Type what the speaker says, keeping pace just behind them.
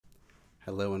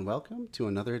Hello and welcome to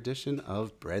another edition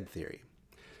of Bread Theory.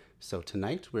 So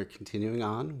tonight we're continuing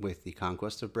on with The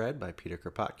Conquest of Bread by Peter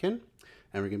Kropotkin,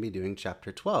 and we're going to be doing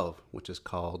chapter 12, which is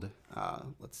called,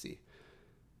 let's see,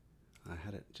 I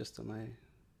had it just on my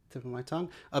tip of my tongue,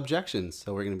 objections.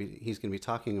 So he's going to be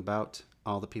talking about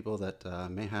all the people that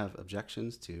may have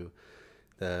objections to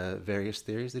the various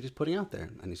theories that he's putting out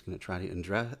there, and he's going to try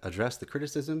to address the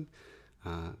criticism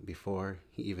before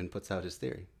he even puts out his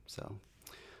theory. So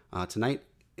tonight,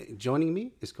 joining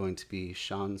me is going to be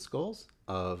Sean Scoles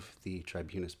of the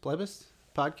Tribunus Plebis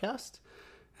podcast,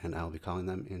 and I'll be calling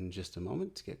them in just a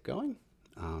moment to get going.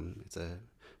 It's a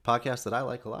podcast that I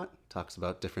like a lot. It talks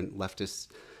about different leftist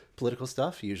political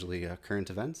stuff, usually current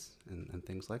events and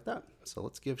things like that. So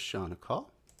let's give Sean a call.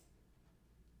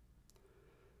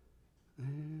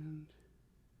 And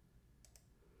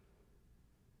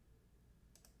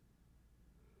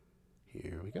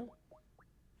here we go.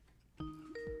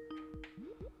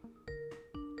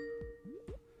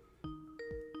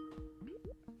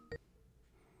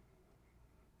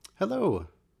 Hello.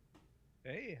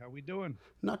 Hey, how we doing?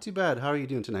 Not too bad. How are you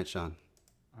doing tonight, Sean?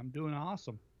 I'm doing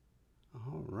awesome.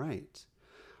 All right.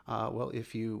 Well,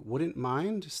 if you wouldn't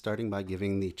mind starting by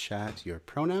giving the chat your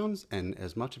pronouns and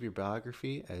as much of your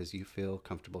biography as you feel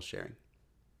comfortable sharing.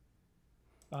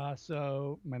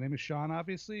 So my name is Sean,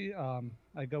 obviously.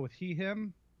 I go with he,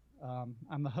 him.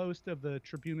 I'm the host of the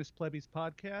Tribunus Plebis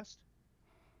podcast.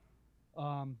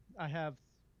 I have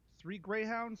 3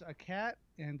 greyhounds, a cat,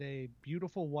 and a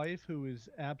beautiful wife who is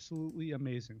absolutely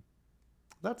amazing.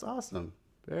 That's awesome.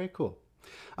 Very cool.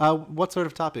 What sort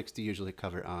of topics do you usually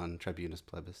cover on Tribunus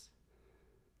Plebis?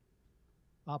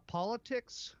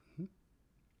 Politics,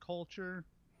 culture,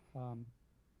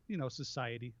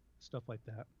 society, stuff like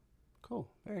that. Cool.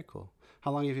 Very cool. How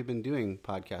long have you been doing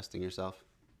podcasting yourself?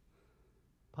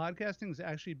 Podcasting has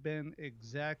actually been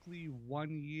exactly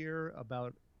 1 year,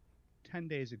 about 10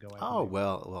 days ago, I Oh, believe.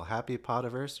 well, happy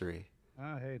podiversary.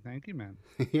 Hey, thank you, man.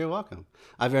 You're welcome.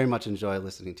 I very much enjoy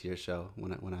listening to your show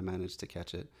when I manage to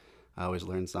catch it. I always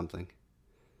learn something.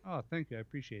 Oh, thank you. I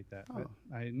appreciate that. Oh.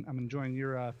 I'm enjoying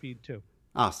your feed too.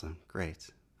 Awesome. Great.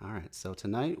 All right. So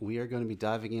tonight we are going to be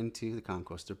diving into The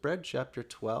Conquest of Bread, chapter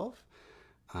 12.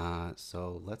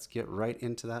 So let's get right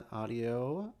into that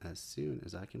audio as soon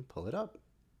as I can pull it up.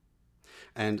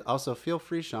 And also feel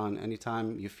free, Sean,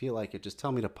 anytime you feel like it, just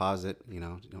tell me to pause it.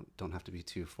 You don't have to be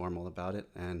too formal about it.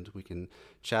 And we can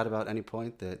chat about any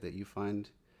point that you find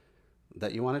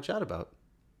that you want to chat about.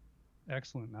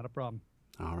 Excellent. Not a problem.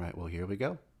 All right. Well, here we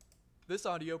go. This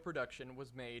audio production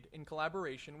was made in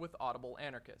collaboration with Audible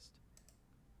Anarchist.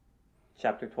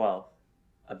 Chapter 12.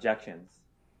 Objections.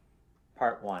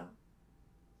 Part 1.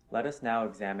 Let us now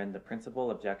examine the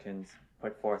principal objections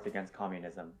put forth against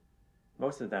communism.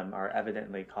 Most of them are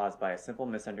evidently caused by a simple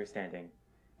misunderstanding,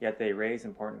 yet they raise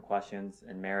important questions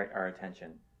and merit our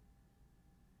attention.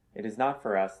 It is not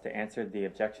for us to answer the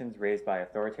objections raised by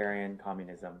authoritarian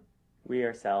communism. We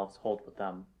ourselves hold with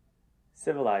them.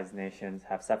 Civilized nations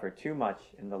have suffered too much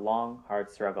in the long,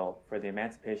 hard struggle for the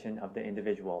emancipation of the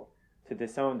individual to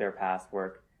disown their past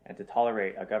work and to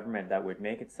tolerate a government that would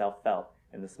make itself felt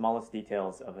in the smallest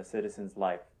details of a citizen's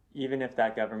life, even if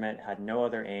that government had no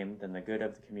other aim than the good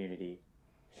of the community.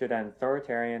 Should an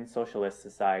authoritarian socialist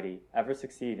society ever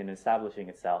succeed in establishing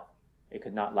itself, it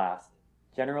could not last.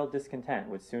 General discontent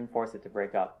would soon force it to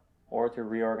break up, or to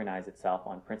reorganize itself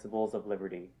on principles of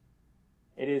liberty.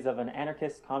 It is of an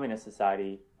anarchist communist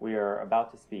society we are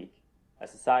about to speak, a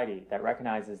society that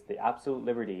recognizes the absolute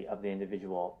liberty of the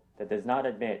individual, that does not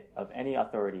admit of any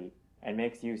authority, and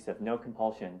makes use of no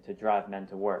compulsion to drive men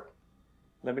to work.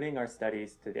 Limiting our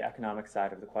studies to the economic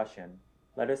side of the question,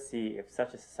 let us see if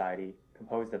such a society,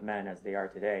 composed of men as they are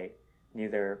today,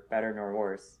 neither better nor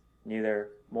worse, neither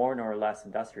more nor less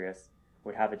industrious,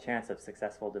 would have a chance of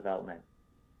successful development.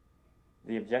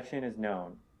 The objection is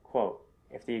known, quote,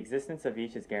 if the existence of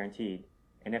each is guaranteed,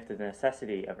 and if the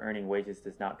necessity of earning wages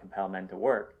does not compel men to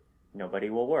work,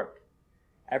 nobody will work.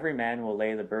 Every man will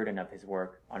lay the burden of his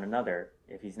work on another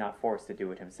if he's not forced to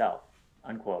do it himself,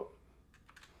 unquote.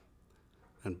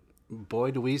 And boy,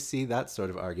 do we see that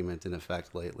sort of argument in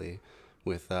effect lately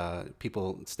with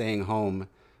people staying home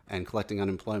and collecting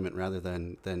unemployment rather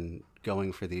than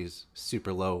going for these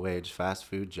super low wage fast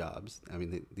food jobs. I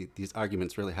mean, these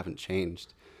arguments really haven't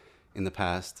changed in the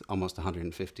past almost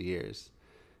 150 years.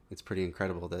 It's pretty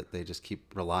incredible that they just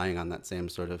keep relying on that same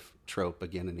sort of trope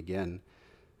again and again.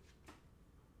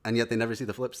 And yet they never see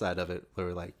the flip side of it,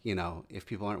 where like, if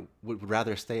people would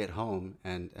rather stay at home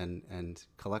and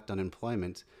collect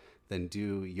unemployment than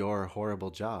do your horrible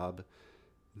job,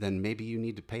 then maybe you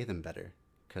need to pay them better,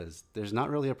 because there's not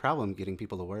really a problem getting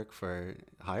people to work for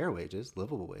higher wages,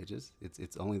 livable wages.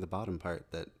 It's only the bottom part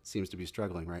that seems to be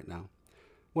struggling right now.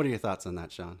 What are your thoughts on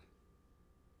that, Sean?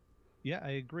 Yeah,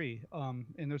 I agree. And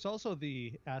there's also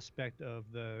the aspect of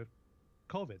the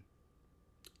COVID, right?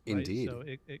 Indeed. So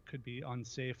it could be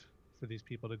unsafe for these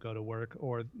people to go to work,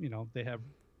 or they have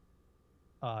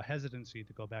hesitancy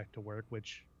to go back to work,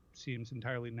 which seems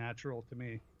entirely natural to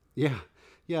me. Yeah,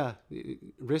 yeah.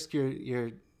 Risk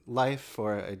your life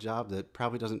for a job that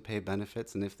probably doesn't pay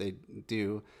benefits, and if they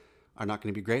do, are not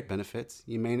going to be great benefits.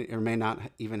 You may or may not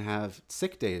even have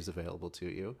sick days available to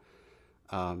you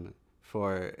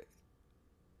for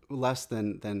less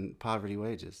than poverty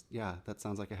wages. Yeah, that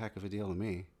sounds like a heck of a deal to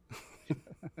me.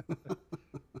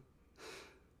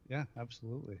 Yeah,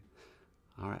 absolutely.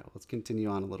 All right, let's continue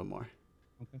on a little more.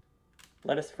 Okay.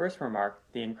 Let us first remark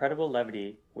the incredible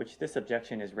levity which this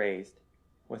objection is raised,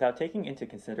 without taking into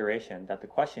consideration that the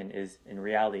question is in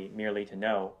reality merely to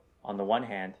know, on the one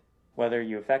hand, whether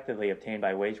you effectively obtain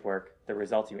by wage work the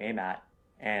results you aim at,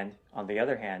 and, on the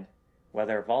other hand,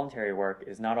 whether voluntary work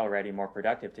is not already more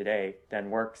productive today than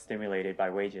work stimulated by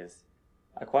wages,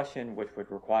 a question which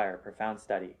would require profound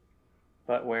study.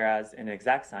 But whereas in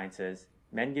exact sciences,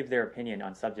 men give their opinion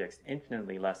on subjects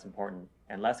infinitely less important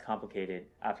and less complicated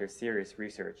after serious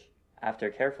research, after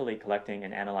carefully collecting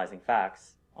and analyzing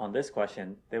facts, on this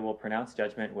question they will pronounce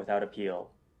judgment without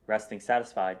appeal, resting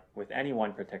satisfied with any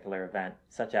one particular event,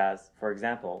 such as, for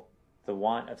example, the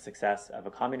want of success of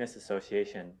a communist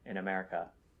association in America.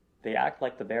 They act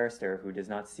like the barrister who does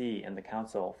not see in the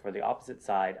counsel for the opposite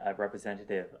side a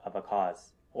representative of a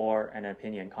cause, or an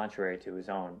opinion contrary to his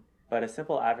own, but a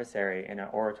simple adversary in an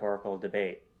oratorical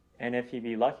debate, and if he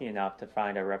be lucky enough to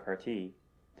find a repartee,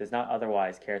 does not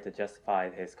otherwise care to justify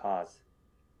his cause.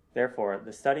 Therefore,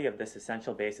 the study of this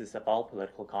essential basis of all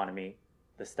political economy,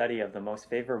 the study of the most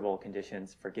favorable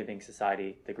conditions for giving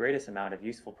society the greatest amount of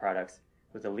useful products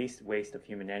with the least waste of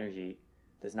human energy,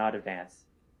 does not advance.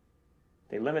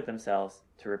 They limit themselves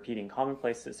to repeating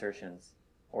commonplace assertions,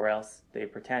 or else they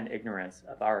pretend ignorance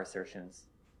of our assertions.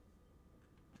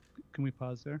 Can we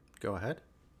pause there? Go ahead.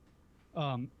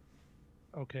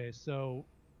 Okay, so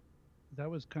that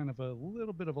was kind of a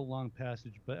little bit of a long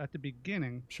passage, but at the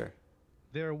beginning, Sure.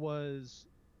 there was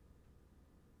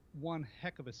one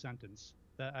heck of a sentence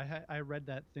that I read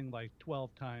that thing like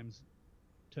 12 times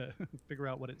to figure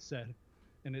out what it said,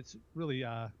 and it's really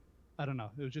I don't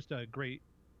know, it was just a great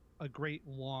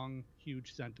long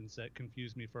huge sentence that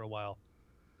confused me for a while,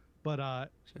 but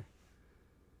Sure.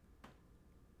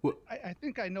 Well, I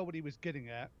think I know what he was getting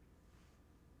at,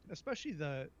 especially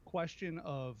the question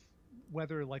of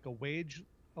whether like a wage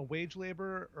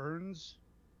laborer earns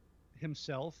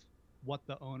himself what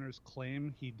the owners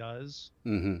claim he does.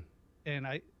 mm-hmm.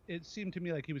 And it seemed to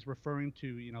me like he was referring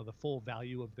to the full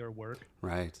value of their work,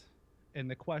 Right. and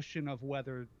the question of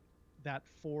whether that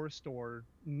forced or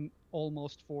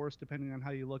almost forced, depending on how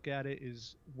you look at it,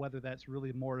 is whether that's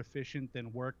really more efficient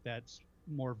than work that's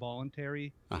more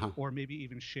voluntary, Uh-huh. or maybe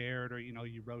even shared, or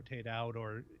you rotate out,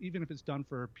 or even if it's done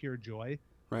for pure joy,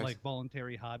 Right. like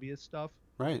voluntary hobbyist stuff.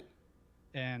 Right.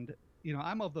 And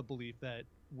I'm of the belief that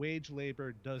wage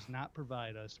labor does not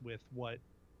provide us with what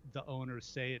the owners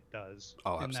say it does.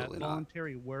 Oh, and absolutely that not.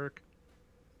 voluntary work,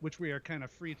 which we are kind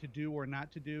of free to do or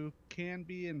not to do, can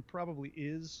be and probably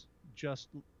is just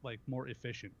like more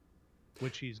efficient,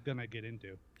 which he's gonna get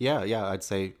into. Yeah, yeah, I'd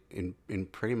say in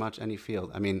pretty much any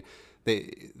field. I mean,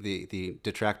 the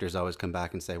detractors always come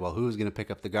back and say, well, who's going to pick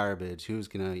up the garbage? Who's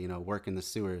going to, work in the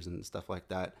sewers and stuff like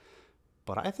that?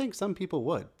 But I think some people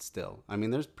would still. I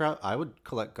mean, I would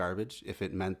collect garbage if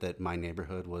it meant that my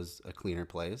neighborhood was a cleaner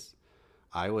place.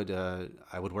 I would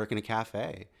work in a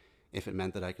cafe if it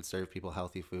meant that I could serve people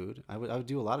healthy food. I would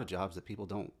do a lot of jobs that people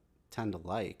don't tend to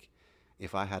like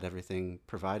if I had everything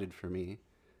provided for me.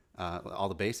 All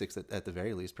the basics at the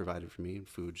very least provided for me: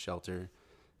 food, shelter,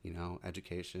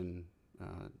 education,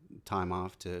 time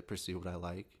off to pursue what I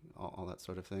like, all that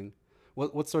sort of thing.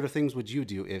 What sort of things would you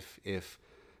do if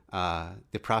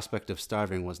the prospect of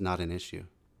starving was not an issue?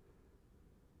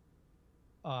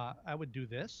 I would do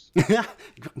this.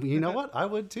 You know what? I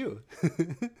would too.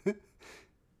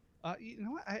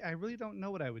 I really don't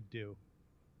know what I would do.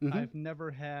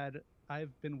 Mm-hmm.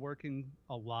 I've been working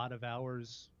a lot of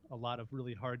hours, a lot of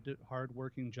really hard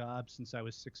working jobs since I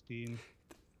was 16.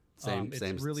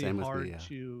 It's really hard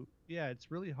to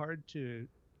it's really hard to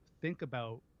think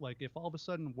about, like, if all of a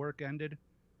sudden work ended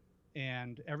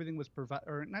and everything was provided,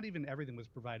 or not even everything was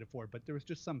provided for, but there was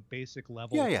just some basic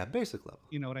level. Yeah, basic level.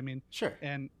 You know what I mean? Sure.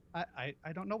 And I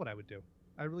don't know what I would do.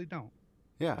 I really don't.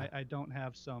 Yeah. I don't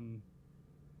have some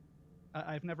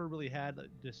I've never really had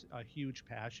a huge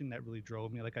passion that really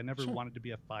drove me. Like I never Sure. wanted to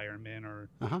be a fireman or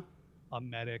Uh-huh. a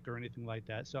medic or anything like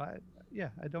that. So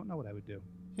I don't know what I would do.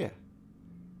 Yeah.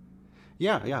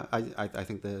 Yeah. I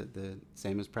think the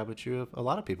same is probably true of a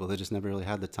lot of people. They just never really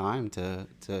had the time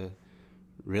to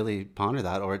really ponder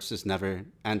that, or it's just never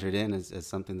entered in as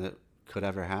something that could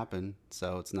ever happen.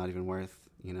 So it's not even worth,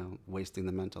 wasting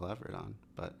the mental effort on.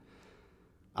 But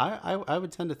I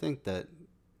would tend to think that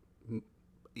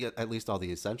at least all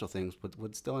the essential things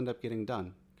would still end up getting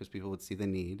done because people would see the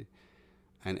need.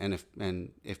 And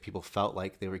if people felt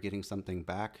like they were getting something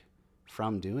back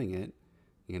from doing it,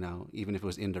 even if it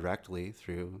was indirectly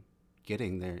through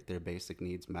getting their basic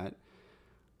needs met,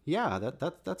 yeah,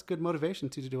 that's good motivation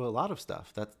to do a lot of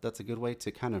stuff. That's a good way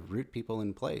to kind of root people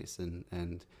in place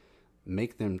and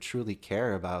make them truly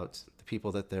care about the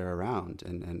people that they're around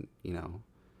and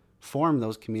form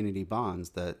those community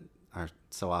bonds that are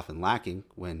so often lacking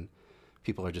when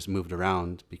people are just moved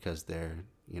around because they're,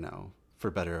 for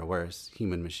better or worse,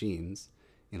 human machines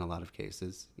in a lot of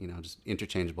cases, just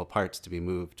interchangeable parts to be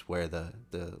moved where the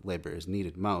labor is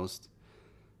needed most,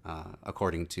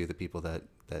 according to the people that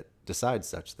decide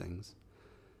such things.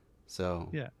 So,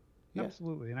 Yeah, yeah,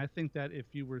 absolutely. And I think that if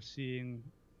you were seeing,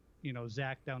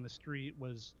 Zach down the street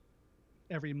was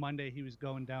every Monday he was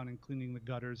going down and cleaning the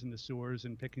gutters and the sewers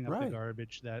and picking up the right.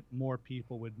 garbage, that more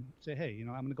people would say, hey, I'm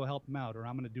going to go help him out, or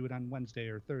I'm going to do it on Wednesday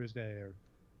or Thursday, or,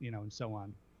 and so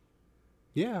on.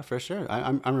 Yeah, for sure.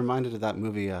 I'm reminded of that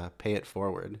movie, Pay It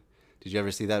Forward. Did you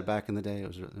ever see that back in the day? It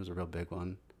was a real big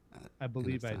one. I In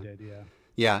believe its I time. did. Yeah.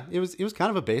 Yeah, it was kind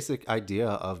of a basic idea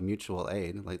of mutual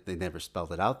aid. Like they never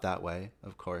spelled it out that way,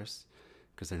 of course,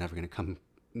 because they're never going to come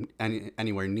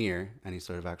anywhere near any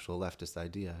sort of actual leftist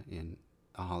idea in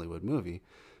a Hollywood movie.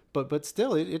 But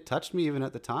still, it touched me even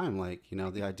at the time. Like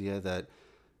the idea that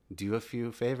do a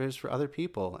few favors for other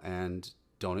people and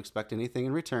don't expect anything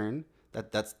in return.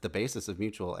 That's the basis of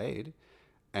mutual aid,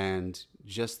 and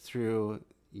just through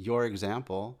your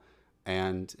example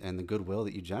and the goodwill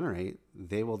that you generate,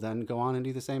 they will then go on and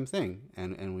do the same thing.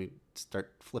 And we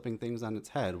start flipping things on its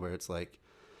head, where it's like,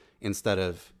 instead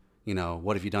of,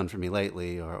 what have you done for me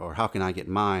lately, or how can I get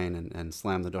mine, and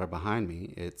slam the door behind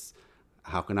me, it's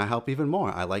how can I help even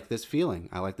more? I like this feeling.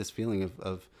 I like this feeling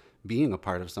of being a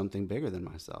part of something bigger than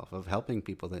myself, of helping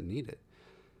people that need it.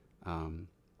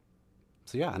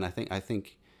 So yeah, and I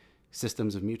think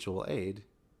systems of mutual aid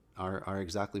are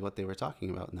exactly what they were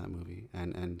talking about in that movie,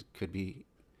 and could be,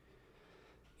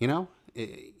 you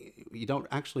don't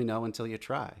actually know until you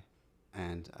try,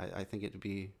 and I think it'd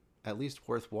be at least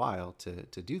worthwhile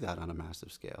to do that on a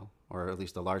massive scale, or at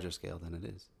least a larger scale than it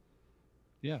is.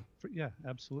 Yeah. Yeah.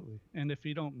 Absolutely. And if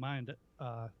you don't mind,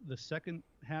 the second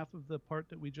half of the part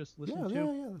that we just Yeah, listened to,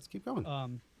 yeah, yeah. Let's keep going.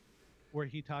 um, where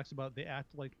he talks about they act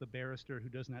like the barrister who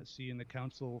does not see in the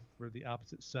counsel for the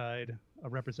opposite side a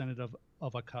representative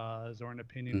of a cause or an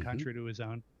opinion Mm-hmm. contrary to his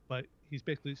own. But he's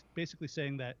basically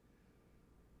saying that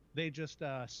they just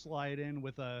slide in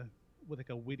with like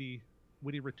a witty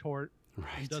retort and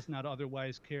Right. does not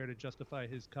otherwise care to justify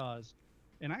his cause.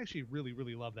 And I actually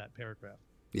really love that paragraph.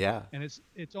 Yeah, And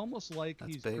it's almost like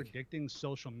that's he's big. predicting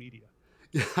social media.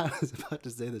 Yeah, I was about to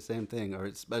say the same thing, or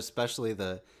especially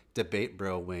the debate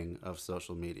bro wing of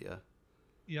social media.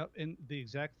 Yep, and the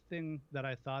exact thing that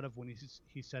I thought of when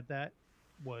he said that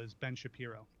was Ben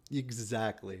Shapiro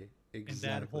Exactly. and that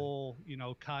Exactly. whole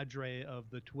cadre of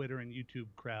the Twitter and YouTube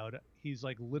crowd. He's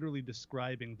like literally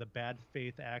describing the bad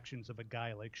faith actions of a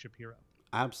guy like Shapiro.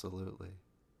 Absolutely.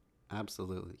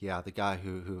 Absolutely. Yeah, the guy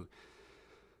who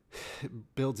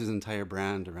builds his entire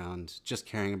brand around just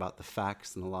caring about the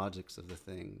facts and the logics of the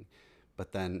thing,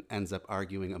 but then ends up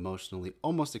arguing emotionally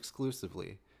almost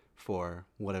exclusively for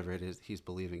whatever it is he's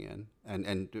believing in,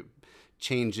 and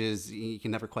changes. He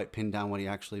can never quite pin down what he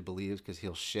actually believes because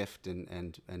he'll shift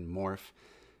and morph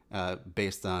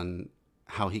based on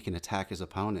how he can attack his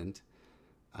opponent.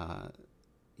 Uh,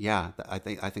 yeah, I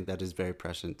think that is very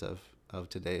prescient of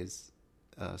today's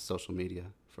social media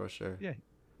for sure. Yeah,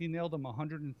 he nailed him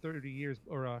 130 years,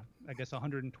 or I guess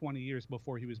 120 years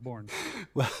before he was born.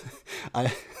 Well,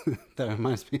 I that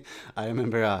reminds me. I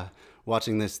remember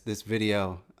watching this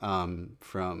video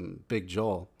from Big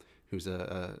Joel, who's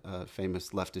a famous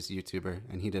leftist YouTuber,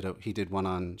 and he did one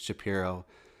on Shapiro,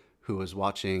 who was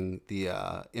watching the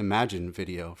Imagine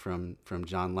video from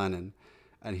John Lennon,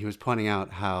 and he was pointing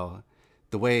out how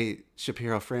the way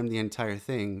Shapiro framed the entire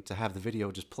thing to have the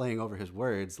video just playing over his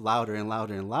words louder and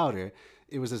louder and louder,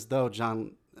 it was as though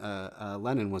John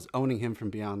Lennon was owning him from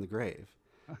beyond the grave.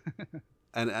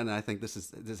 And I think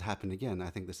this happened again. I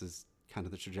think this is kind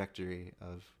of the trajectory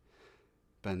of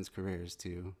Ben's career is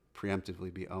to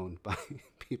preemptively be owned by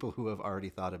people who have already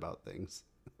thought about things.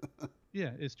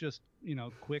 Yeah, it's just,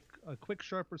 a quick,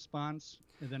 sharp response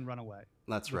and then run away.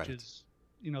 That's right. Which is,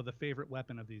 the favorite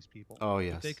weapon of these people. Oh,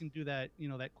 yes. If they can do that,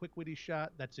 that quick, witty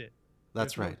shot, that's it.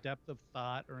 That's There's right. No depth of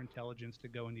thought or intelligence to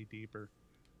go any deeper.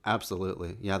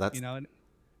 Absolutely. Yeah, that's... And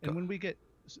when we get...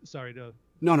 Sorry to...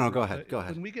 No, go ahead. Go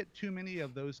ahead. When we get too many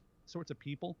of those sorts of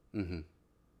people mm-hmm.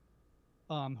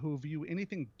 Who view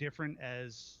anything different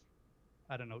as...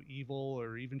 I don't know, evil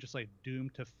or even just like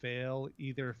doomed to fail,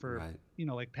 either for, right.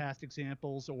 Like past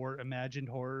examples or imagined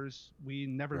horrors, we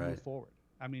never right. move forward.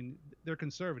 I mean, they're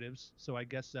conservatives, so I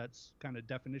guess that's kind of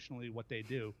definitionally what they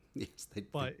do. Yes,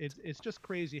 But it's just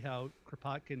crazy how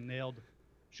Kropotkin nailed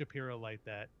Shapiro like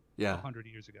that 100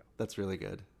 years ago. That's really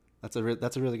good. That's a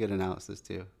really good analysis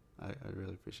too. I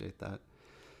really appreciate that.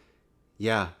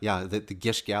 Yeah. The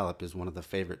Gish Gallop is one of the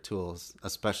favorite tools,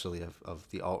 especially of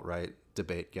the alt-right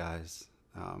debate guys.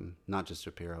 Not just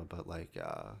Shapiro, but like,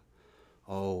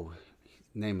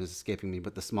 name is escaping me,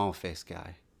 but the small face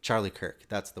guy, Charlie Kirk.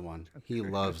 That's the one. He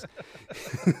loves.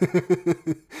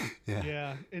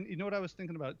 Yeah. And you know what I was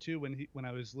thinking about too when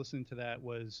I was listening to that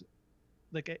was,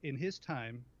 like, in his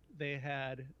time they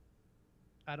had,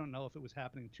 I don't know if it was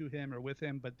happening to him or with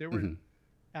him, but there were mm-hmm.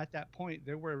 at that point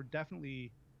there were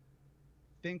definitely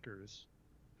thinkers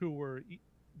who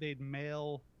they'd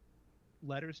mail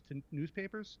letters to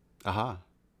newspapers. Uh-huh.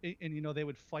 And they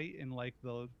would fight in like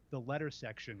the letter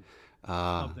section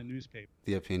of the newspaper.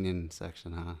 The opinion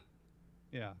section, huh?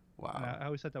 Yeah. Wow. And I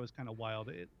always thought that was kind of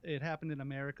wild. It happened in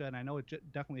America, and I know it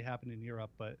definitely happened in Europe,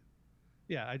 but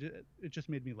yeah, it just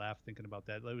made me laugh thinking about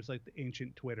that. It was like the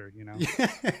ancient Twitter,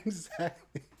 Yeah,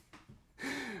 exactly.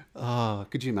 Oh,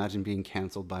 could you imagine being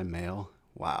canceled by mail?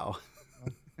 Wow.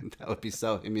 That would be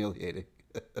so humiliating.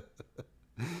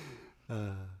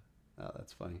 Oh,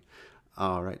 that's funny.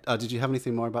 All right. Did you have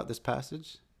anything more about this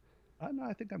passage? No,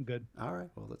 I think I'm good. All right.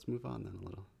 Well, let's move on then a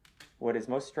little. What is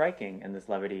most striking in this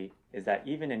levity is that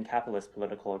even in capitalist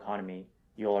political economy,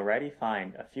 you'll already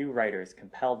find a few writers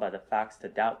compelled by the facts to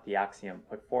doubt the axiom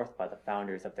put forth by the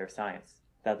founders of their science,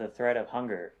 that the threat of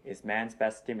hunger is man's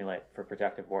best stimulant for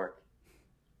productive work.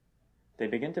 They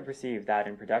begin to perceive that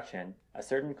in production, a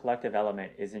certain collective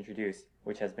element is introduced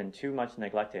which has been too much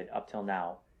neglected up till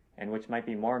now, and which might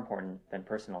be more important than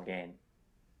personal gain.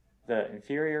 The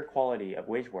inferior quality of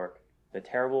wage work, the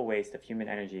terrible waste of human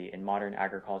energy in modern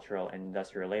agricultural and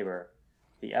industrial labor,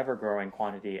 the ever-growing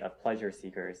quantity of pleasure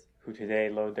seekers who today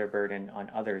load their burden on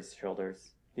others'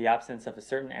 shoulders, the absence of a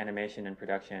certain animation in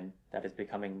production that is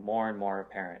becoming more and more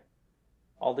apparent.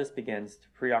 All this begins to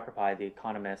preoccupy the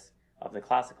economists of the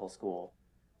classical school.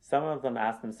 Some of them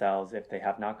ask themselves if they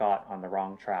have not got on the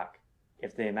wrong track,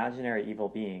 if the imaginary evil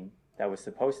being that was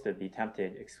supposed to be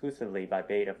tempted exclusively by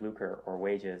bait of lucre or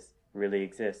wages really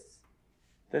exists.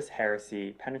 This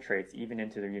heresy penetrates even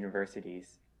into the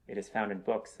universities. It is found in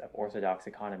books of orthodox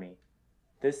economy.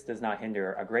 This does not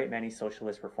hinder a great many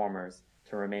socialist reformers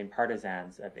to remain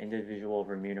partisans of individual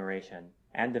remuneration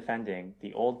and defending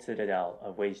the old citadel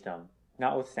of wagedom,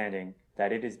 notwithstanding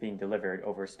that it is being delivered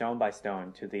over stone by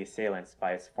stone to the assailants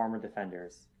by its former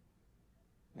defenders.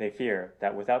 They fear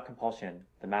that without compulsion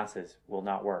the masses will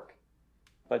not work.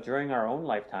 But during our own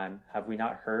lifetime, have we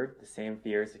not heard the same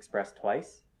fears expressed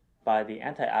twice? By the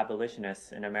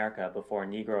anti-abolitionists in America before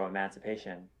Negro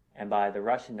emancipation, and by the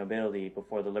Russian nobility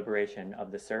before the liberation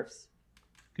of the serfs?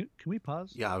 Can we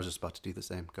pause? Yeah, I was just about to do the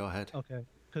same. Go ahead. Okay,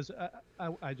 because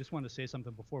I just wanted to say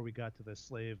something before we got to the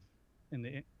slave and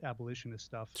the abolitionist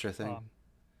stuff. Sure thing.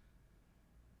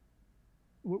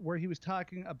 Where he was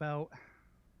talking about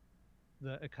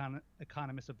the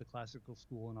economists of the classical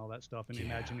school and all that stuff, and the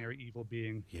imaginary evil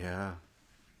being. Yeah.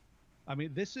 I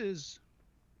mean, this is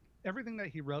everything that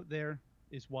he wrote there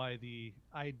is why the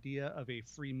idea of a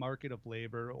free market of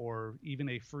labor, or even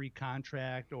a free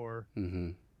contract, or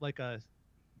like I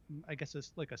guess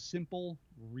it's like a simple,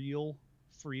 real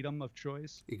freedom of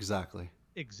choice. Exactly.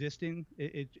 Existing,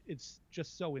 it's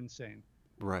just so insane.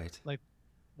 Right. Like,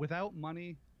 without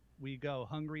money, we go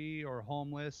hungry or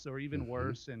homeless or even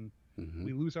worse, and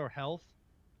we lose our health,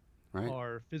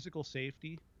 our physical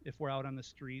safety if we're out on the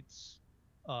streets,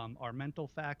 our mental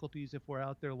faculties if we're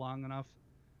out there long enough.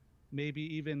 Maybe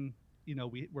even,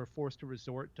 we're forced to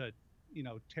resort to,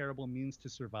 terrible means to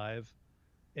survive.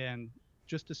 And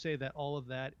just to say that all of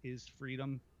that is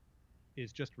freedom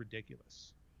is just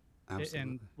ridiculous. Absolutely.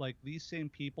 And like these same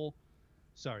people,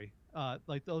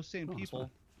 like those same people,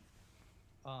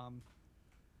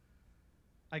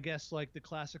 I guess like the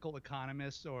classical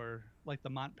economists, or like the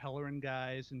Mont Pelerin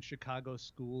guys in Chicago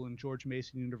School and George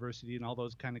Mason University and all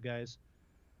those kind of guys,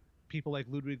 people like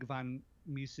Ludwig von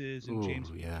Mises and James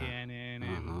Buchanan and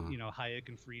Hayek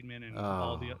and Friedman and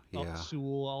all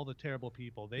Sewell, all the terrible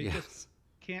people. They just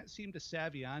can't seem to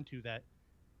savvy onto that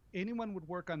anyone would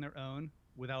work on their own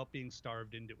without being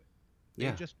starved into it.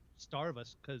 They just starve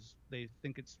us because they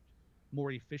think it's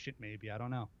more efficient, maybe. I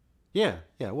don't know. Yeah.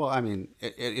 Well, I mean,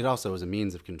 it also is a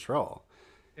means of control.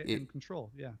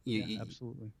 Control,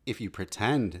 absolutely. If you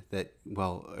pretend that,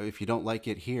 well, if you don't like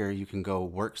it here, you can go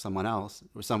work somewhere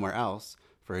else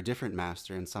for a different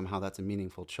master, and somehow that's a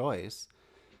meaningful choice.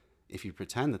 If you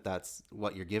pretend that that's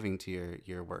what you're giving to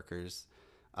your workers,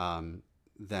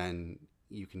 then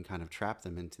you can kind of trap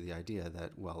them into the idea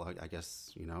that, well, I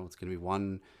guess, it's going to be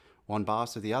one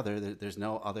boss or the other. There's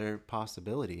no other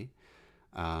possibility.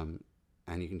 And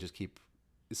you can just keep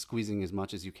squeezing as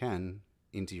much as you can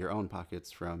into your own pockets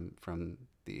from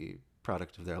the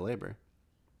product of their labor.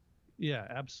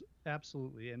 Yeah,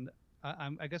 absolutely. And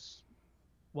I guess,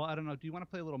 well, I don't know. Do you want to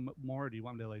play a little more, or do you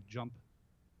want me to like jump?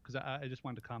 Because I just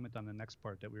wanted to comment on the next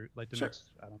part that we're like the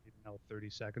next, I don't even know, 30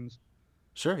 seconds.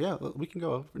 Sure, yeah. We can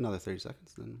go over another 30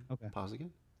 seconds, then pause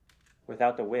again.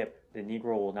 Without the whip, the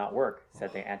Negro will not work,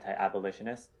 said the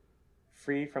anti-abolitionist.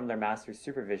 Free from their master's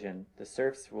supervision, the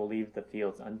serfs will leave the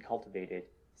fields uncultivated,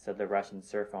 said the Russian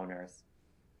serf owners.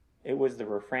 It was the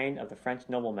refrain of the French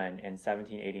noblemen in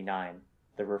 1789,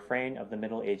 the refrain of the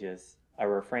Middle Ages, a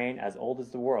refrain as old as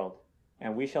the world,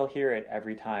 and we shall hear it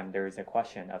every time there is a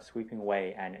question of sweeping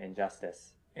away an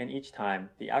injustice. And each time,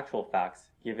 the actual facts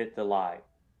give it the lie.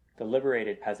 The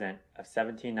liberated peasant of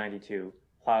 1792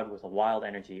 plowed with a wild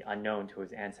energy unknown to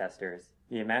his ancestors.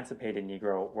 The emancipated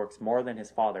Negro works more than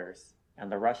his fathers,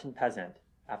 and the Russian peasant,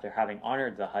 after having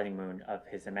honored the honeymoon of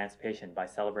his emancipation by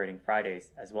celebrating Fridays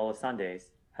as well as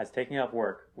Sundays, has taken up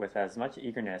work with as much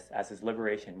eagerness as his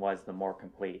liberation was the more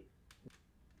complete.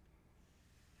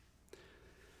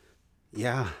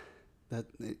 Yeah,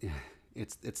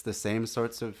 it's the same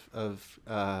sorts of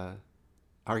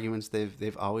arguments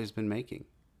they've always been making.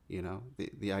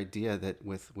 The idea that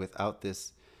without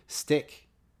this stick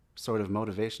sort of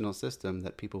motivational system,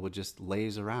 that people would just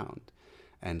laze around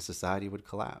and society would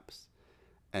collapse.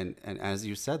 And as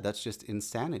you said, that's just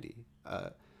insanity.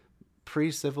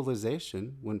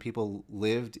 Pre-civilization, when people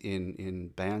lived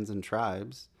in bands and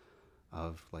tribes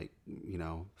of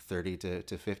 30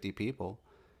 to 50 people,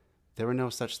 there were no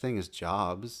such thing as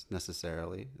jobs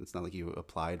necessarily. It's not like you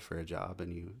applied for a job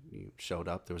and you showed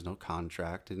up. There was no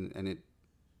contract, and it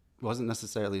wasn't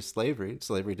necessarily slavery.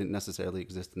 Slavery didn't necessarily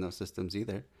exist in those systems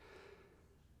either.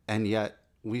 And yet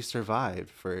we survived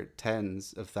for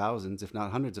tens of thousands, if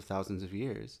not hundreds of thousands of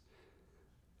years,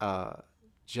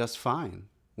 just fine,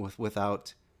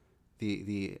 without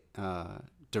the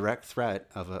direct threat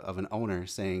of an owner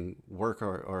saying work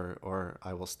or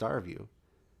I will starve you.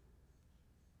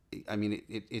 I mean,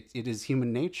 it is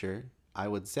human nature, I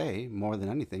would say, more than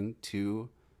anything, to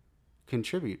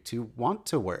contribute, to want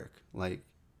to work. Like,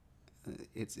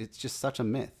 it's just such a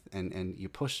myth, and you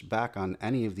push back on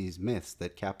any of these myths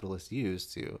that capitalists use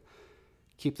to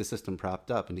keep the system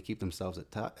propped up and to keep themselves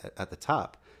at the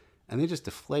top, and they just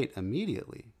deflate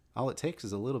immediately. All it takes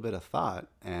is a little bit of thought,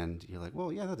 and you're like,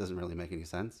 well, yeah, that doesn't really make any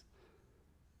sense.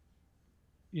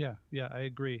 Yeah, I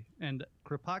agree. And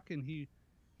Kropotkin,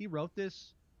 he wrote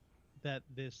this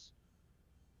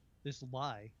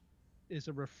lie is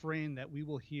a refrain that we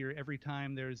will hear every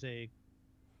time there's a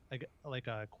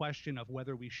question of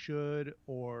whether we should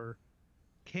or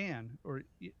can, or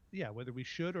whether we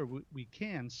should or we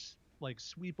can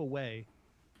sweep away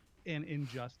an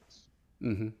injustice.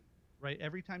 Mm-hmm. Right?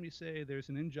 Every time you say there's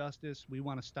an injustice, we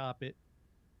want to stop it,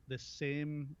 the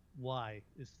same lie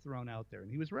is thrown out there.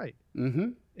 And he was right. Mm-hmm.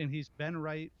 And he's been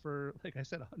right for, like I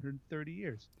said, 130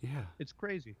 years. Yeah. It's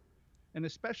crazy. And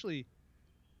especially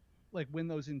when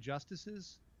those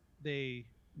injustices, they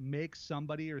make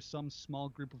somebody or some small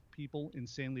group of people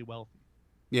insanely wealthy.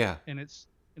 Yeah. And it's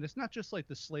not just like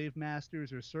the slave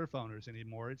masters or serf owners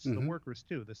anymore. It's mm-hmm. the workers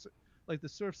too. The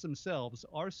serfs themselves,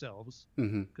 ourselves,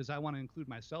 mm-hmm. because I want to include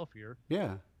myself here.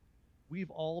 Yeah.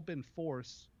 We've all been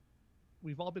forced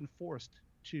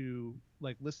to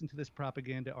listen to this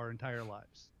propaganda our entire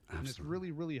lives. Absolutely. And it's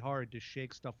really, really hard to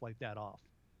shake stuff like that off.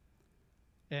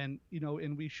 And,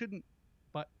 and we shouldn't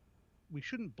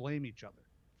blame each other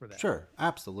for that. Sure.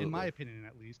 Absolutely. In my opinion,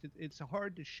 at least, it's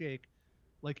hard to shake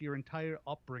your entire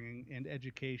upbringing and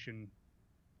education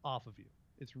off of you.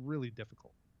 It's really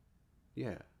difficult.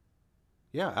 Yeah.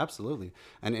 Yeah, absolutely.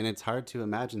 And it's hard to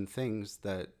imagine things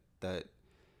that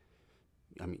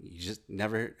I mean, you just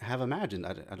never have imagined.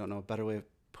 I don't know a better way of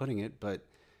putting it, but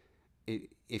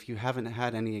if you haven't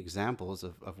had any examples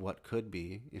of what could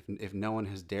be, if no one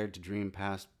has dared to dream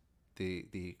past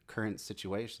the current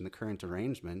situation, the current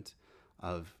arrangement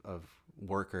of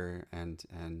worker and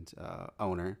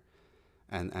owner,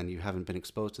 and you haven't been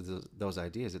exposed to those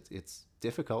ideas, it's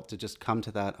difficult to just come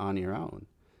to that on your own.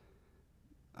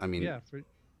 I mean, yeah.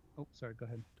 Oh, sorry. Go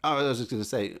ahead. I was just going to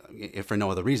say, if for no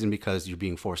other reason, because you're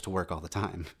being forced to work all the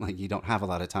time. Like, you don't have a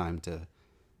lot of time to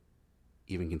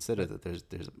even consider that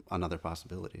there's another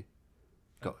possibility.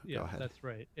 Go ahead. That's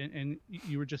right. And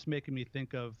you were just making me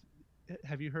think of,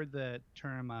 have you heard the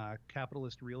term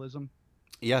capitalist realism?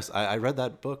 Yes, I read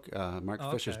that book, Mark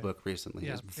Fisher's book recently.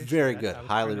 Yeah, It's very good. I was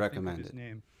Highly trying to recommend think of his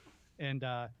name. And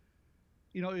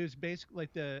it was basically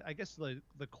like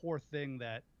the core thing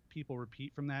that people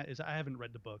repeat from that is, I haven't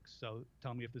read the book, so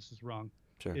tell me if this is wrong.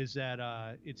 Sure. Is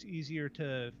that it's easier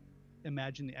to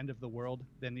imagine the end of the world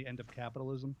than the end of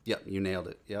capitalism. Yep, you nailed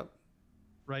it. Yep.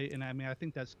 Right, and I mean, I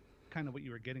think that's kind of what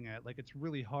you were getting at. Like, it's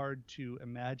really hard to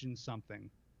imagine something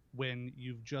when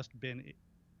you've just been,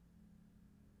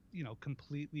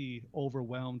 completely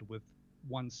overwhelmed with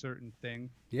one certain thing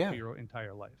for your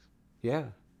entire life. Yeah.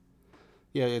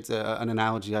 Yeah, it's an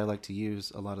analogy I like to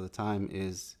use a lot of the time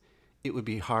is it would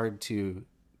be hard to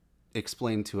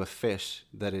explain to a fish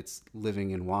that it's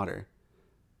living in water,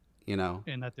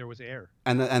 and that there was air,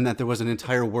 and that there was an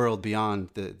entire world beyond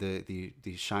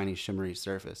the shiny, shimmery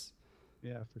surface.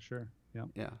 Yeah, for sure.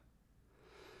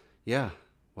 Yeah.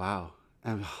 Wow.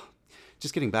 And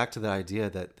just getting back to the idea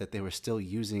that they were still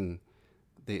using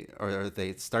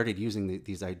they started using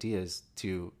these ideas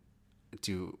to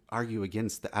argue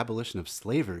against the abolition of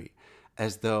slavery,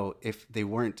 as though if they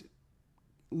weren't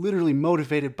literally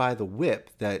motivated by the whip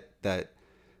that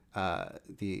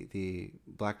the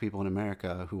black people in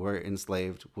America who were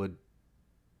enslaved would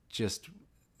just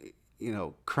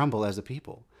crumble as a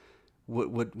people,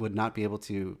 would not be able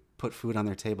to put food on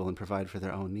their table and provide for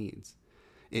their own needs.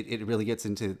 It really gets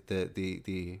into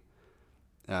the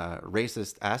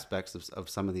racist aspects of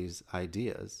some of these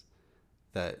ideas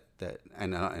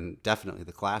and definitely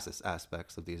the classist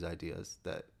aspects of these ideas,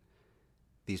 that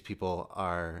these people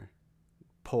are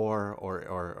poor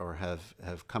or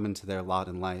have come into their lot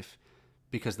in life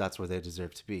because that's where they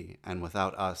deserve to be. And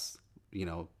without us,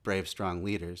 brave, strong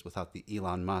leaders, without the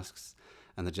Elon Musks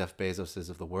and the Jeff Bezoses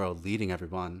of the world leading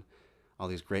everyone, all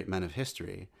these great men of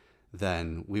history,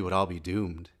 then we would all be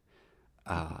doomed.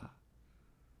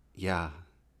 Yeah.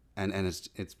 And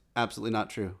it's absolutely not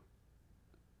true.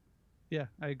 Yeah,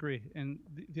 I agree. And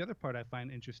the other part I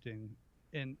find interesting,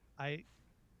 and I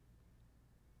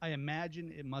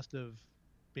imagine it must have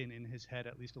been in his head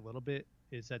at least a little bit,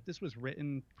 is that this was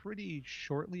written pretty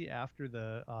shortly after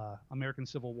the American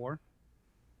Civil War.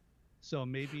 So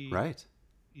maybe, right,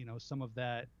 some of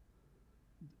that,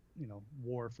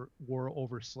 war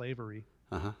over slavery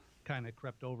kind of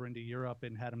crept over into Europe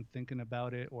and had him thinking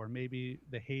about it. Or maybe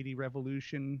the Haiti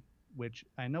Revolution, which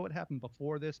I know it happened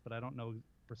before this, but I don't know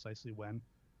precisely when.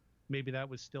 Maybe that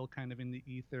was still kind of in the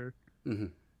ether. Mm-hmm.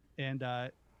 And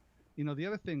the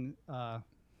other thing that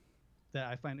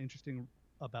I find interesting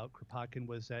about Kropotkin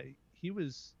was that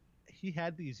he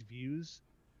had these views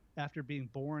after being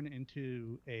born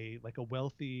into a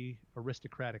wealthy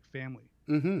aristocratic family.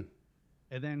 Mm-hmm.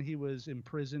 And then he was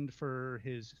imprisoned for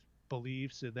his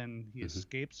beliefs, and then he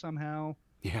escaped somehow.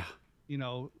 Yeah.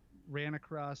 Ran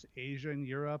across Asia and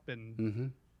Europe,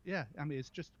 and yeah, I mean, it's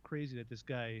just crazy that this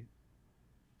guy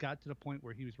got to the point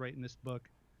where he was writing this book.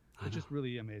 It's just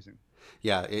really amazing.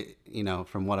 Yeah,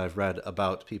 from what I've read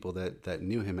about people that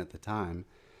knew him at the time,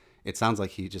 it sounds like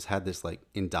he just had this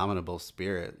indomitable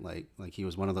spirit. Like he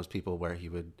was one of those people where he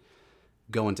would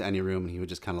go into any room and he would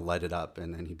just kind of light it up,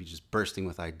 and then he'd be just bursting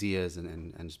with ideas,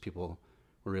 and just people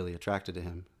were really attracted to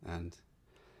him, and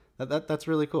that's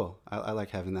really cool. I like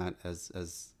having that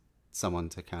as someone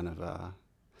to kind of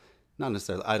not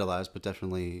necessarily idolize, but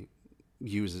definitely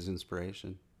use as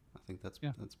inspiration. I think that's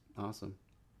awesome.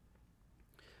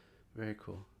 Very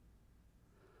cool.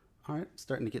 All right,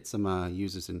 starting to get some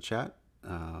users in chat.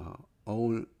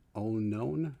 Unknown,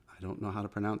 I don't know how to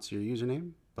pronounce your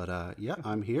username, but yeah,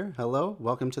 I'm here. Hello,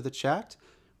 welcome to the chat.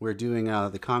 We're doing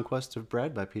The Conquest of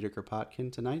Bread by Peter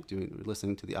Kropotkin tonight. We're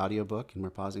listening to the audiobook, and we're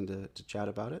pausing to chat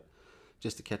about it,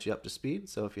 just to catch you up to speed.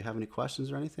 So if you have any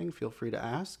questions or anything, feel free to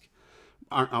ask.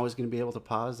 Aren't always going to be able to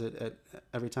pause it at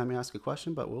every time you ask a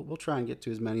question, but we'll try and get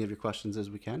to as many of your questions as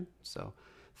we can. So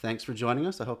thanks for joining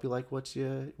us. I hope you like what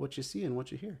you see and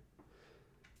what you hear.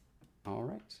 All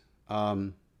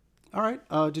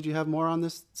right. Did you have more on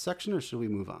this section, or should we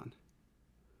move on?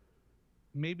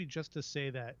 Maybe just to say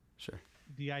that sure.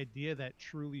 The idea that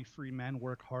truly free men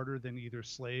work harder than either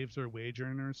slaves or wage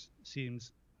earners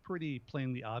seems pretty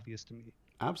plainly obvious to me.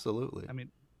 Absolutely. I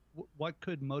mean, what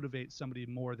could motivate somebody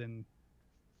more than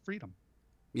freedom?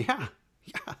 Yeah,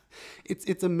 yeah.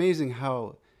 It's amazing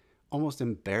how almost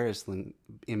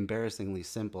embarrassingly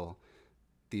simple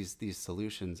these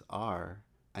solutions are,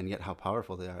 and yet how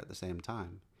powerful they are at the same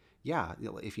time. Yeah,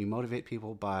 if you motivate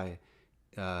people by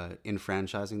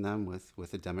enfranchising them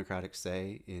with a democratic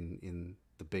say in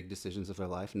the big decisions of their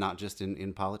life, not just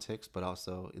in politics, but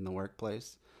also in the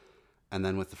workplace, and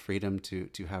then with the freedom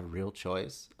to have real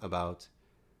choice about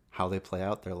how they play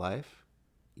out their life,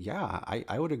 yeah,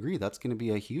 I would agree that's going to be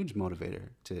a huge motivator.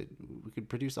 We could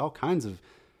produce all kinds of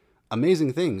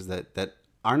amazing things that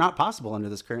are not possible under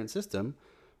this current system,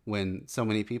 when so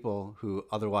many people who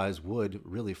otherwise would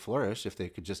really flourish if they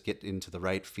could just get into the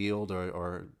right field,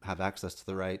 or have access to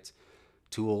the right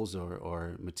tools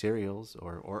or materials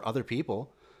or other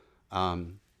people,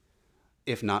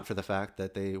 if not for the fact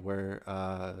that they were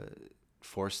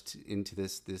forced into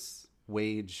this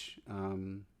wage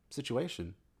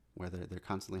situation where they're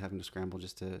constantly having to scramble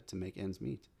just to make ends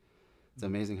meet. It's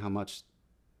amazing how much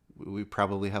we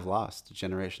probably have lost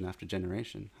generation after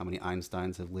generation. How many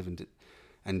Einsteins have lived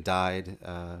and died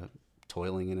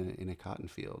toiling in a cotton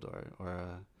field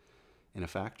or in a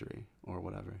factory or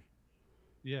whatever.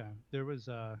 Yeah, there was.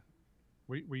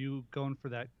 Were you going for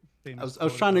that famous? I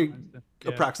was trying to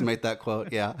approximate that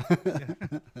quote. Yeah. Yeah.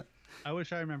 I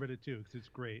wish I remembered it too, because it's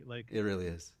great. Like, it really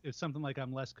is. It's something like,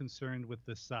 I'm less concerned with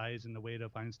the size and the weight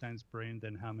of Einstein's brain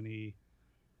than how many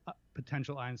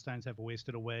potential Einsteins have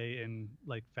wasted away in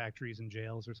like factories and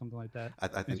jails or something like that.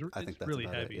 I think that's really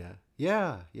about heavy. It,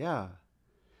 yeah.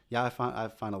 I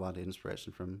find a lot of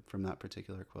inspiration from that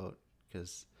particular quote,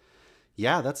 because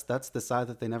yeah, that's the side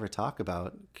that they never talk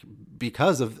about,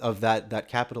 because of that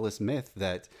capitalist myth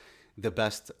that the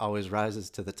best always rises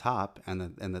to the top, and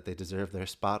that they deserve their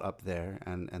spot up there,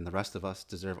 and the rest of us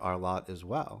deserve our lot as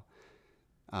well.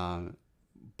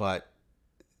 But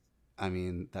I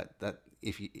mean, that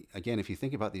if you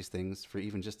think about these things for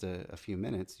even just a few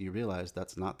minutes, you realize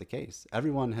that's not the case.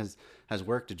 Everyone has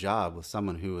worked a job with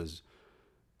someone who is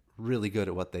really good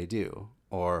at what they do,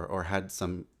 or had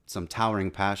some towering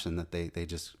passion that they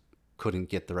just couldn't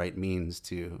get the right means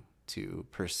to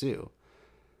pursue.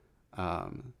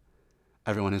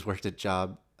 Everyone has worked a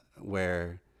job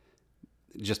where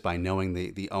just by knowing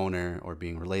the owner, or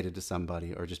being related to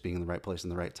somebody, or just being in the right place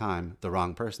in the right time, the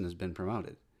wrong person has been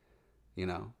promoted.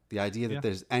 The idea that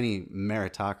there's any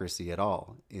meritocracy at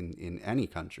all in any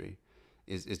country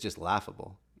is just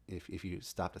laughable if you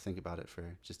stop to think about it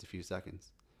for just a few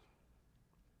seconds.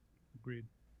 Agreed.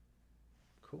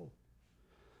 Cool.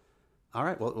 All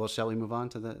right. Well, shall we move on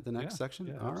to the next section?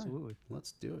 Yeah, all absolutely. Right.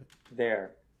 Let's do it.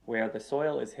 There, where the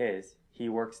soil is his, he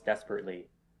works desperately.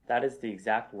 That is the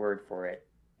exact word for it.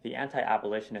 The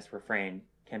anti-abolitionist refrain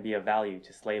can be of value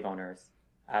to slave owners.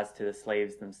 As to the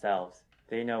slaves themselves,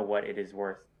 they know what it is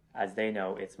worth, as they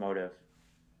know its motive.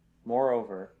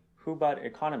 Moreover, who but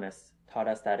economists taught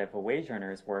us that if a wage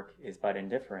earner's work is but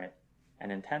indifferent, an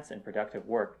intense and productive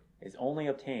work is only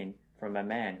obtained from a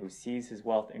man who sees his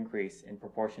wealth increase in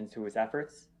proportion to his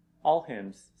efforts? All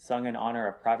hymns sung in honor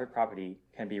of private property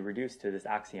can be reduced to this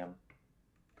axiom.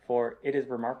 For it is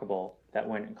remarkable that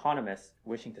when economists,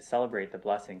 wishing to celebrate the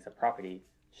blessings of property,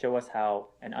 show us how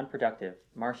an unproductive,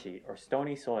 marshy, or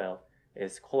stony soil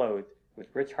is clothed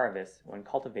with rich harvests when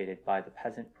cultivated by the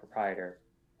peasant proprietor,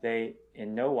 they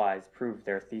in no wise prove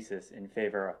their thesis in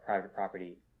favor of private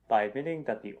property. By admitting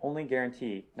that the only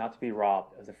guarantee not to be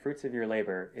robbed of the fruits of your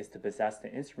labor is to possess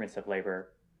the instruments of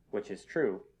labor, which is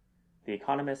true, the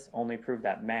economists only prove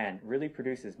that man really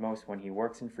produces most when he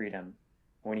works in freedom,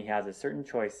 when he has a certain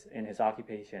choice in his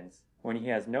occupations, when he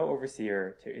has no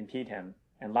overseer to impede him,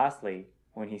 and lastly,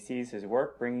 when he sees his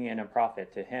work bringing in a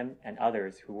profit to him and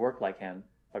others who work like him,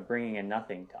 but bringing in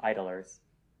nothing to idlers.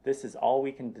 This is all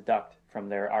we can deduct from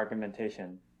their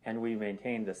argumentation, and we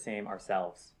maintain the same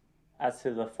ourselves. As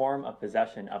to the form of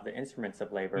possession of the instruments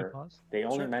of labor, they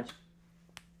only mention...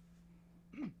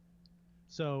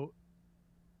 So,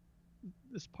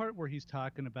 this part where he's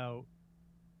talking about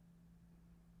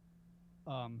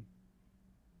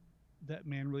that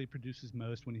man really produces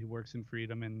most when he works in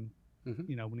freedom, and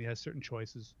when he has certain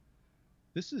choices.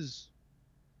 This is,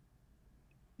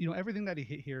 everything that he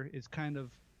hit here is kind of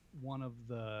one of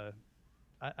the,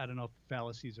 I don't know if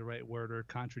fallacy is the right word, or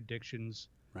contradictions.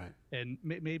 Right. And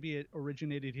maybe it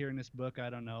originated here in this book, I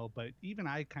don't know, but even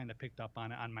I kind of picked up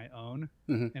on it on my own.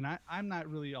 And I'm not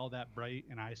really all that bright,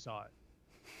 and I saw it.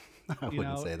 I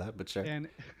wouldn't say that, but sure. And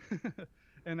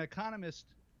an economist,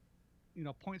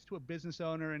 points to a business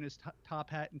owner in his top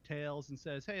hat and tails and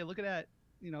says, "Hey, look at that,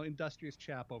 industrious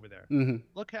chap over there.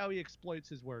 Look how he exploits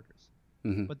his workers."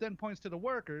 But then points to the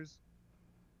workers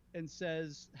and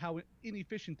says how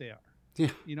inefficient they are. Yeah.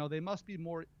 They must be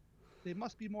more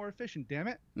efficient, damn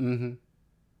it. Mm-hmm.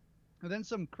 And then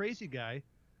some crazy guy,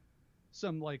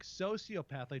 some like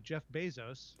sociopath like Jeff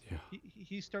Bezos, Yeah.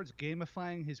 he starts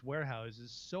gamifying his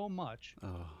warehouses so much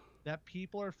Oh. that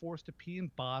people are forced to pee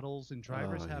in bottles and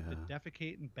drivers have to yeah.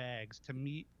 defecate in bags to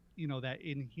meet,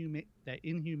 that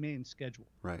inhumane schedule.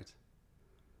 Right.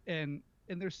 And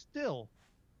there's still,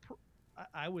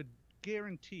 I would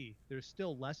guarantee there's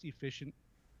still less efficient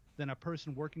than a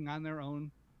person working on their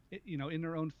own, in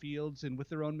their own fields and with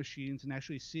their own machines and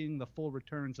actually seeing the full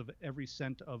returns of every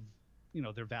cent of,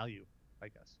 their value, I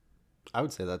guess. I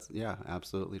would say that's, yeah,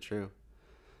 absolutely true.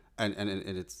 And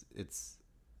it's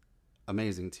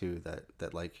amazing too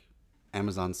that like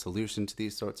Amazon's solution to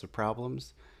these sorts of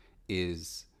problems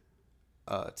is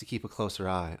to keep a closer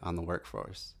eye on the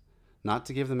workforce, not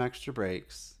to give them extra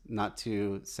breaks, not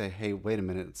to say, hey, wait a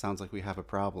minute, it sounds like we have a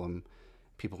problem.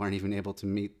 People aren't even able to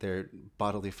meet their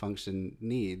bodily function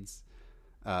needs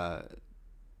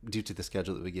due to the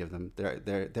schedule that we give them.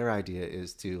 Their idea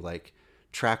is to like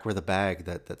track where the bag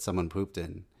that someone pooped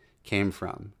in came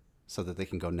from, so that they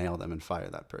can go nail them and fire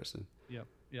that person.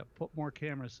 Yep. Put more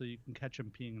cameras so you can catch them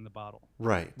peeing in the bottle.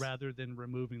 Right. Rather than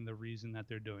removing the reason that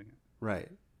they're doing it. Right.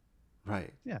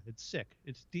 Yeah, it's sick.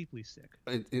 It's deeply sick.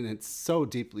 And it's so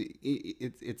deeply,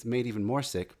 it's made even more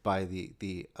sick by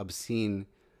the obscene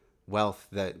wealth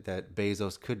that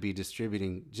Bezos could be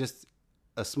distributing just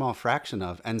a small fraction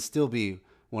of and still be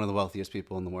one of the wealthiest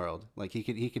people in the world. Like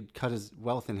he could cut his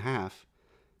wealth in half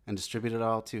and distribute it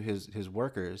all to his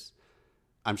workers.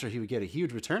 I'm sure he would get a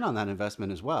huge return on that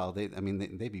investment as well.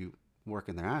 They'd be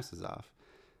working their asses off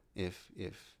if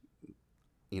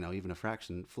even a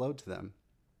fraction flowed to them.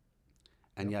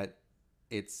 And yet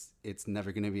it's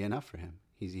never going to be enough for him.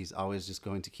 He's always just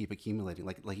going to keep accumulating.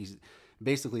 Like he's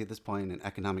basically at this point in an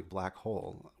economic black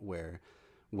hole where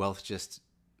wealth just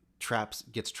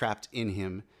gets trapped in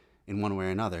him in one way or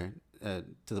another, to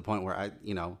the point where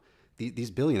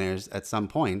these billionaires at some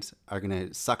point are going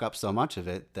to suck up so much of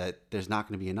it that there's not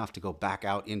going to be enough to go back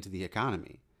out into the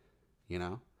economy,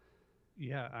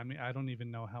 Yeah, I mean, I don't even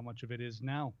know how much of it is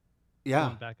now. Yeah.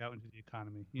 Going back out into the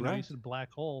economy. You said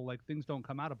black hole, like things don't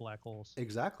come out of black holes.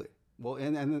 Exactly. Well,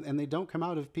 and they don't come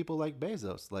out of people like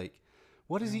Bezos. Like,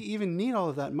 what does he even need all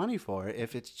of that money for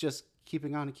if it's just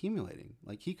keeping on accumulating?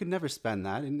 Like, he could never spend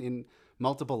that in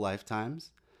multiple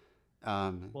lifetimes.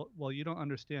 Well, you don't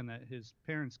understand that his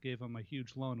parents gave him a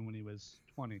huge loan when he was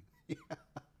 20.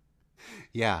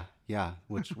 Yeah.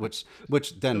 Which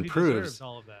then so proves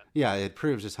all of that. Yeah, it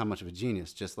proves just how much of a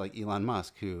genius. Just like Elon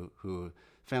Musk, who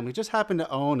family just happened to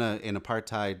own an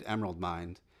apartheid emerald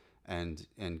mine, and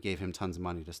gave him tons of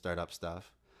money to start up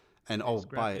stuff. And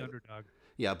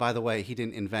by the way, he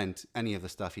didn't invent any of the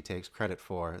stuff he takes credit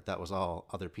for. That was all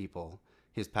other people.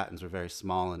 His patents were very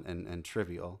small and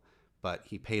trivial, but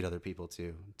he paid other people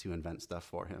to invent stuff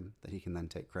for him that he can then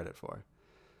take credit for.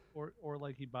 Or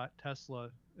like he bought Tesla,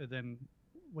 and then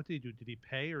what did he do? Did he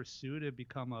pay or sue to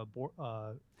become a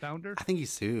founder? I think he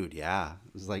sued. Yeah,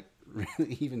 it was like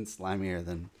really even slimier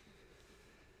than.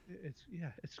 It's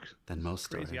than most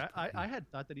crazy. stories. I had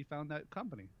thought that he found that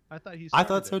company. I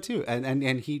thought so too.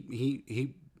 And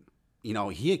he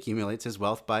accumulates his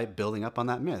wealth by building up on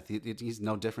that myth. He's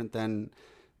no different than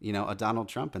a Donald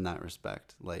Trump in that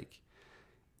respect. Like,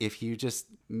 if you just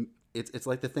it's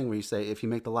like the thing where you say, if you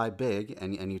make the lie big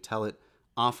and you tell it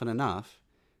often enough,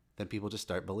 then people just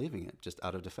start believing it just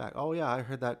out of the fact. Oh yeah, I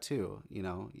heard that too.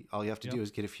 All you have to do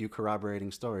is get a few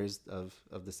corroborating stories of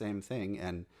the same thing,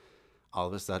 and all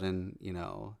of a sudden,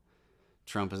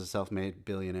 Trump is a self-made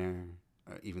billionaire,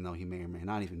 even though he may or may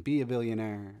not even be a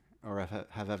billionaire or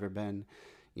have ever been.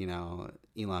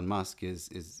 Elon Musk is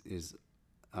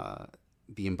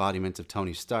the embodiment of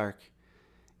Tony Stark,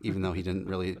 even though he didn't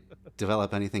really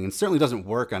develop anything, and certainly doesn't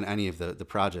work on any of the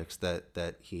projects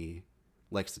that he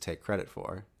likes to take credit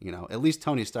for. At least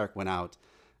Tony Stark went out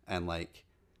and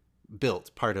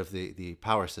built part of the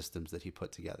power systems that he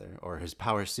put together, or his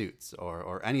power suits,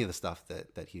 or any of the stuff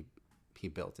that he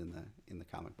built in the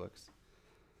comic books.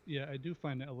 Yeah, I do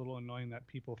find it a little annoying that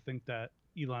people think that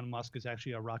Elon Musk is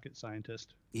actually a rocket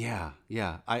scientist. Yeah.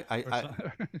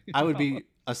 I would be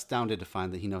astounded to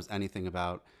find that he knows anything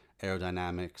about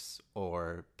aerodynamics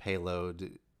or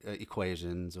payload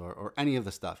equations or any of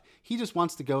the stuff. He just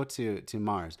wants to go to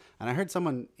Mars. And I heard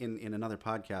someone in another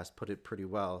podcast put it pretty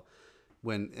well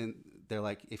when they're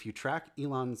like, if you track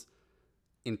Elon's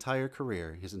entire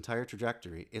career, his entire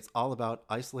trajectory, it's all about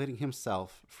isolating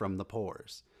himself from the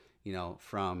pores,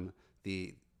 from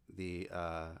the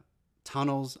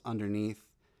tunnels underneath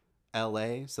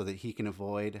LA so that he can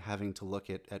avoid having to look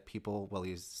at people while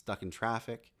he's stuck in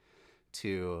traffic,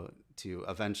 to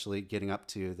eventually getting up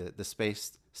to the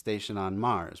space station on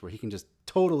Mars, where he can just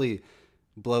totally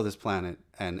blow this planet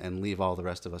and leave all the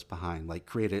rest of us behind, like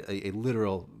create a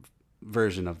literal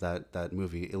version of that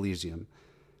movie Elysium,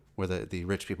 where the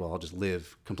rich people all just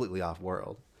live completely off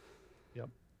world. Yep.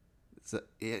 So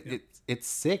it's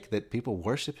sick that people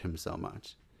worship him so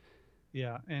much.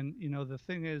 Yeah, and the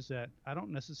thing is that I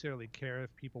don't necessarily care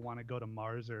if people want to go to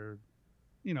Mars or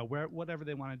whatever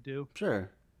they want to do. Sure.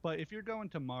 But if you're going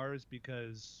to Mars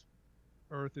because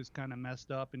Earth is kind of messed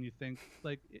up and you think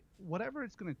like whatever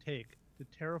it's going to take to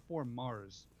terraform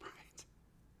Mars, right?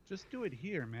 Just do it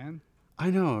here, man.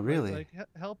 I know, really. Like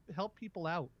help people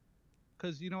out.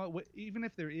 Because even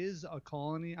if there is a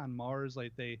colony on Mars,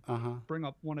 like they bring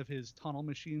up one of his tunnel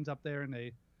machines up there and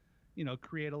they,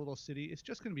 create a little city, it's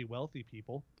just going to be wealthy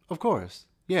people. Of course.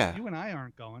 Yeah. You and I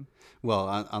aren't going.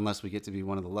 Well, unless we get to be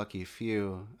one of the lucky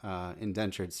few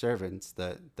indentured servants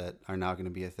that are now going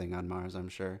to be a thing on Mars, I'm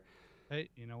sure. Hey,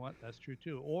 you know what? That's true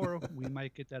too. Or we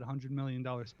might get that $100 million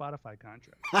Spotify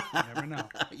contract. You never know.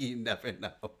 You never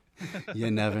know.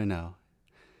 You never know.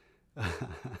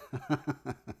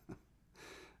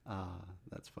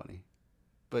 That's funny.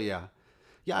 But yeah,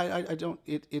 I don't.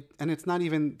 And it's not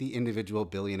even the individual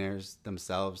billionaires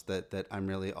themselves that I'm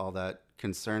really all that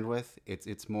concerned with.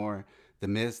 It's more the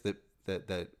myths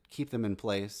that keep them in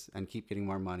place and keep getting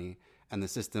more money, and the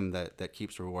system that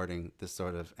keeps rewarding this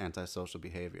sort of antisocial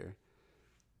behavior.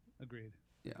 Agreed.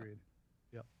 Yeah. Agreed.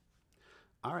 Yep.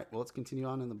 All right. Well, let's continue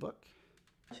on in the book.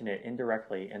 Mention it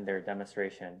indirectly in their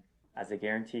demonstration as a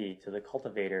guarantee to the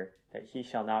cultivator that he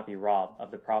shall not be robbed of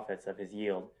the profits of his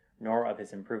yield, nor of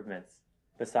his improvements.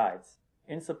 Besides,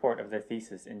 in support of their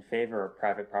thesis in favor of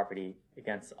private property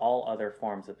against all other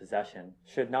forms of possession,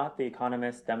 should not the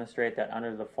economists demonstrate that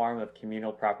under the form of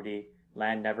communal property,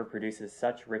 land never produces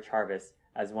such rich harvests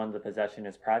as when the possession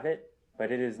is private?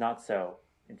 But it is not so.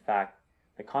 In fact,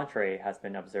 the contrary has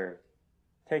been observed.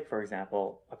 Take, for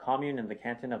example, a commune in the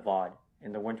canton of Vaud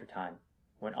in the wintertime,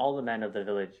 when all the men of the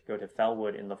village go to fell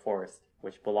wood in the forest,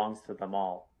 which belongs to them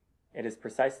all. It is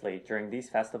precisely during these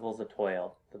festivals of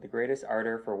toil that the greatest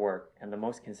ardor for work and the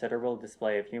most considerable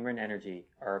display of human energy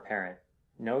are apparent.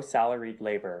 No salaried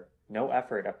labor, no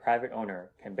effort of private owner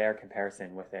can bear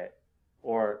comparison with it.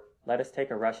 Or, let us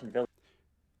take a Russian village.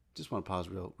 Just want to pause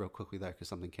real quickly there because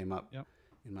something came up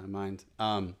in my mind.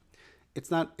 It's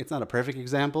not a perfect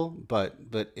example, but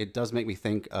it does make me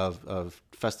think of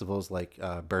festivals like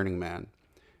Burning Man,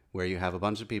 where you have a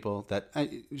bunch of people that,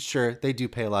 sure, they do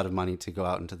pay a lot of money to go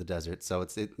out into the desert. So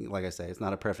like I say, it's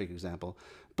not a perfect example.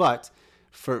 But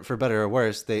for better or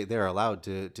worse, they're allowed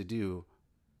to do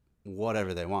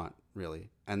whatever they want, really.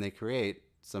 And they create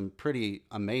some pretty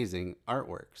amazing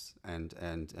artworks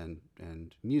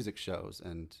and music shows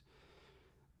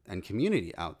and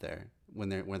community out there when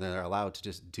they're allowed to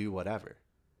just do whatever,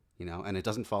 and it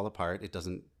doesn't fall apart. It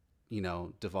doesn't,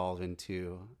 devolve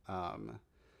into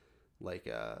like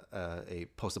a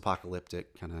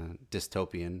post-apocalyptic kind of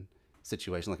dystopian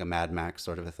situation, like a Mad Max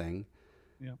sort of a thing.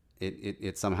 Yeah.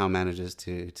 It somehow manages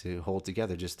to hold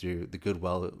together just through the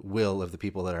will of the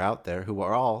people that are out there, who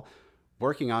are all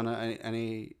working on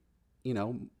a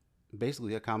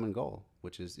basically a common goal,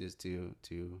 which is to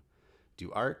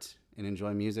do art and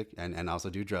enjoy music and also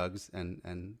do drugs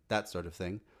and that sort of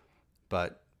thing,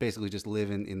 but basically just live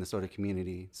in the sort of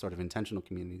community, sort of intentional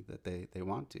community that they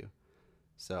want to.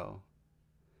 So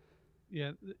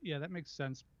yeah, that makes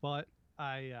sense. But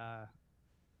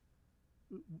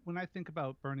when I think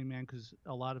about Burning Man, because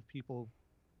a lot of people,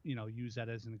 use that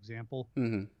as an example,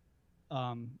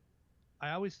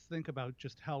 I always think about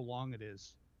just how long it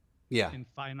is. Yeah, and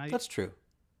finite. That's true.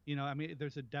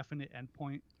 There's a definite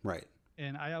endpoint. Right.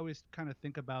 And I always kind of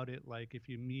think about it like if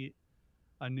you meet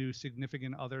a new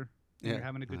significant other and you're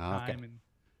having a good time and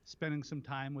spending some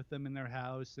time with them in their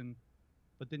house,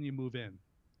 but then you move in.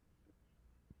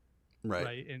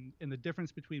 Right. And the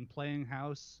difference between playing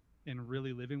house and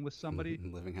really living with somebody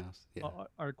living house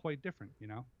are quite different,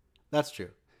 That's true.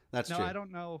 That's true. I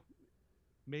don't know.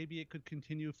 Maybe it could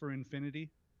continue for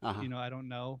infinity. I don't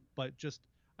know. But just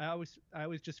I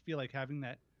always just feel like having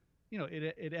that,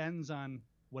 it ends on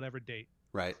whatever date.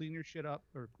 Right. Clean your shit up,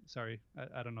 or sorry,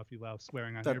 I don't know if you allow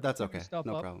swearing on here. That's okay. No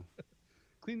problem.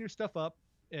 Clean your stuff up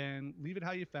and leave it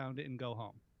how you found it and go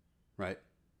home. Right.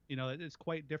 It's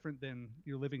quite different than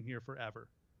you're living here forever.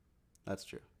 That's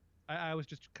true. I was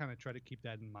just kind of try to keep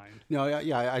that in mind. No,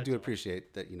 I do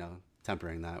appreciate that,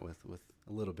 tempering that with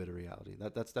a little bit of reality.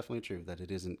 That's definitely true, that it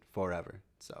isn't forever.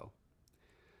 So,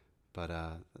 But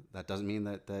that doesn't mean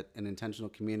that an intentional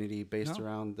community based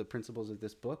around the principles of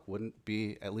this book wouldn't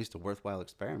be at least a worthwhile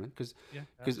experiment. Because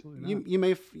you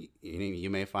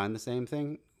may find the same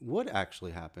thing would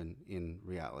actually happen in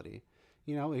reality.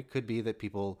 It could be that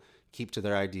people keep to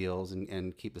their ideals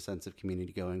and keep the sense of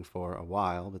community going for a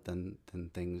while, but then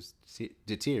things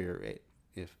deteriorate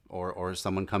or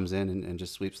someone comes in and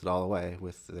just sweeps it all away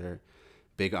with their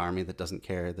big army that doesn't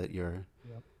care that you're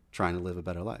trying to live a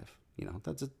better life.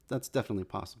 That's definitely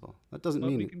possible. That doesn't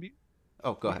mean.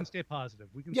 Go ahead. We can stay positive.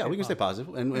 We can stay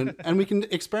positive, and we can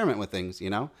experiment with things.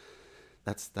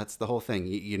 That's the whole thing.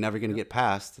 You're never going to get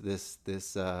past this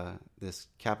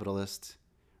capitalist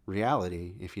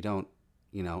reality if you don't,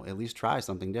 at least try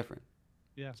something different.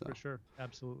 Yeah, for sure,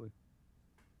 absolutely.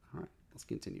 All right, let's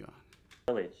continue on.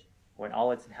 Village, when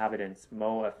all its inhabitants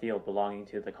mow a field belonging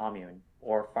to the commune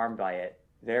or farmed by it.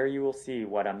 There you will see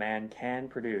what a man can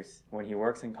produce when he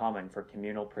works in common for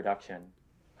communal production.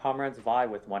 Comrades vie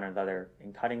with one another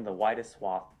in cutting the widest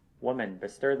swath. Women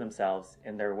bestir themselves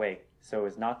in their wake so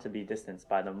as not to be distanced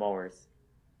by the mowers.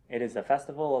 It is a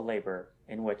festival of labor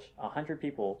in which 100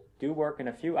 people do work in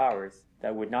a few hours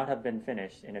that would not have been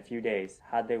finished in a few days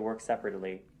had they worked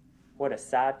separately. What a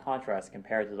sad contrast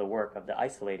compared to the work of the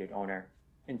isolated owner.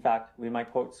 In fact, we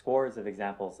might quote scores of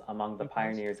examples among the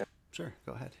pioneers of... Sure,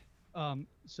 go ahead.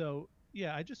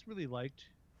 I just really liked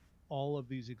all of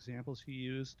these examples he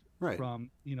used from,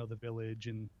 the village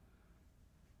and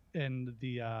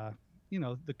the,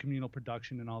 the communal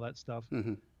production and all that stuff.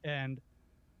 Mm-hmm. And,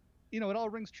 it all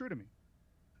rings true to me.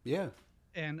 Yeah.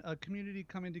 And a community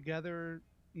coming together,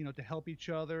 to help each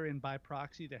other and by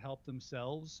proxy to help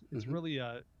themselves is really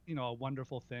a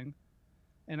wonderful thing.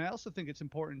 And I also think it's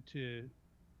important to,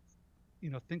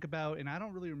 think about, and I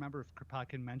don't really remember if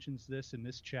Kropotkin mentions this in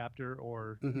this chapter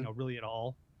or, really at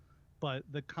all, but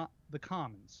the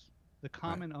commons, the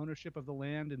common ownership of the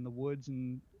land and the woods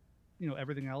and,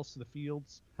 everything else, the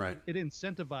fields. Right. It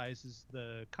incentivizes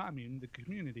the commune, the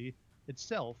community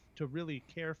itself to really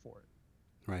care for it.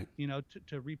 Right.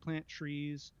 To replant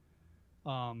trees,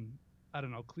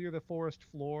 clear the forest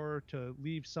floor, to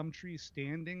leave some trees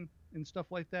standing and stuff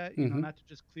like that, not to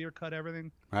just clear cut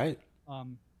everything. Right.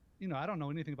 I don't know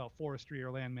anything about forestry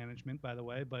or land management, by the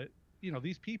way, but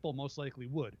these people most likely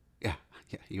would. Yeah,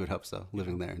 you would hope so,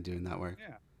 living there and doing that work.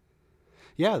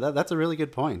 Yeah. That's a really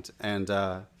good point. And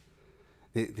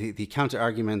the counter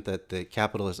argument that the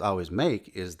capitalists always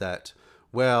make is that,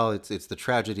 well, it's the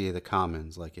tragedy of the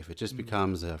commons. Like if it just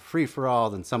becomes a free for all,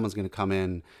 then someone's going to come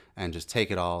in and just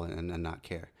take it all and not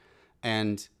care.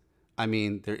 And I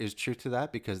mean, there is truth to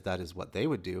that because that is what they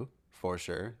would do. For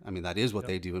sure. I mean, that is what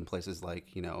they do in places like,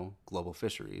 global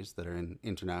fisheries that are in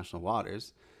international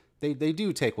waters. They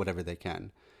do take whatever they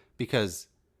can because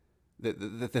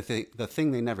the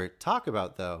thing they never talk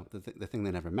about, though, the thing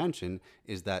they never mention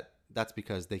is that's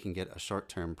because they can get a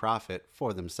short-term profit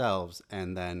for themselves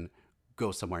and then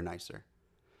go somewhere nicer.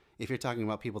 If you're talking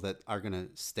about people that are going to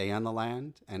stay on the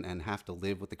land and have to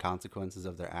live with the consequences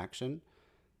of their action,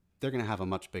 they're going to have a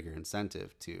much bigger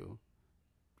incentive to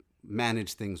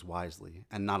manage things wisely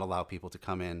and not allow people to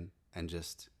come in and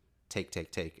just take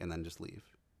and then just leave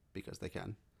because they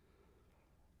can.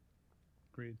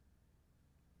 Agreed.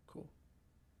 Cool.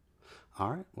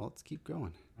 All right, well, let's keep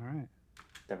going. All right.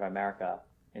 Of America,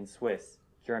 in Swiss,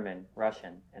 German,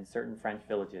 Russian, and certain French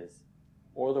villages,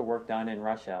 or the work done in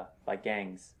Russia by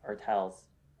gangs, artels,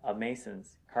 of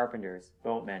masons, carpenters,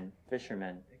 boatmen,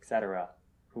 fishermen, etc.,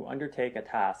 who undertake a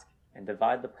task and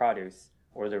divide the produce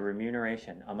or the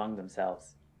remuneration among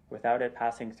themselves, without it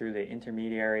passing through the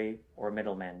intermediary or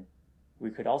middlemen. We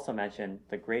could also mention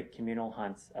the great communal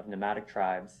hunts of nomadic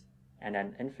tribes and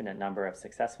an infinite number of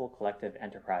successful collective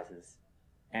enterprises.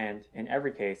 And in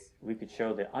every case, we could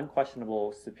show the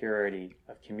unquestionable superiority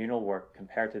of communal work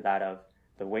compared to that of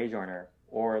the wage earner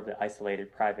or the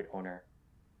isolated private owner.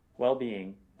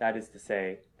 Well-being, that is to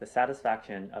say, the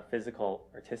satisfaction of physical,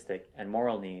 artistic, and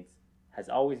moral needs, has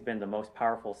always been the most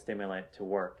powerful stimulant to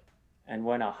work. And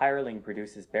when a hireling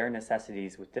produces bare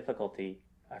necessities with difficulty,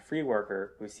 a free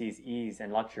worker who sees ease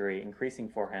and luxury increasing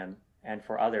for him and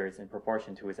for others in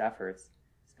proportion to his efforts,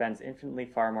 spends infinitely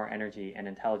far more energy and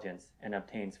intelligence and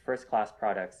obtains first-class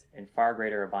products in far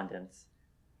greater abundance.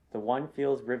 The one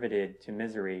feels riveted to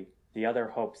misery, the other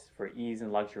hopes for ease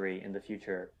and luxury in the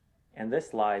future. And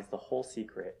this lies the whole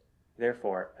secret.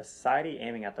 Therefore, a society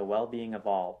aiming at the well-being of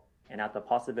all, and at the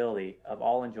possibility of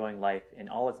all enjoying life in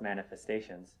all its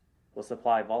manifestations, will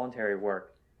supply voluntary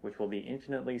work which will be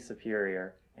infinitely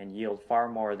superior and yield far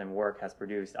more than work has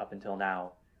produced up until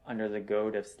now, under the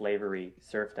goad of slavery,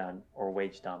 serfdom, or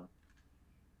wagedom.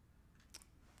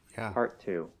 Yeah. Part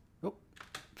 2. Oh,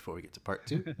 before we get to part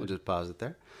 2. We'll just pause it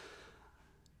there.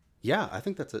 Yeah, I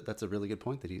think that's a really good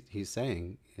point that he's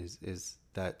saying is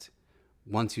that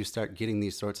once you start getting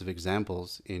these sorts of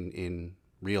examples in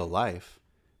real life,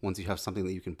 once you have something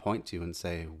that you can point to and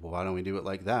say, well, why don't we do it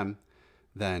like them?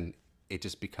 Then it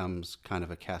just becomes kind of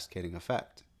a cascading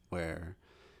effect where,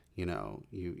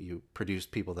 you produce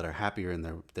people that are happier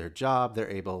in their job. They're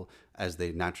able, as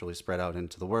they naturally spread out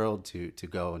into the world, to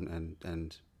go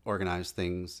and organize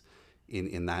things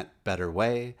in that better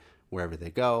way wherever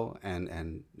they go,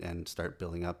 and start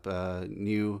building up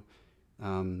new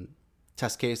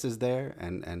test cases there.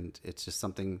 And it's just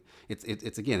something,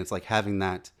 it's again, it's like having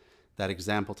that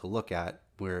example to look at,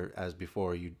 whereas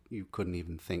before you couldn't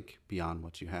even think beyond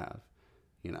what you have,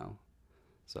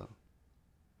 so.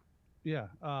 Yeah,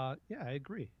 I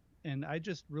agree. And I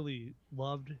just really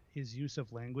loved his use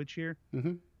of language here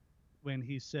when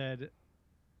he said,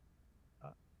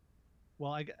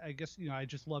 well, I guess, I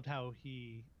just loved how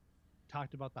he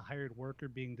talked about the hired worker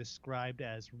being described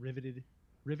as riveted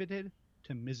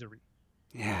to misery.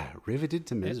 Yeah, riveted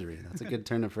to misery. That's a good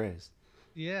turn of phrase.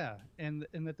 Yeah, and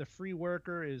that the free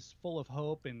worker is full of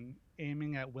hope and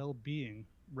aiming at well-being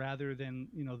rather than,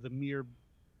 the mere,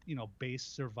 base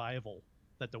survival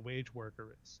that the wage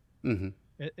worker is. Mm-hmm.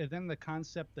 And then the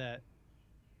concept that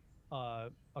a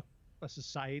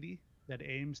society that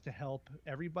aims to help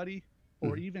everybody,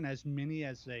 or even as many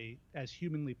as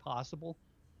humanly possible,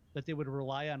 that they would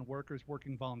rely on workers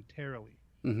working voluntarily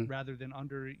rather than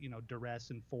under duress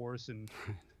and force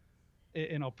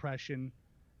and oppression.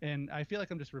 And I feel like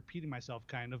I'm just repeating myself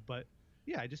kind of, but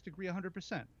yeah, I just agree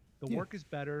 100%. The work is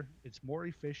better, it's more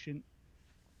efficient,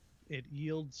 it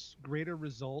yields greater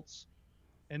results,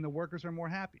 and the workers are more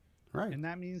happy. Right. And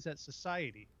that means that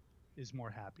society is more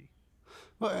happy.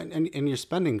 Well, and you're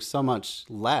spending so much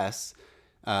less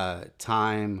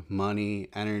time, money,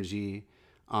 energy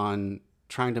on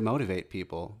trying to motivate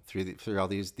people through all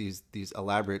these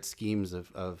elaborate schemes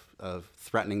of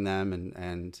threatening them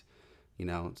and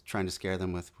trying to scare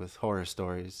them with horror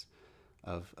stories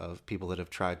of people that have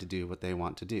tried to do what they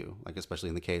want to do, like especially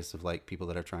in the case of like people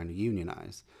that are trying to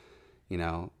unionize.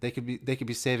 They could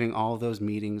be saving all of those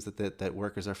meetings that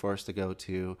workers are forced to go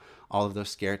to, all of those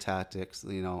scare tactics.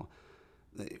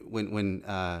 When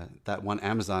that one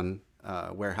Amazon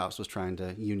warehouse was trying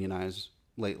to unionize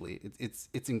lately,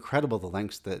 it's incredible the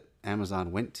lengths that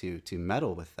Amazon went to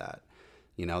meddle with that.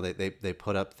 They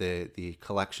put up the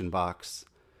collection box.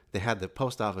 They had the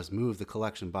post office move the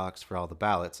collection box for all the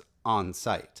ballots on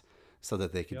site so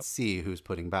that they could see who's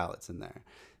putting ballots in there.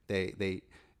 They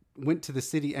went to the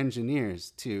city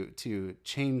engineers to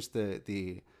change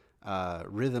the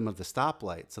rhythm of the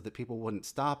stoplight so that people wouldn't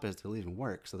stop as they're leaving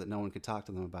work, so that no one could talk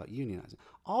to them about unionizing.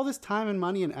 All this time and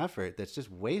money and effort that's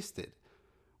just wasted.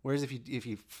 Whereas if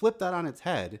you flip that on its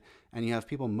head and you have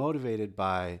people motivated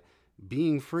by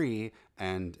being free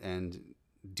and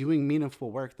doing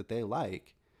meaningful work that they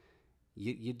like,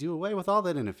 you do away with all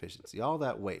that inefficiency, all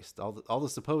that waste, all the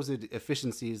supposed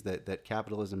efficiencies that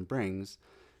capitalism brings,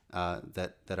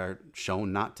 that are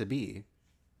shown not to be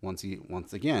once you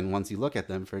look at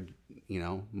them for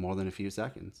more than a few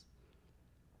seconds.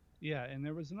 Yeah, and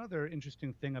there was another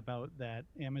interesting thing about that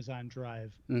Amazon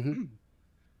Drive.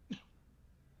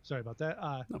 Sorry about that.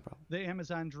 No problem. The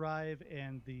Amazon Drive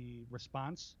and the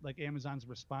response, like Amazon's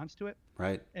response to it.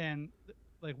 Right. And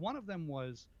like one of them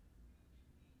was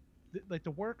like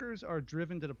the workers are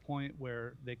driven to the point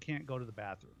where they can't go to the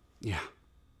bathroom. Yeah.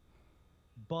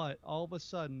 But all of a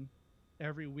sudden,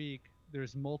 every week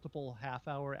there's multiple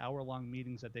half-hour, hour-long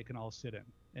meetings that they can all sit in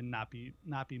and not be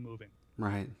moving.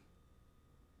 Right.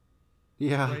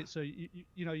 Yeah. Right. So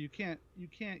you can't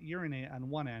urinate on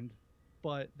one end,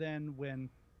 but then when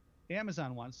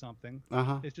Amazon wants something,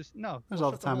 it's just no. There's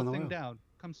all the time in the thing world. Down.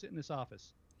 Come sit in this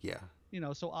office. Yeah.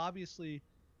 So obviously,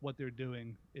 what they're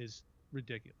doing is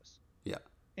ridiculous. Yeah.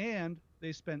 And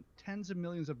they spent tens of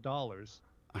millions of dollars.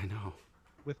 I know.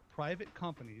 With private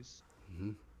companies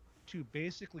to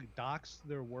basically dox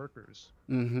their workers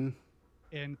and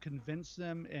convince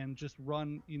them and just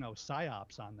run,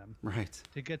 psyops on them. Right.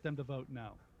 To get them to vote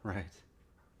no. Right.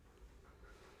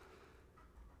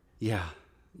 Yeah.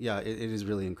 Yeah, it is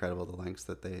really incredible the lengths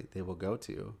that they will go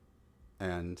to.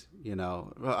 And,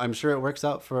 I'm sure it works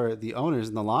out for the owners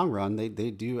in the long run. They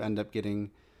do end up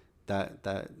getting that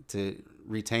to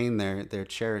retain their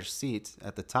cherished seat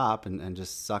at the top and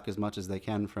just suck as much as they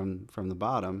can from the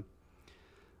bottom.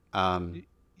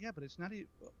 Yeah, but it's not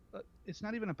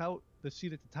even about the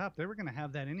seat at the top. They were going to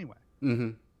have that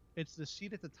anyway. It's the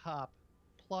seat at the top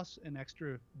plus an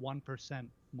extra 1%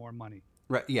 more money.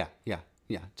 Right. Yeah.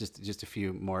 Yeah, just a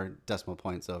few more decimal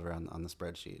points over on the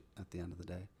spreadsheet at the end of the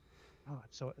day. Oh,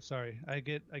 so sorry. I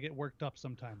get worked up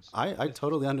sometimes. I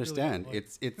totally understand. Really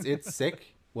It's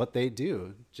sick what they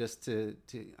do just to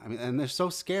I mean, and they're so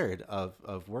scared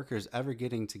of workers ever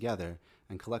getting together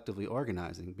and collectively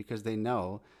organizing because they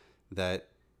know that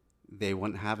they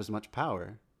wouldn't have as much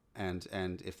power, and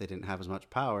if they didn't have as much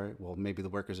power, well, maybe the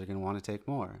workers are going to want to take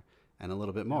more and a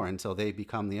little bit more until they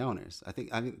become the owners.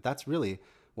 I mean that's really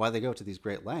why they go to these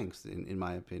great lengths, in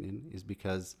my opinion, is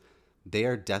because they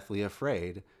are deathly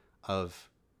afraid of,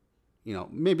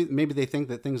 maybe they think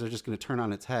that things are just going to turn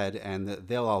on its head and that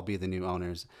they'll all be the new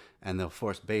owners and they'll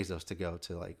force Bezos to go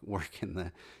to like work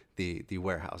in the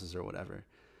warehouses or whatever.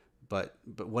 But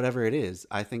whatever it is,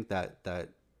 I think that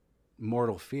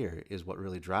mortal fear is what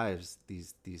really drives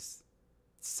these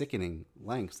sickening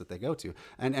lengths that they go to.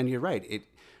 And you're right.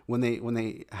 When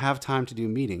they have time to do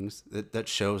meetings, that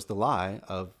shows the lie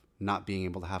of not being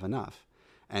able to have enough.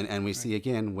 And we see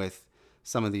again with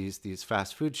some of these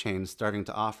fast food chains starting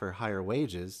to offer higher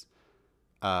wages,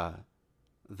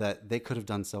 that they could have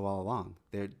done so all along.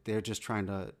 They're just trying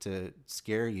to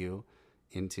scare you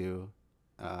into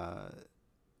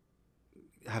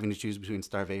having to choose between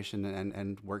starvation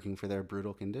and working for their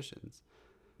brutal conditions.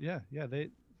 Yeah.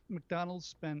 McDonald's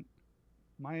spent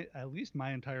at least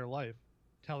my entire life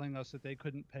telling us that they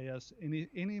couldn't pay us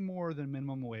any more than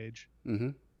minimum wage. Mm-hmm.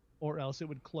 Or else it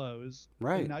would close.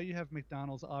 Right. And now you have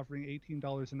McDonald's offering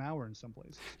 $18 an hour in some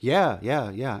places. Yeah.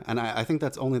 And I think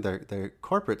that's only their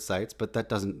corporate sites, but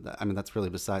that's really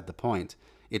beside the point.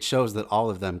 It shows that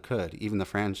all of them could, even the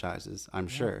franchises, I'm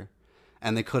sure.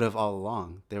 And they could have all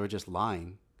along. They were just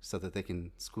lying so that they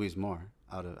can squeeze more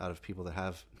out of people that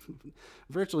have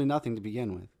virtually nothing to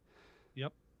begin with.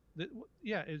 Yep.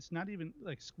 It's not even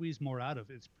like squeeze more out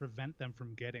of it. It's prevent them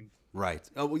from getting. Right.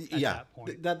 Oh, well, yeah.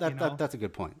 That's a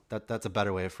good point. That's a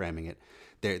better way of framing it.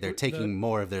 They're taking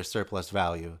more of their surplus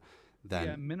value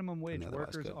than minimum wage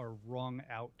workers are wrung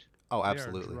out. Oh,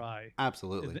 absolutely. They are dry.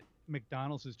 Absolutely.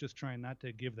 McDonald's is just trying not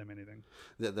to give them anything.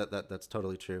 That's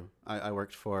totally true. I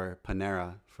worked for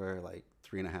Panera for like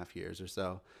 3.5 years or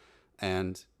so,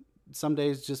 and some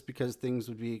days, just because things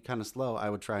would be kind of slow, I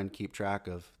would try and keep track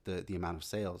of the amount of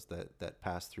sales that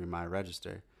passed through my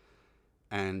register.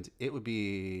 And it would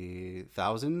be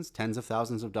thousands, tens of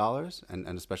thousands of dollars, and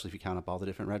especially if you count up all the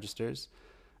different registers.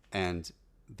 And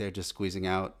they're just squeezing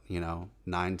out, $9,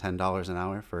 $10 an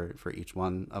hour for each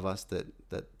one of us that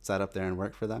sat up there and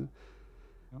worked for them.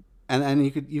 Yep. And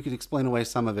you could explain away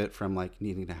some of it from like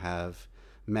needing to have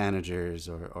managers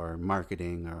or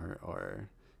marketing or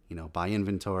buy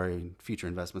inventory, future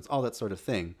investments, all that sort of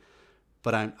thing.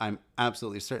 But I'm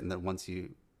absolutely certain that once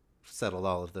you settled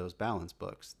all of those balance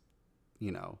books,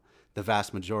 the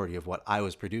vast majority of what I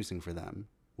was producing for them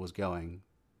was going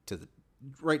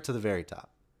right to the very top.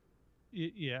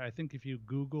 Yeah, I think if you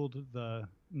Googled the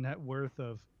net worth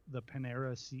of the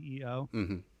Panera CEO,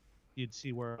 mm-hmm. you'd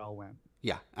see where it all went.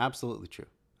 Yeah, absolutely true.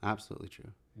 Absolutely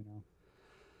true.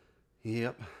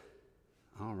 Yep.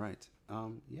 All right.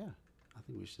 Yeah. I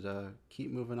think we should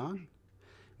keep moving on.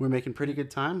 We're making pretty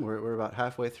good time. We're about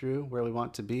halfway through where we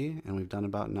want to be, and we've done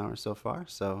about an hour so far.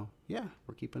 So, yeah,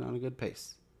 we're keeping on a good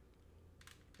pace.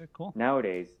 Okay, cool.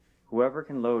 Nowadays, whoever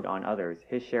can load on others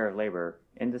his share of labor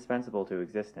indispensable to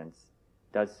existence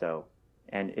does so,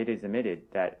 and it is admitted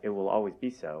that it will always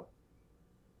be so.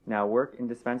 Now, work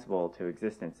indispensable to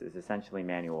existence is essentially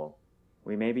manual.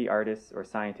 We may be artists or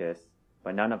scientists,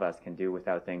 but none of us can do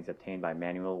without things obtained by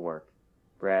manual work.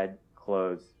 Bread,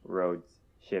 clothes, roads,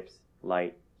 ships,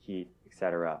 light, heat,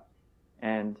 etc.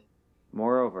 And,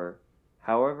 moreover,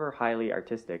 however highly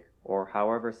artistic or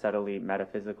however subtly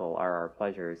metaphysical are our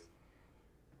pleasures,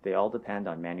 they all depend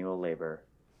on manual labor.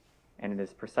 And it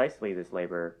is precisely this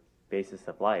labor, basis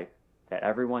of life, that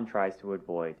everyone tries to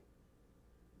avoid.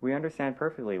 We understand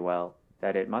perfectly well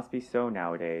that it must be so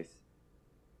nowadays,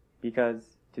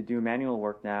 because to do manual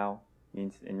work now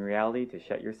means in reality to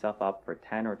shut yourself up for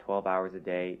 10 or 12 hours a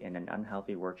day in an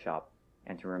unhealthy workshop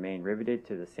and to remain riveted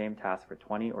to the same task for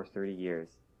 20 or 30 years,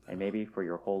 and maybe for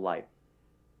your whole life.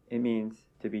 It means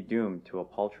to be doomed to a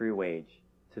paltry wage,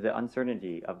 to the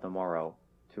uncertainty of the morrow,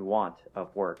 to want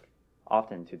of work,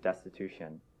 often to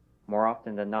destitution, more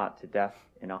often than not to death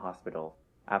in a hospital,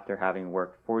 after having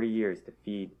worked 40 years to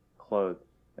feed, clothe,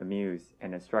 amuse,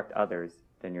 and instruct others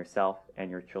than yourself and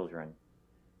your children.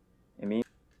 It means...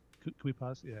 Can we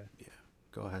pause? Yeah. Yeah,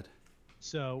 go ahead.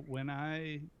 So when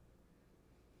I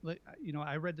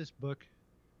read this book,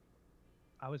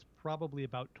 I was probably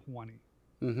about 20.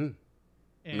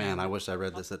 Mm-hmm. Man, I wish I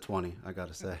read this at 20, I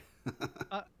gotta say.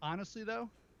 Honestly, though,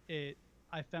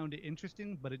 I found it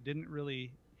interesting, but it didn't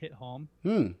really hit home.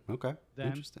 Okay. Then,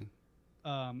 Interesting.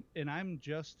 And I'm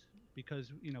just,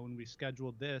 because, when we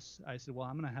scheduled this, I said, well,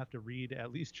 I'm going to have to read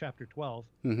at least chapter 12.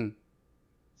 Mm-hmm.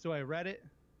 So I read it,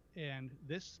 and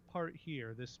this part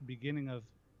here, this beginning of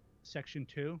section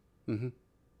 2, mm-hmm.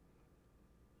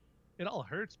 It all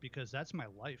hurts because that's my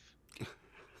life.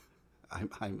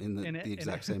 I'm in the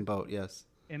exact same boat, yes.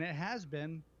 And it has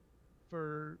been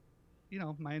for,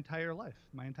 my entire life,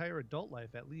 my entire adult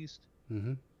life at least.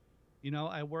 Mm-hmm.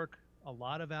 I work a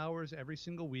lot of hours every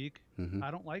single week. Mm-hmm. I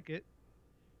don't like it.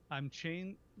 I'm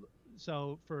chained.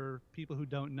 So for people who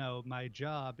don't know, my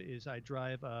job is I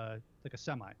drive like a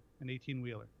semi, an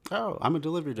 18-wheeler. Oh, I'm a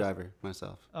delivery driver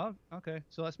myself. Oh, okay.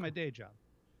 So that's my day job.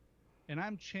 And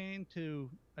I'm chained to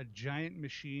a giant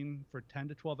machine for 10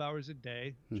 to 12 hours a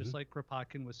day, just like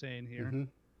Kropotkin was saying here. Mm-hmm.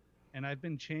 And I've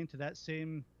been chained to that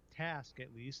same task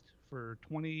at least for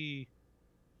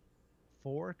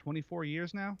 24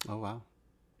 years now. Oh, wow.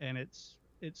 And it's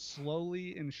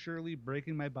slowly and surely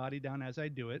breaking my body down as I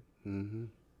do it. Mm-hmm.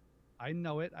 I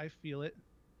know it. I feel it.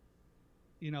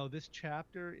 This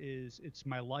chapter it's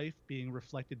my life being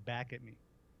reflected back at me.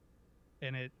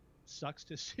 And it sucks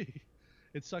to see.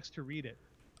 It sucks to read it.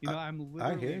 I'm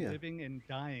literally living and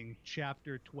dying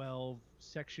chapter 12,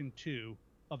 section 2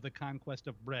 of the Conquest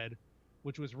of Bread,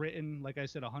 which was written, like I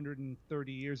said,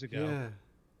 130 years ago.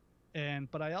 Yeah.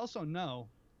 But I also know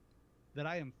that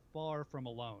I am far from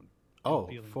alone. Oh,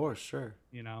 for sure.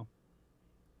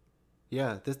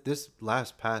 Yeah, this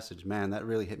last passage, man, that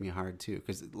really hit me hard too,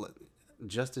 because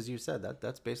just as you said,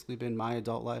 that's basically been my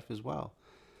adult life as well.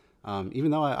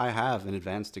 Even though I have an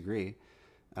advanced degree,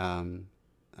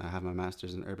 I have my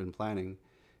master's in urban planning.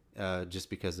 Just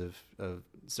because of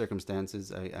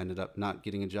circumstances, I ended up not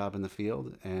getting a job in the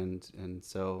field, and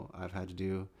so I've had to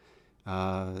do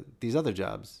these other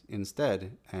jobs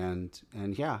instead. And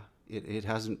yeah, it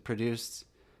hasn't produced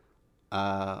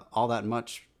all that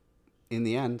much in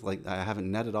the end. Like, I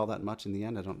haven't netted all that much in the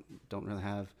end. I don't really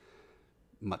have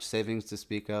much savings to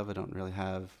speak of. I don't really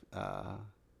have I'm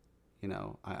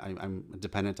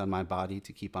dependent on my body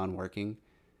to keep on working.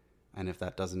 And if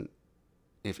that doesn't,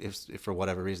 if for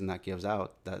whatever reason that gives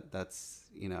out, that's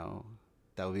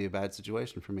that would be a bad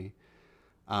situation for me.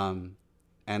 And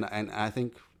I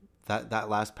think that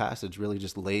last passage really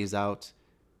just lays out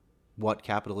what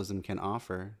capitalism can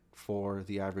offer for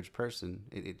the average person.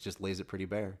 It just lays it pretty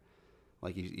bare.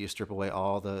 Like, you strip away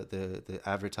all the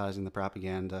advertising, the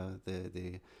propaganda,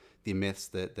 the myths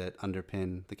that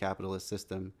underpin the capitalist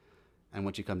system, and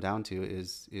what you come down to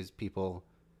is people,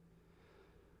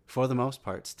 for the most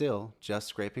part, still just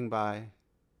scraping by,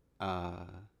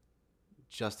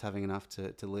 just having enough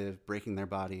to live, breaking their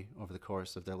body over the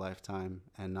course of their lifetime,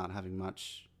 and not having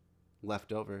much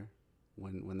left over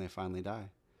when they finally die.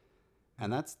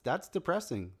 And that's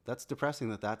depressing. That's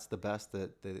depressing that's the best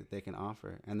that they can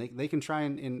offer. And they can try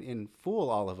and fool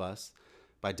all of us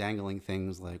by dangling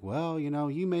things like, well,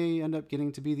 you may end up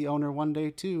getting to be the owner one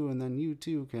day too, and then you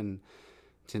too can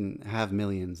have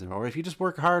millions, or if you just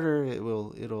work harder,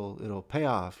 it'll pay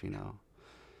off.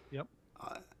 Yep.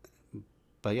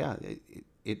 But yeah,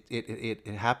 it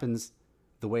happens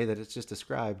the way that it's just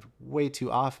described way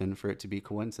too often for it to be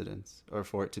coincidence, or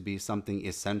for it to be something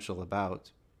essential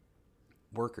about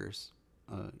workers,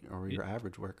 or your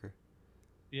average worker.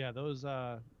 Yeah, those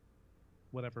 5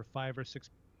 or 6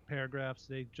 paragraphs,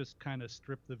 they just kind of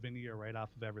strip the veneer right off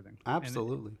of everything.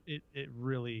 Absolutely. And it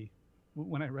really,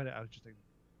 when I read it, I was just like,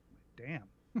 damn.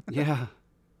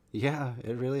 Yeah,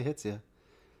 it really hits you.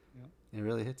 Yeah. It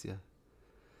really hits you.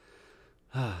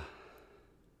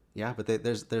 Yeah, but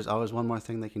there's always one more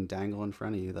thing they can dangle in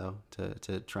front of you, though,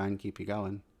 to try and keep you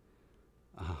going.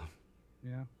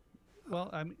 Yeah. Well,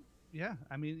 I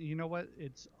mean, you know what?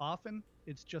 It's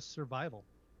just survival.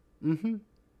 Mm-hmm.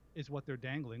 Is what they're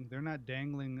dangling. They're not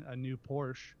dangling a new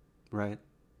Porsche. Right.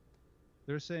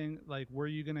 They're saying, like, where are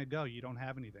you going to go? You don't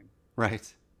have anything.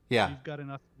 Right. Yeah. We've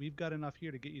got enough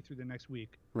here to get you through the next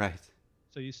week. Right.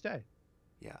 So you stay.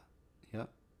 Yeah. Yep.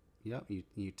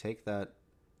 You take that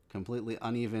completely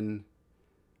uneven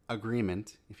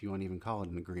agreement, if you want to even call it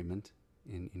an agreement,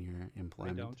 in your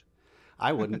employment.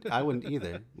 I don't. I wouldn't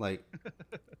either. Like,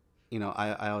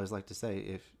 I always like to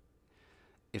say,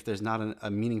 if there's not a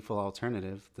meaningful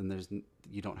alternative, then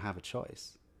you don't have a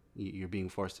choice. You're being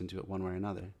forced into it one way or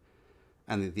another.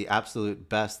 And the absolute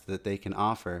best that they can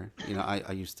offer,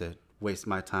 I used to waste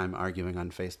my time arguing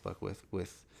on Facebook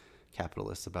with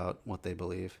capitalists about what they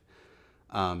believe.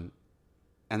 And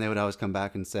they would always come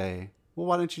back and say, well,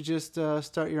 why don't you just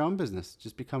start your own business?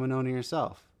 Just become an owner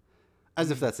yourself.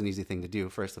 As if that's an easy thing to do,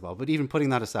 first of all. But even putting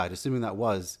that aside, assuming that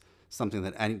was something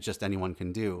that just anyone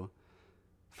can do,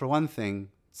 for one thing,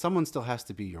 someone still has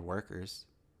to be your workers.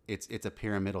 It's a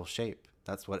pyramidal shape.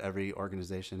 That's what every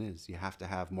organization is. You have to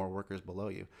have more workers below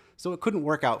you. So it couldn't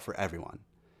work out for everyone,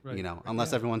 Right.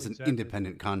 Unless everyone's exactly. an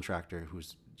independent contractor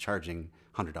who's charging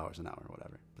 $100 an hour or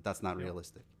whatever. But that's not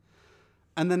realistic.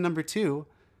 And then number two,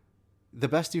 the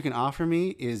best you can offer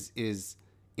me is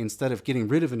instead of getting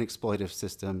rid of an exploitive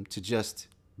system, to just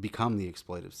become the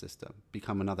exploitive system,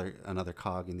 become another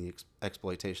cog in the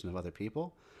exploitation of other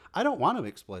people. I don't want to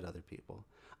exploit other people.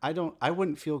 I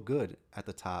wouldn't feel good at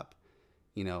the top,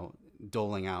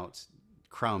 doling out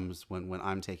crumbs when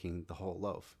I'm taking the whole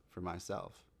loaf for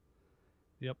myself.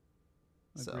 Yep.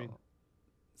 Agreed.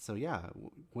 So yeah,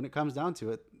 when it comes down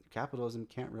to it, capitalism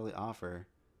can't really offer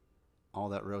all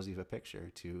that rosy of a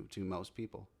picture to most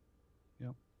people.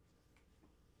 Yep.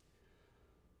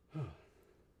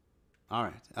 All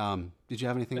right. Did you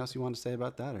have anything else you want to say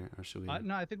about that, or should we?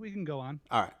 No, I think we can go on.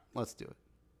 All right, let's do it.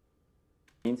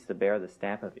 It means to bear the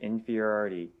stamp of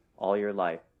inferiority all your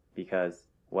life, because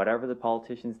whatever the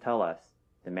politicians tell us,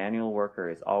 the manual worker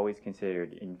is always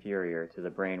considered inferior to the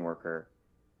brain worker,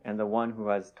 and the one who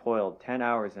has toiled 10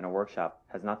 hours in a workshop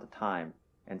has not the time,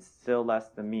 and still less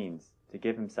the means, to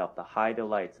give himself the high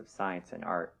delights of science and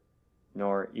art,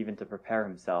 nor even to prepare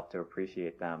himself to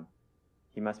appreciate them.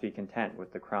 He must be content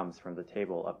with the crumbs from the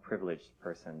table of privileged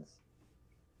persons.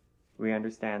 We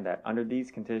understand that under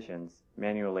these conditions,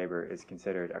 manual labor is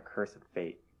considered a curse of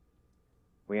fate.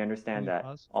 We understand that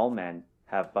all men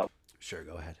have but... Sure,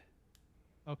 go ahead.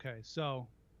 Okay, so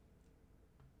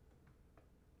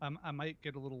I might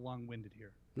get a little long-winded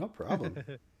here. No problem.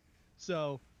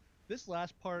 So this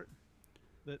last part,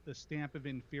 the stamp of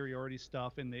inferiority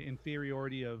stuff and the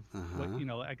inferiority of what,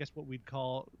 I guess what we'd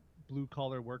call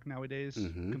blue-collar work nowadays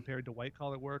compared to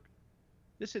white-collar work,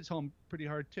 this hits home pretty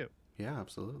hard too. Yeah,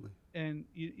 absolutely. And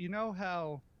you know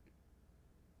how,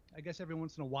 I guess every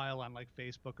once in a while on like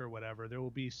Facebook or whatever, there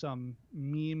will be some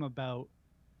meme about,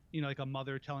 like a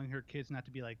mother telling her kids not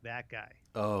to be like that guy.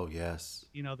 Oh, yes.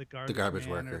 The garbage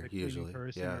man worker, or the usually.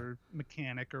 person or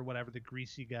mechanic or whatever, the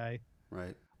greasy guy.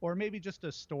 Right. Or maybe just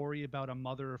a story about a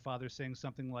mother or father saying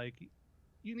something like,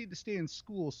 you need to stay in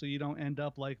school so you don't end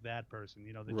up like that person,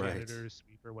 the janitor,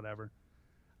 sweeper, whatever.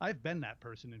 I've been that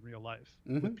person in real life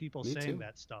with people saying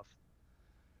that stuff.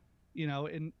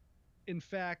 In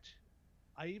fact,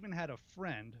 I even had a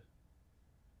friend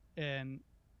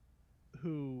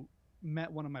who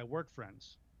met one of my work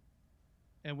friends.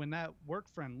 And when that work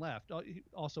friend left,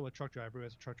 also a truck driver, who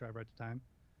was a truck driver at the time,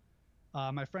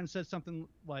 my friend said something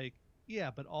like,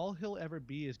 yeah, but all he'll ever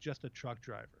be is just a truck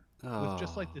driver. With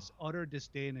just like this utter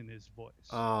disdain in his voice.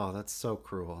 Oh, that's so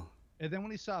cruel. And then when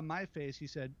he saw my face, he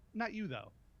said, not you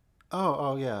though.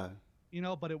 Oh yeah.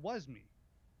 But it was me.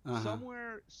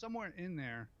 Somewhere in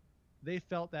there, they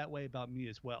felt that way about me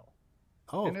as well.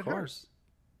 Oh, of course.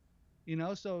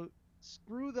 So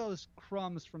screw those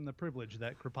crumbs from the privilege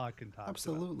that Kropotkin talks about.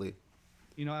 Absolutely.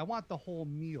 I want the whole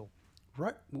meal.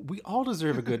 Right. We all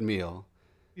deserve a good meal.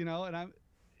 And I'm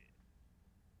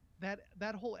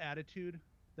that whole attitude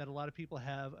that a lot of people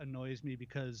have annoys me,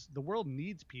 because the world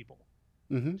needs people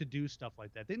to do stuff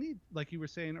like that. They need, like you were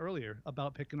saying earlier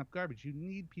about picking up garbage, you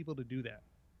need people to do that.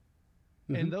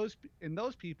 And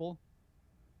those people,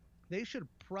 they should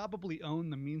probably own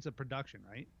the means of production,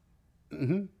 right?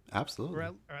 Absolutely.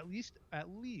 Or at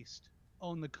least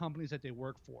own the companies that they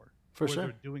work for. For where sure.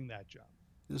 They're doing that job.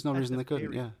 There's no reason they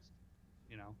couldn't. Yeah.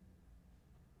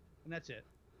 And that's it.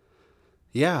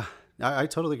 Yeah, I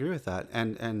totally agree with that.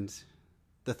 And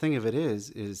the thing of it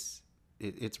is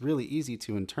it's really easy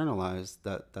to internalize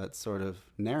that sort of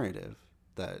narrative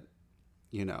that,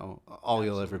 all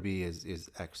you'll ever be is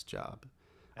X job.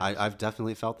 I've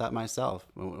definitely felt that myself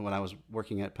when I was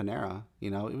working at Panera.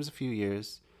 It was a few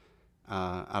years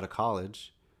out of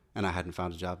college, and I hadn't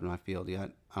found a job in my field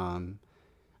yet. And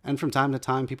from time to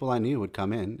time, people I knew would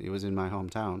come in. It was in my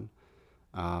hometown.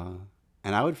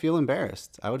 And I would feel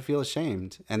embarrassed. I would feel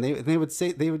ashamed. And they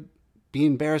would be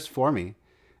embarrassed for me.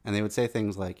 And they would say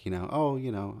things like, I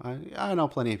know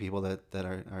plenty of people that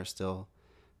are still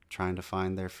trying to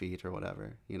find their feet or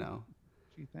whatever,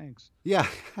 Gee, thanks. Yeah.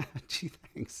 Gee,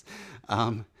 thanks.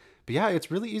 But yeah,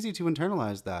 it's really easy to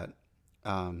internalize that.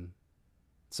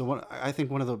 So I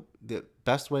think one of the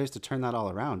best ways to turn that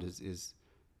all around is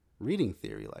reading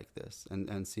theory like this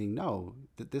and seeing, no,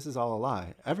 that this is all a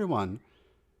lie. Everyone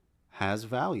has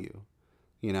value,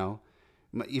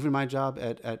 Even my job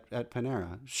at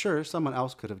Panera, sure, someone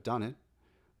else could have done it.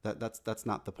 That's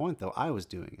not the point, though. I was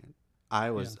doing it.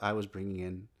 I was bringing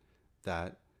in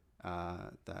that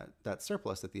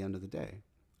surplus at the end of the day.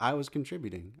 I was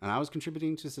contributing, and I was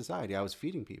contributing to society. I was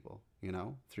feeding people,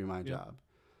 through my job.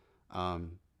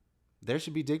 there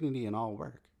should be dignity in all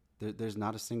work. There's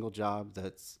not a single job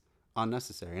that's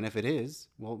unnecessary. And if it is,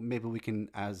 well, maybe we can,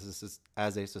 as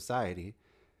a society,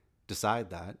 decide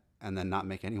that and then not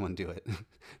make anyone do it,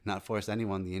 not force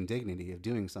anyone the indignity of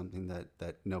doing something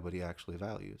that nobody actually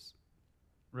values.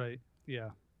 Right. Yeah.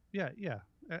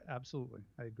 Absolutely.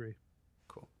 I agree.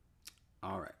 Cool.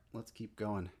 All right, let's keep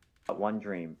going. One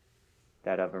dream,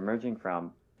 that of emerging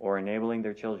from, or enabling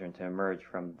their children to emerge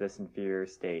from this inferior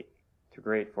state, to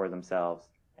create for themselves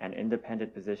an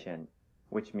independent position,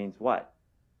 which means what?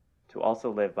 To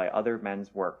also live by other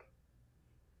men's work.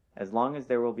 As long as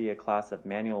there will be a class of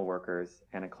manual workers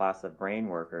and a class of brain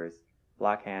workers,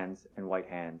 black hands and white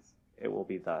hands, it will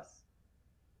be thus.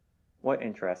 What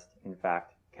interest, in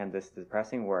fact, can this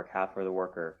depressing work have for the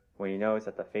worker when he knows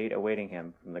that the fate awaiting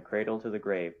him from the cradle to the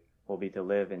grave will be to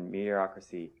live in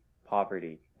mediocrity,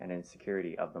 poverty, and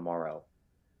insecurity of the morrow?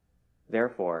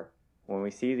 Therefore, when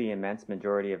we see the immense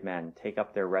majority of men take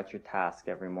up their wretched task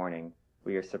every morning,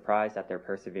 we are surprised at their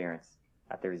perseverance,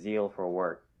 at their zeal for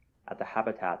work, at the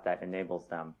habitat that enables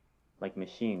them, like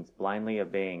machines blindly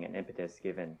obeying an impetus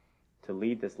given, to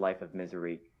lead this life of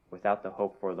misery without the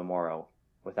hope for the morrow,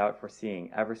 without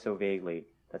foreseeing ever so vaguely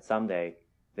that someday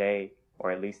they,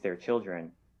 or at least their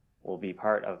children, will be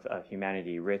part of a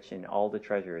humanity rich in all the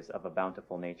treasures of a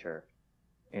bountiful nature,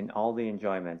 in all the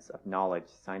enjoyments of knowledge,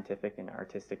 scientific and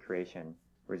artistic creation,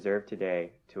 reserved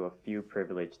today to a few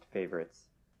privileged favorites.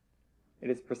 It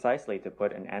is precisely to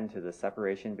put an end to the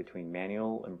separation between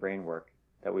manual and brain work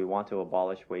that we want to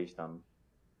abolish wagedom,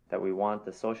 that we want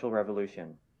the social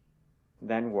revolution.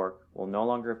 Then work will no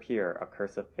longer appear a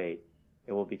curse of fate.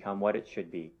 It will become what it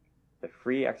should be, the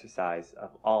free exercise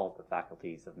of all the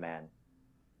faculties of man.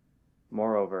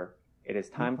 Moreover, it is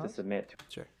time to submit to...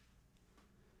 Sure.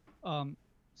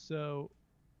 So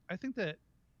I think that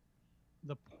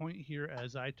the point here,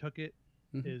 as I took it,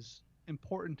 is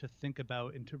important to think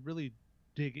about and to really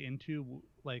dig into,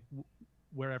 like,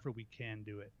 wherever we can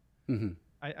do it.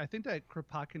 I think that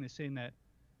Kropotkin is saying that,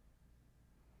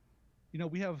 you know,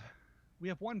 we have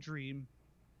one dream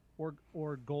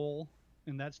or goal,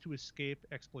 and that's to escape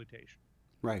exploitation.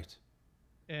 Right.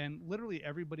 And literally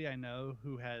everybody I know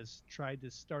who has tried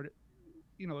to start it,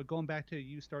 you know, going back to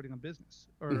you starting a business,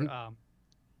 or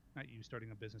not you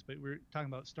starting a business, but we're talking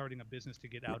about starting a business to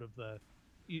get out of the,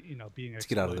 you know, being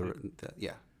exploited. To get out of the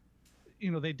yeah. You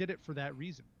know, they did it for that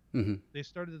reason. They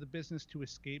started the business to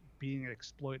escape being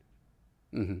exploited.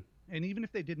 And even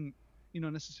if they didn't, you know,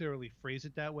 necessarily phrase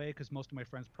it that way, because most of my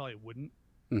friends probably wouldn't,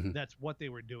 that's what they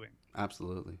were doing.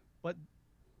 Absolutely. But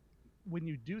when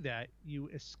you do that, you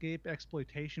escape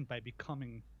exploitation by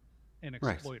becoming an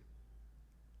exploiter. Right.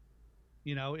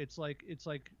 You know, it's like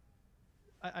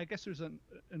I guess there's an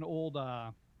old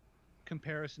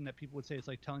comparison that people would say it's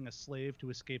like telling a slave to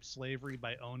escape slavery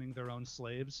by owning their own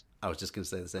slaves. I was just going to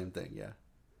say the same thing, yeah.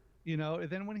 You know, and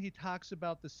then when he talks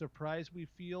about the surprise we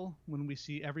feel when we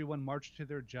see everyone march to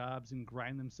their jobs and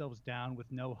grind themselves down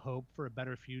with no hope for a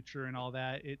better future and all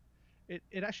that, it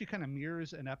actually kind of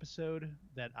mirrors an episode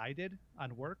that I did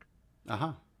on work.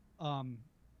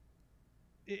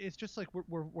 It's just like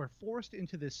we're forced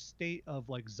into this state of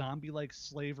like zombie-like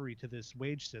slavery to this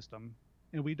wage system,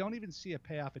 and we don't even see a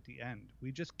payoff at the end.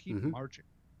 We just keep marching.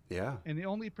 Yeah. And the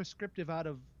only prescriptive out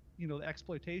of, you know, the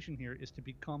exploitation here is to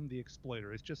become the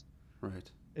exploiter. It's just right.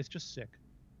 It's just sick.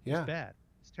 Yeah. It's bad.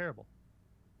 It's terrible.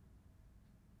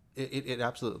 It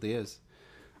absolutely is.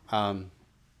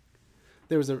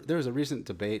 There was a recent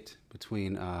debate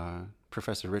between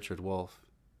Professor Richard Wolff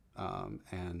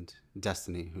and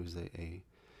Destiny, who's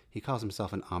he calls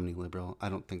himself an omniliberal. I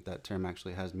don't think that term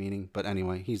actually has meaning, but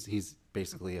anyway, he's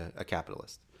basically a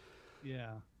capitalist.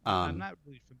 Yeah. I'm not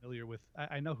really familiar with.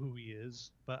 I know who he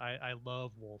is, but I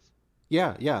love Wolff.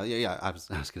 Yeah. I was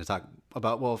going to talk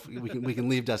about Wolff. We can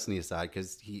leave Destiny aside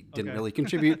because he didn't really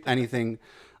contribute anything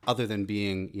other than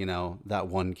being, you know, that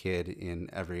one kid in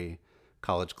every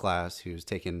college class who's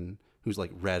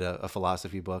like read a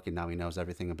philosophy book and now he knows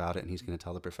everything about it and he's going to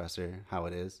tell the professor how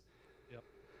it is.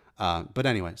 Yep. But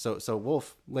anyway, so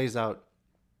Wolff lays out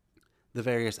the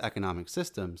various economic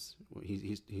systems.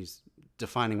 He's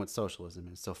defining what socialism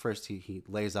is. So first he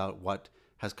lays out what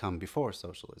has come before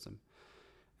socialism.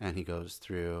 And he goes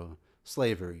through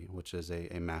slavery, which is a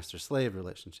master-slave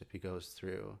relationship. He goes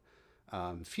through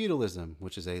feudalism,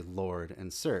 which is a lord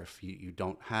and serf. You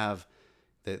don't have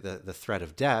the threat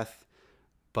of death,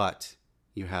 but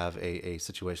you have a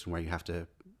situation where you have to,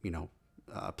 you know,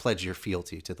 pledge your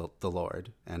fealty to the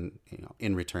lord. And, you know,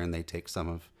 in return, they take some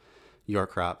of your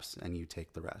crops and you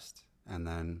take the rest. And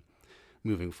then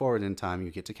moving forward in time,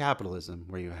 you get to capitalism,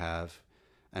 where you have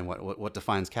And what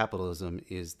defines capitalism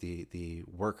is the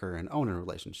worker and owner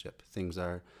relationship. Things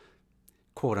are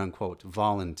quote unquote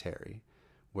voluntary,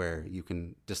 where you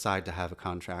can decide to have a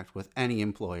contract with any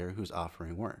employer who's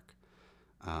offering work.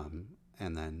 And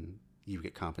then you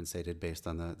get compensated based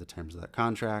on the terms of that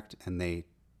contract, and they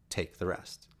take the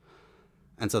rest.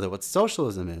 And so that what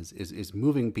socialism is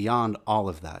moving beyond all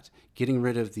of that, getting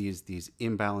rid of these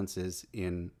imbalances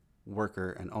in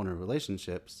worker and owner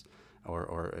relationships,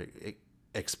 or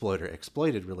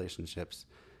exploited relationships,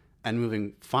 and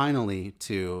moving finally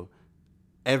to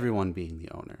everyone being the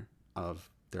owner of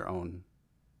their own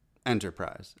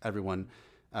enterprise, everyone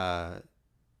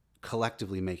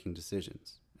collectively making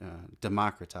decisions,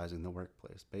 democratizing the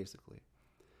workplace, basically.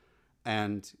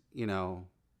 And, you know,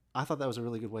 I thought that was a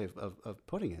really good way of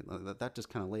putting it. That just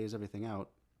kind of lays everything out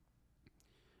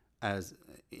as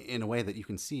in a way that you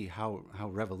can see how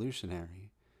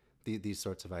revolutionary these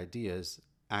sorts of ideas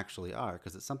actually are,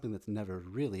 because it's something that's never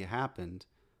really happened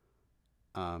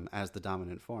as the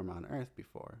dominant form on Earth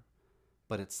before.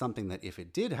 But it's something that, if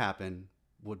it did happen,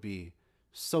 would be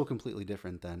so completely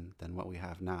different than what we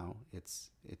have now. It's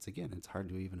again, it's hard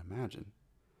to even imagine.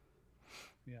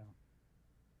 Yeah.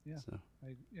 Yeah. So.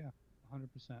 100%.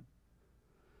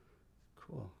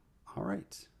 Cool. All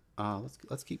right.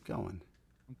 Let's keep going.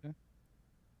 Okay.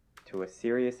 To a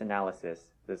serious analysis,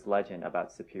 this legend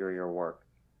about superior work,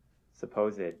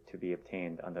 supposed to be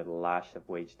obtained under the lash of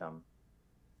wagedom.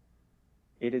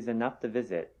 It is enough to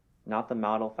visit, not the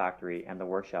model factory and the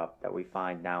workshop that we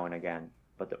find now and again,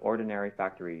 but the ordinary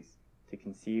factories, to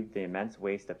conceive the immense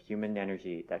waste of human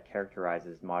energy that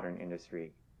characterizes modern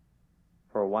industry.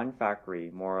 For one factory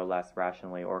more or less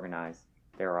rationally organized,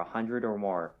 there are 100 or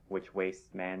more which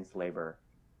waste man's labor,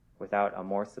 without a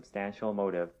more substantial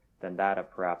motive than that of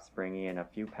perhaps bringing in a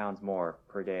few pounds more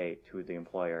per day to the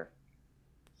employer.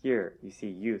 Here you see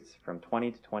youths from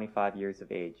 20 to 25 years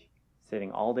of age,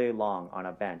 sitting all day long on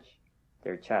a bench,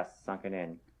 their chests sunken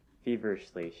in,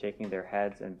 feverishly shaking their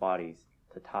heads and bodies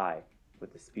to tie,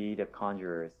 with the speed of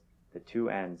conjurers, the two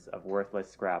ends of worthless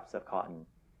scraps of cotton,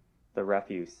 the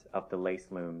refuse of the lace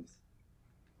looms.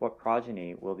 What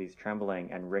progeny will these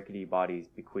trembling and rickety bodies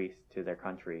bequeath to their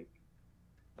country?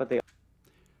 But they...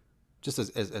 Just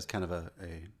as kind of a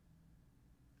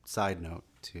side note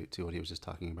to what he was just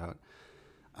talking about,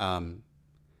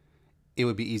 it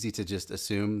would be easy to just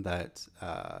assume that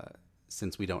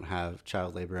since we don't have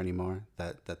child labor anymore,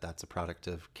 that's a product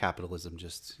of capitalism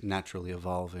just naturally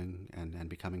evolving and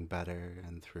becoming better,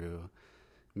 and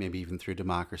maybe even through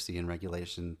democracy and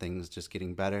regulation, things just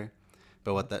getting better.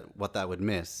 But what that would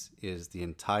miss is the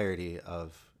entirety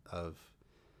of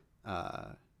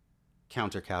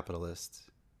counter-capitalist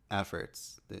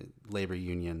efforts, the labor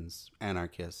unions,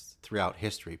 anarchists throughout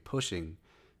history pushing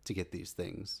to get these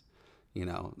things, you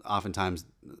know, oftentimes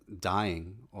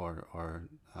dying or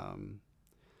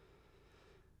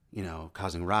you know,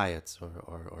 causing riots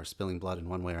or spilling blood in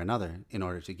one way or another in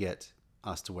order to get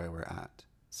us to where we're at.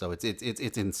 So it's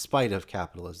in spite of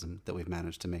capitalism that we've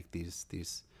managed to make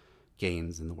these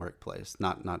gains in the workplace,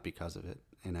 not because of it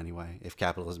in any way. If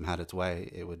capitalism had its way,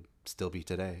 it would still be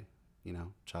today. You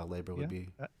know, child labor would be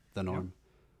the norm.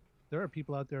 There are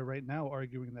people out there right now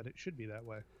arguing that it should be that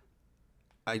way.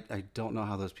 I don't know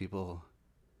how those people.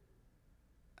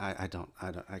 I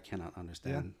cannot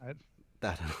understand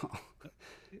that at all.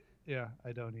 Yeah,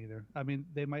 I don't either. I mean,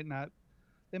 they might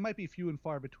be few and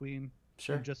far between.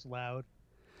 Sure. And just loud,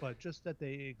 but just that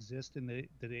they exist and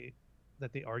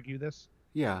that they argue this.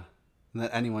 Yeah, and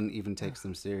that anyone even takes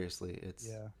them seriously. It's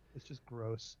just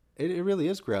gross. It really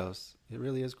is gross. It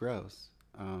really is gross.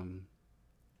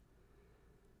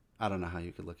 I don't know how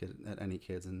you could look at any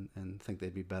kids and think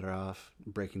they'd be better off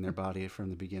breaking their body from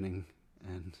the beginning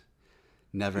and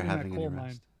never having any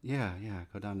rest. Yeah,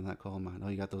 go down in that coal mine. Oh,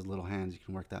 you got those little hands. You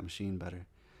can work that machine better.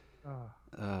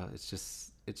 It's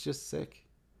just sick.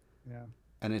 Yeah.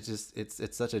 And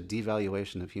it's such a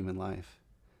devaluation of human life.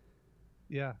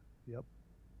 Yeah. Yep.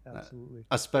 Absolutely.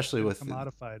 Especially with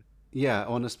commodified. Yeah,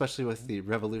 well, and especially with the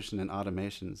revolution in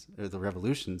automations, or the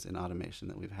revolutions in automation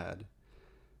that we've had.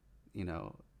 You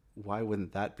know, why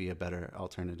wouldn't that be a better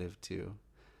alternative to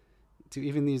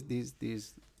even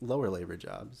these lower labor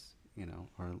jobs, you know,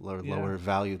 or lower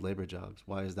valued labor jobs?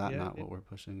 Why is that not what we're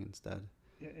pushing instead?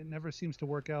 Yeah, it never seems to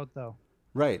work out though.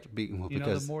 Right.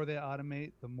 Because the more they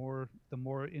automate, the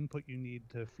more input you need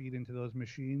to feed into those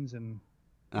machines, and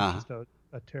it's just a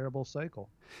terrible cycle.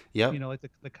 Yeah. You know, like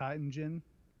the cotton gin,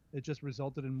 it just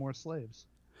resulted in more slaves.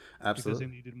 Absolutely. Because they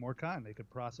needed more cotton. They could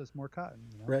process more cotton.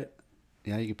 You know? Right.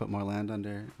 Yeah, you could put more land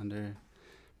under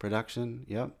production.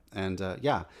 Yep. And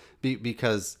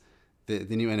because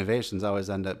the new innovations always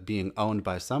end up being owned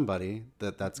by somebody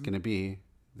that's going to be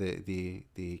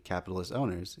the capitalist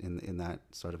owners in that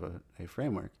sort of a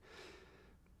framework.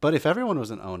 But if everyone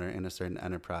was an owner in a certain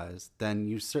enterprise, then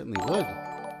you certainly would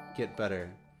get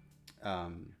better.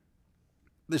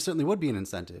 There certainly would be an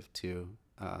incentive to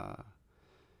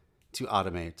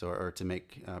automate or to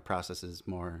make processes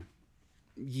more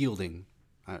yielding,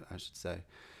 I should say.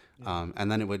 Yeah.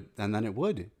 And then it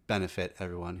would benefit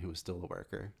everyone who was still a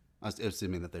worker,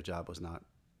 assuming that their job was not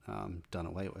done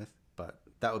away with. But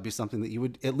that would be something that you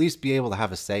would at least be able to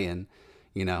have a say in.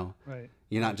 Right.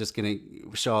 You're not just going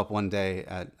to show up one day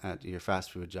at your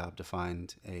fast food job to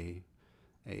find a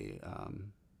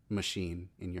machine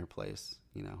in your place,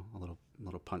 a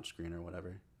little punch screen or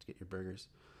whatever to get your burgers.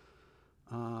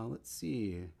 Let's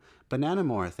see. Banana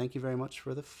More, thank you very much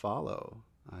for the follow.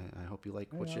 I hope you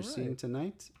like what you're seeing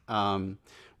tonight.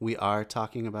 We are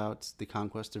talking about The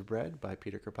Conquest of Bread by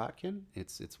Peter Kropotkin.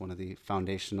 It's one of the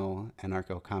foundational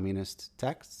anarcho-communist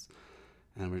texts.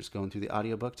 And we're just going through the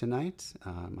audiobook tonight.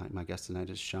 My guest tonight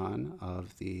is Sean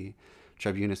of the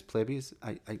Tribunus Plebis.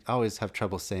 I always have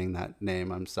trouble saying that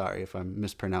name. I'm sorry if I'm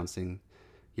mispronouncing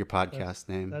your podcast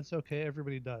name. That's okay.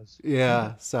 Everybody does.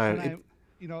 Yeah, sorry.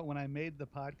 When I made the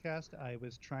podcast, I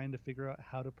was trying to figure out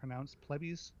how to pronounce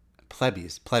Plebis.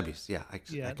 Plebis. Yeah,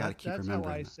 I got to keep remembering. That's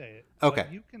how I say it. Okay.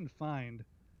 But you can find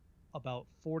about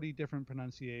 40 different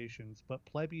pronunciations, but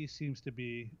Plebis seems to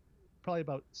be probably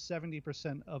about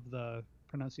 70% of the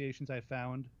pronunciations I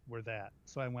found were that.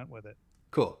 So I went with it.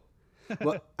 Cool.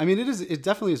 Well, I mean, it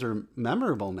definitely is a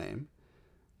memorable name.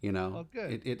 Oh,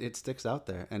 good. It sticks out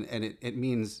there, and it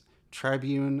means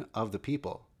tribune of the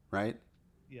people, right?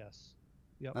 Yes.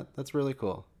 Yep. That's really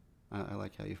cool. I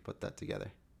like how you've put that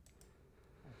together.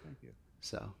 Oh, thank you.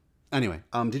 So, anyway,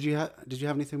 did you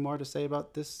have anything more to say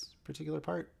about this particular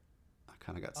part? I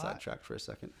kind of got sidetracked for a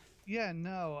second. Yeah,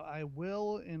 no, I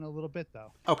will in a little bit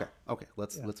though. Okay.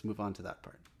 Let's move on to that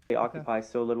part. They occupy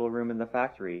so little room in the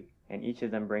factory, and each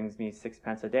of them brings me 6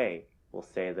 pence a day, will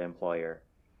say the employer.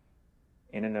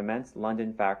 In an immense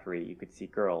London factory, you could see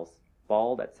girls,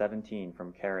 bald at 17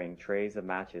 from carrying trays of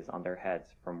matches on their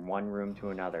heads from one room to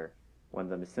another, when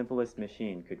the simplest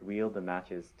machine could wheel the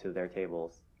matches to their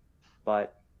tables.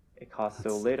 But it costs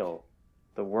so little,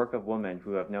 the work of women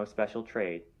who have no special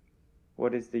trade.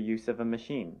 What is the use of a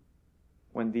machine?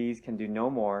 When these can do no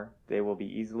more, they will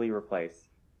be easily replaced.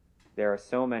 There are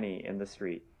so many in the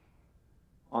street.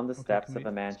 On the steps of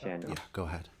the mansion. Yeah, go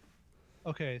ahead.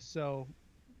 Okay, so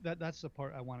that's the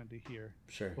part I wanted to hear.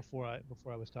 Sure. Before I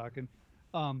was talking.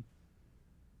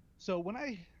 So when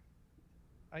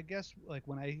I guess like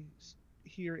when I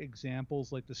hear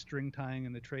examples like the string tying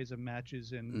and the trays of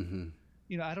matches and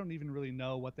I don't even really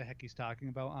know what the heck he's talking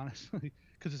about, honestly,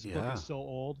 because his book is so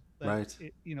old that right.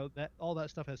 That all that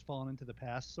stuff has fallen into the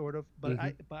past, sort of. But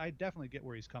I definitely get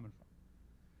where he's coming from.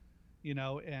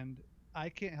 And I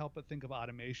can't help but think of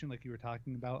automation, like you were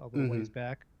talking about a little ways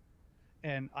back,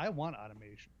 and I want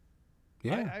automation.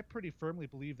 Yeah, I pretty firmly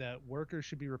believe that workers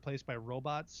should be replaced by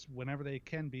robots whenever they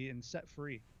can be and set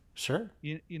free. Sure.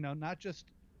 Not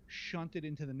just shunted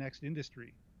into the next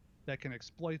industry that can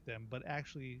exploit them, but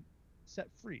actually set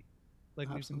free, like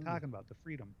Absolutely. We've been talking about, the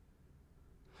freedom.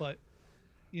 But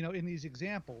in these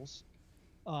examples,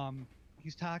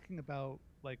 he's talking about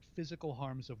like physical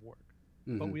harms of work,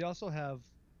 but we also have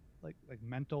like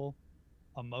mental,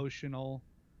 emotional,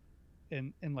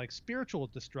 and like spiritual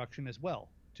destruction as well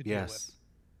to deal with.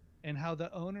 And how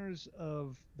the owners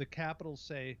of the capital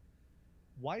say,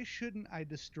 why shouldn't I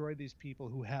destroy these people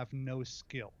who have no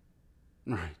skill?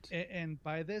 Right. And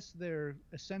by this, they're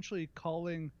essentially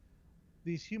calling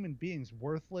these human beings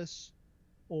worthless,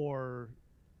 or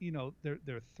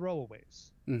they're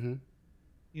throwaways.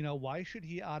 Why should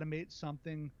he automate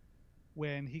something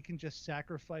when he can just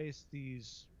sacrifice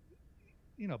these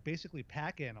basically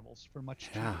pack animals for much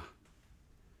cheaper?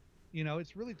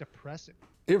 It's really depressing.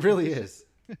 It really is.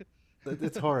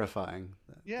 It's horrifying.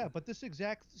 Yeah, but this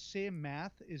exact same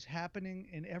math is happening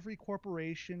in every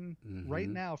corporation right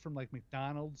now, from like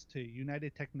McDonald's to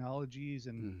United Technologies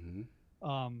and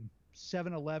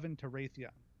 7-Eleven to Raytheon.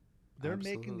 They're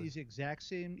making these exact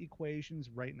same equations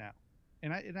right now.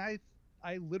 And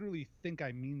I literally think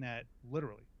I mean that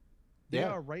literally. They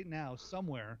are right now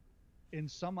somewhere in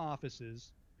some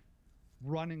offices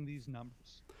running these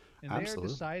numbers. And they're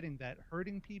deciding that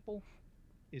hurting people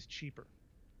is cheaper.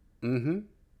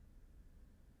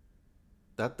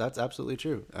 That's absolutely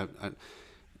true.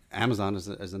 Amazon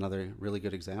is another really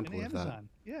good example of that.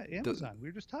 Yeah, Amazon. We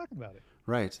were just talking about it.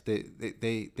 Right.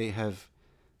 They have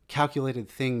calculated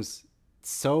things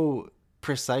so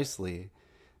precisely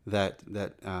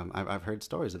I've heard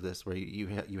stories of this where you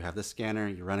have the scanner,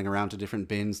 you're running around to different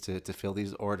bins to fill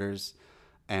these orders,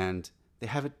 and they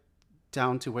have it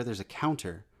down to where there's a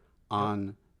counter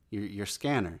on your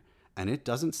scanner, and it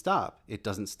doesn't stop. It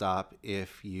doesn't stop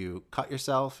if you cut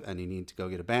yourself and you need to go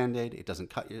get a Band-Aid. It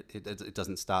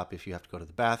doesn't stop if you have to go to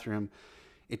the bathroom.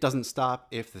 It doesn't stop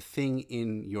if the thing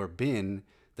in your bin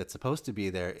that's supposed to be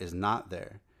there is not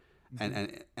there.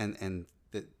 Mm-hmm. And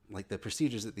the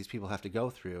procedures that these people have to go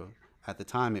through, at the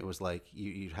time it was like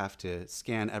you'd have to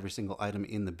scan every single item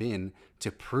in the bin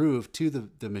to prove to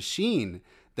the machine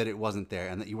that it wasn't there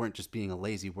and that you weren't just being a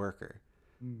lazy worker.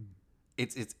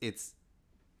 It's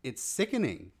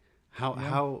sickening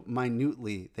how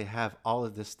minutely they have all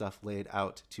of this stuff laid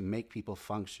out to make people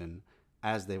function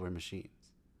as they were machines.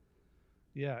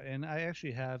 Yeah, and I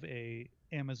actually have a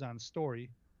Amazon story.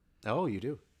 Oh, you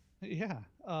do? Yeah.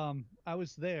 I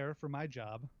was there for my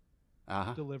job,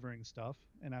 delivering stuff,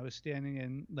 and I was standing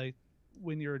in, like,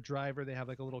 when you're a driver, they have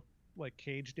like a little like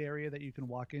caged area that you can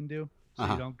walk into, so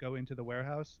you don't go into the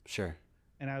warehouse. Sure.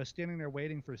 And I was standing there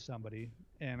waiting for somebody,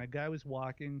 and a guy was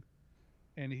walking,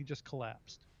 and he just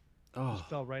collapsed. Just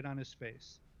fell right on his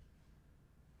face.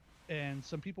 And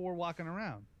some people were walking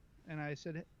around, and I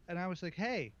was like,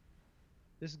 "Hey,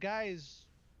 this guy's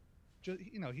just,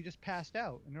 he just passed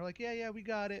out." And they're like, yeah, we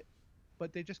got it.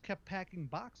 But they just kept packing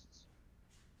boxes.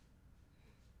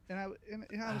 And I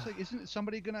was like, isn't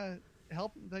somebody going to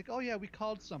help? Like, oh yeah, we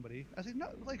called somebody. I was like, no,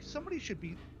 like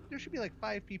there should be like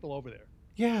 5 people over there.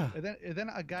 Yeah. And then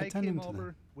a guy came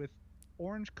over with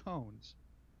orange cones,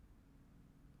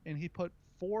 and he put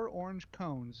 4 orange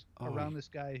cones around this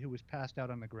guy who was passed out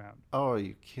on the ground. Oh, are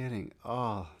you kidding?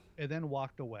 Oh. And then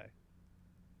walked away.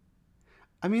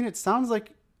 I mean, it sounds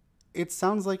like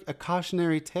a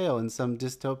cautionary tale in some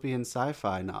dystopian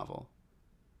sci-fi novel.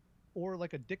 Or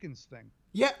like a Dickens thing.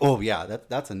 Yeah. Oh, yeah.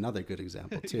 That's another good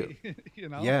example too.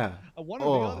 Yeah. One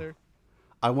or the other.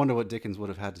 I wonder what Dickens would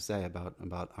have had to say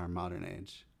about our modern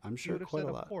age. I'm sure quite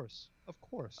a lot. Of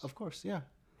course. Yeah.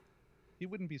 He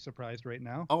wouldn't be surprised right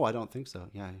now. Oh, I don't think so.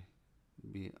 Yeah.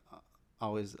 This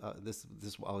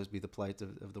will always be the plight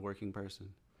of the working person.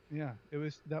 Yeah.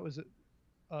 That was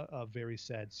a very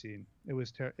sad scene. It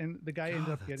was terrible. And the guy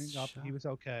ended up getting up. He was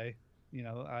okay.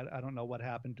 I don't know what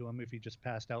happened to him, if he just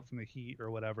passed out from the heat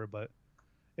or whatever, but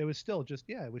it was still just,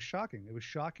 it was shocking. It was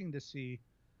shocking to see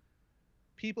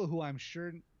people who, I'm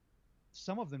sure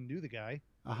some of them knew the guy.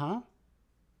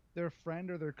 Their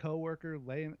friend or their coworker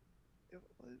laying,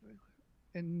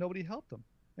 and nobody helped them.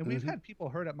 And we've had people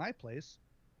hurt at my place,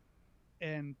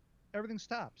 and everything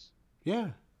stops.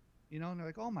 Yeah. And they're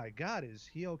like, oh my God, is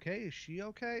he okay? Is she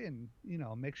okay? And,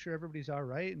 make sure everybody's all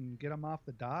right and get them off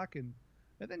the dock. And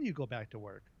then you go back to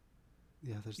work.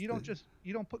 Yeah. You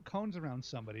don't put cones around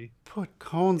somebody. Put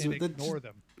cones and ignore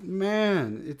them.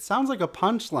 Man, it sounds like a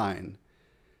punchline.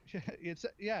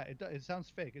 It sounds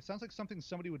fake. It sounds like something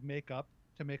somebody would make up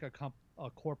to make a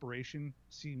corporation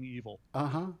seem evil.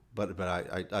 But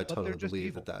I totally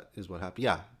believe that is what happened.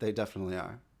 Yeah, they definitely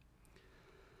are.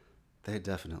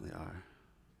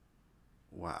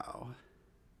 Wow.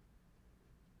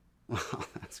 Wow,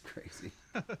 that's crazy.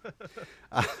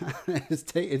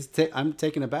 I'm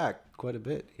taken aback quite a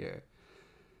bit here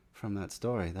from that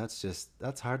story.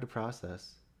 That's hard to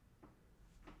process.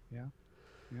 Yeah.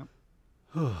 Yep.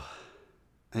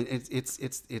 And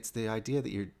it's the idea that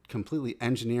you're completely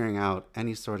engineering out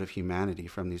any sort of humanity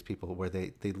from these people, where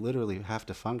they literally have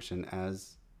to function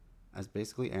as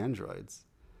basically androids.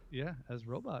 Yeah, as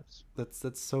robots.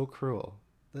 That's so cruel.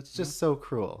 That's just so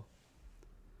cruel.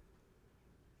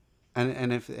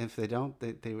 And if they don't,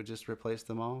 they would just replace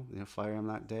them all. Fire them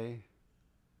that day.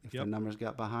 If the numbers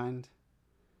got behind.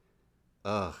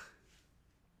 Ugh.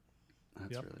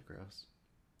 That's really gross.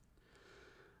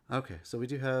 Okay, so we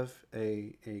do have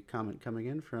a comment coming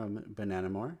in from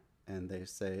Bananamore, and they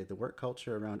say, the work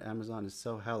culture around Amazon is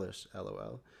so hellish,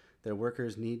 LOL. Their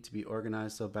workers need to be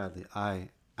organized so badly. I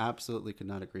absolutely could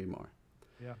not agree more.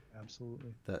 Yeah,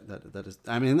 absolutely. That is,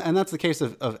 I mean, and that's the case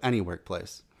of any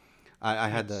workplace. I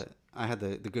had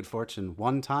the good fortune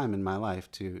one time in my life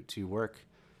to work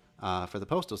for the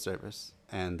Postal Service,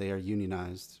 and they are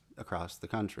unionized across the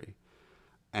country.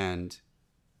 And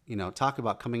talk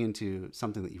about coming into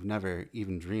something that you've never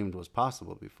even dreamed was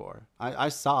possible before. I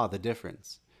saw the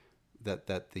difference that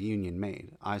the union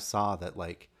made. I saw that,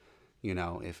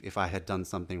 if I had done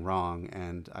something wrong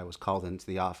and I was called into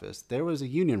the office, there was a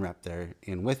union rep there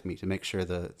with me to make sure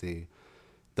the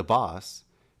boss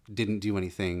didn't do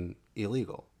anything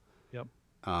illegal. Yep.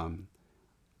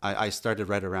 I started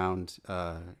right around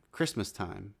Christmas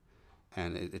time,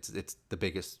 and it's the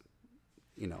biggest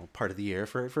part of the year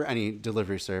for any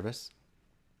delivery service.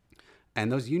 And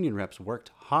those union reps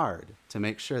worked hard to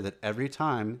make sure that every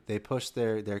time they pushed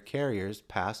their carriers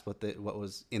past what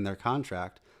was in their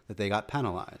contract, that they got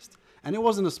penalized. And it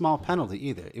wasn't a small penalty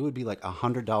either. It would be like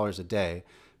 $100 a day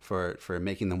for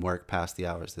making them work past the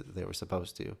hours that they were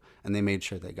supposed to. And they made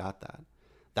sure they got that.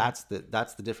 That's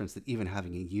the difference that even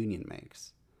having a union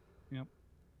makes. Yep.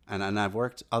 And I've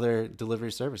worked other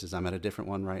delivery services. I'm at a different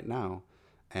one right now,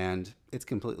 and it's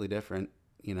completely different.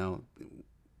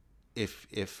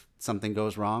 If something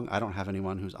goes wrong, I don't have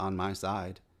anyone who's on my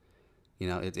side.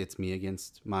 It's me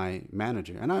against my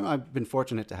manager. And I've been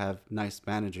fortunate to have nice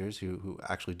managers who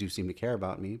actually do seem to care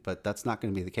about me, but that's not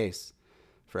going to be the case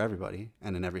for everybody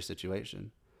and in every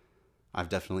situation. I've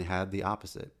definitely had the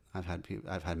opposite. I've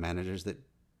had managers that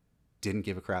didn't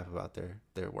give a crap about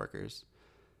their workers.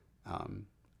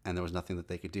 And there was nothing that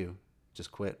they could do.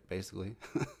 Just quit, basically.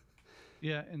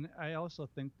 Yeah, and I also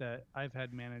think that I've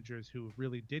had managers who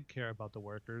really did care about the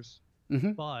workers,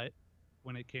 Mm-hmm. but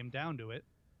when it came down to it,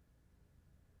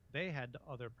 they had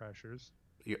other pressures.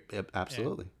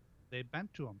 Absolutely. They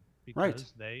bent to them because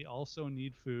Right. they also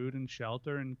need food and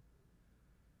shelter, and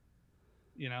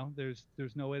there's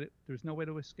no way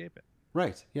to escape it.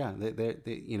 Right. Yeah.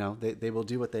 They will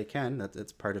do what they can.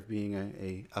 That's part of being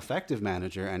a effective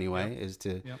manager anyway, is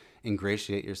to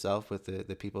ingratiate yourself with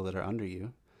the people that are under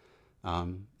you.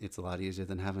 It's a lot easier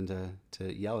than having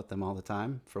to yell at them all the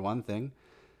time, for one thing.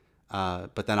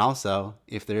 But then also,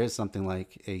 if there is something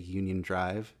like a union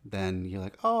drive, then you're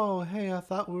like, oh, hey, I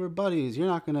thought we were buddies. You're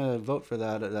not going to vote for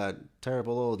that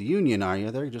terrible old union, are you?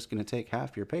 They're just going to take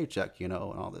half your paycheck, and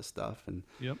all this stuff. And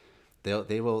Yep.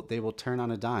 they will turn on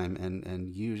a dime and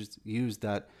use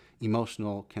that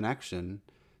emotional connection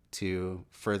to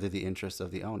further the interests of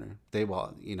the owner. They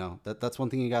will, that's one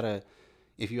thing you gotta.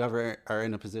 If you ever are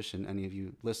in a position, any of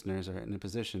you listeners are in a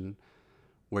position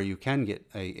where you can get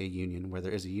a union, where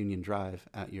there is a union drive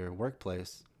at your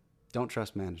workplace, don't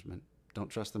trust management. Don't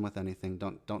trust them with anything.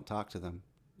 Don't talk to them.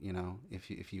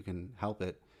 If you can help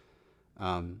it,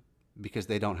 because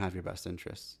they don't have your best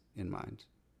interests in mind.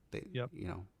 They, Yep.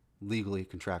 Legally,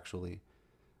 contractually,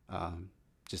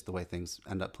 just the way things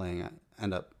end up playing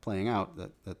out,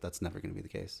 that's never going to be the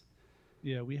case.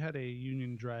 Yeah, we had a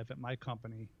union drive at my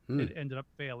company. It ended up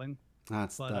failing.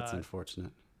 That's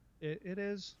unfortunate. It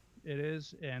is,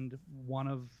 and one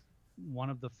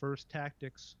of the first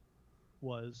tactics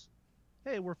was,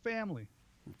 hey, we're family.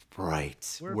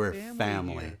 Right, we're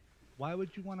family. Here. Why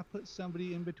would you want to put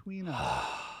somebody in between us?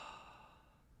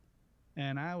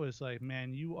 And I was like,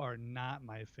 man, you are not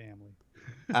my family.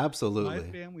 Absolutely.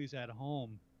 My family's at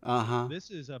home. Uh-huh. This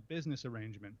is a business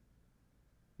arrangement.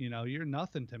 You're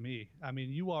nothing to me. I mean,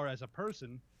 you are as a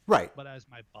person. Right. But as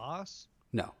my boss,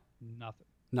 no. Nothing.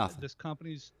 This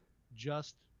company's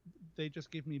they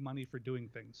just give me money for doing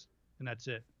things, and that's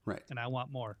it. Right. And I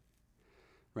want more.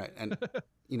 Right. And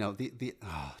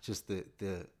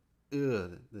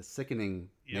the sickening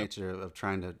nature of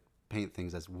trying to paint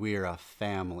things as we're a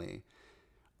family.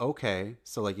 Okay,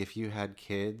 so like if you had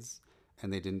kids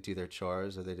and they didn't do their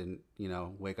chores or they didn't,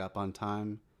 wake up on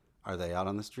time, are they out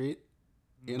on the street?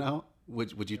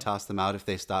 Would you toss them out if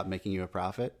they stopped making you a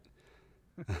profit?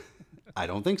 I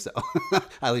don't think so.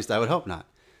 At least I would hope not.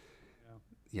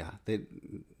 Yeah.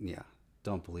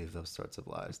 Don't believe those sorts of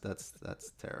lies. That's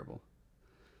terrible.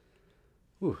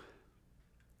 Whew.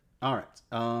 All right.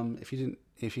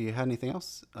 If you had anything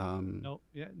else, No,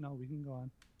 we can go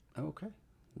on. Okay.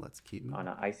 Let's keep moving. On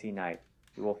an icy night,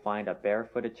 you will find a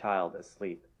barefooted child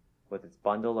asleep, with its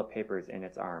bundle of papers in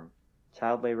its arm.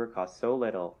 Child labor costs so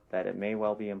little that it may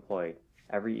well be employed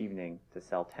every evening to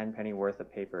sell 10 penny worth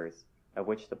of papers, of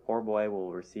which the poor boy will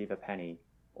receive a penny,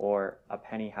 or a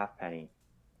penny halfpenny.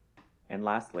 And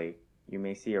lastly, you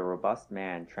may see a robust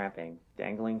man tramping,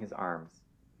 dangling his arms.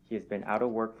 He has been out of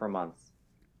work for months.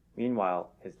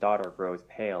 Meanwhile, his daughter grows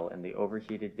pale in the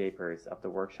overheated vapors of the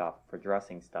workshop for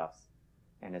dressing stuffs,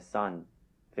 and his son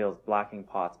fills blacking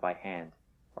pots by hand,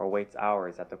 or waits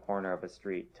hours at the corner of a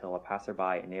street till a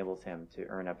passerby enables him to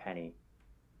earn a penny.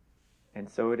 And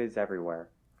so it is everywhere,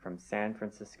 from San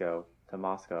Francisco to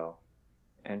Moscow,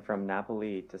 and from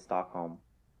Napoli to Stockholm.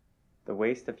 The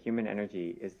waste of human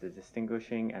energy is the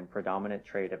distinguishing and predominant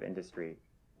trait of industry,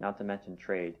 not to mention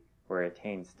trade, where it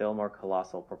attains still more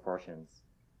colossal proportions.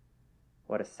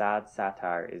 What a sad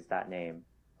satire is that name,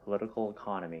 political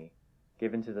economy,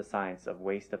 given to the science of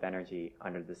waste of energy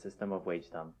under the system of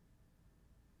wagedom.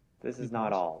 This is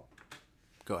not all.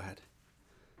 Go ahead.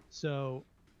 So,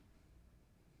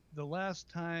 the last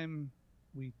time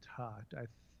we talked, I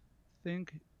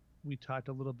think we talked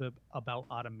a little bit about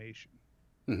automation.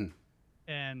 Mm-hmm.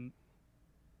 And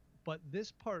But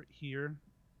this part here,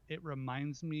 it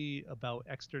reminds me about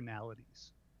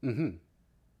externalities. Mm-hmm.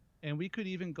 And we could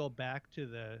even go back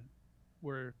to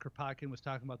where Kropotkin was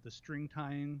talking about the string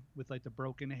tying with like the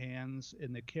broken hands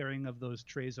and the carrying of those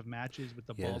trays of matches with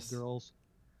the bald girls.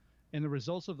 And the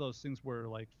results of those things were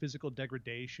like physical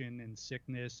degradation and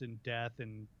sickness and death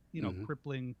and,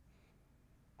 crippling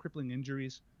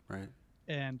injuries. Right.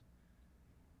 And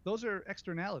those are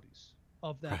externalities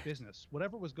of that business.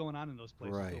 Whatever was going on in those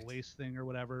places, the waste thing or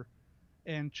whatever.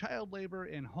 And child labor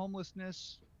and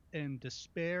homelessness and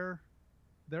despair,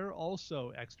 they're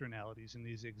also externalities in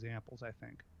these examples, I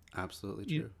think. Absolutely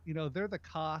true. They're the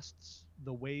costs,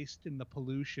 the waste, and the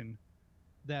pollution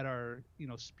that are,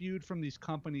 spewed from these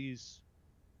companies,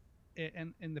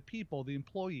 and the people, the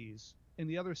employees, and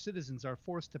the other citizens are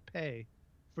forced to pay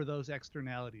for those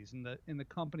externalities, and the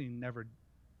company never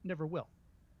will.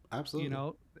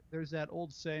 Absolutely. There's that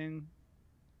old saying,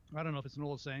 I don't know if it's an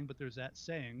old saying, but there's that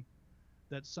saying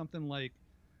that something like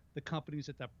the companies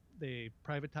that they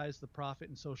privatize the profit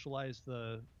and socialize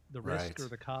the risk or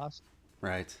the cost.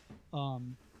 Right.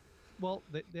 Well,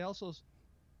 they also,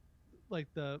 like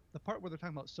the part where they're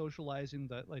talking about socializing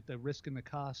the risk and the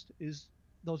cost,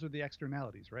 those are the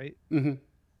externalities, right? Mm-hmm.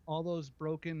 All those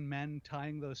broken men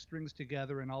tying those strings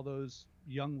together and all those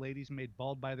young ladies made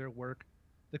bald by their work.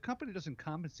 The company doesn't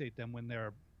compensate them when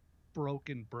they're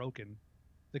broken.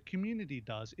 The community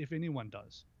does, if anyone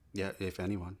does. Yeah, if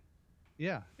anyone.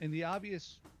 Yeah, and the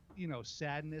obvious,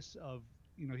 sadness of,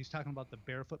 he's talking about the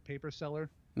barefoot paper seller.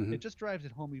 Mm-hmm. It just drives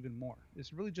it home even more.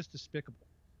 It's really just despicable.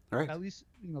 Right. At least,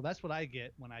 that's what I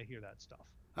get when I hear that stuff.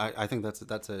 I think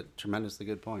that's a tremendously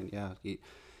good point. Yeah,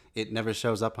 it never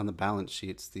shows up on the balance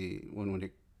sheets. When you're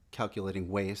calculating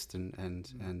waste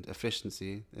and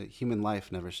efficiency, human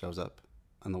life never shows up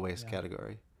on the waste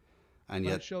category, and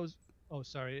yet it shows. Oh,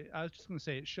 sorry. I was just going to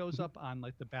say it shows up on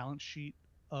like the balance sheet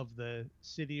of the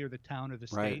city or the town or the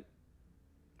state.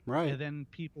 Right. And then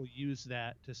people use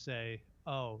that to say,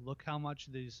 "Oh, look how much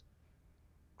these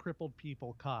crippled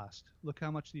people cost. Look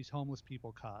how much these homeless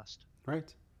people cost."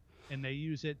 Right. And they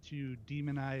use it to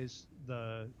demonize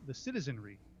the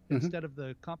citizenry instead of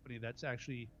the company that's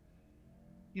actually,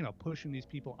 pushing these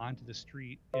people onto the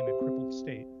street in a crippled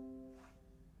state.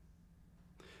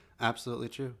 Absolutely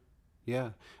true.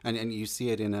 Yeah. And you see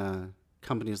it in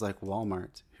companies like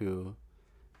Walmart, who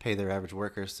pay their average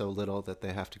workers so little that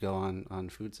they have to go on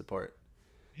food support.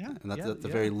 Yeah. And that's a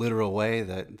very literal way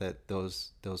that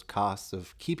those costs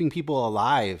of keeping people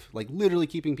alive, like literally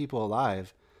keeping people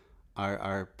alive,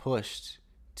 are pushed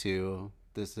to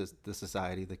the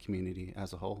society, the community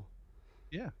as a whole.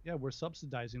 Yeah, we're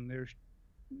subsidizing their.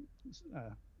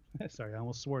 Sorry, I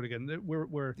almost swore it again.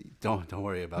 We're don't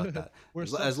worry about that.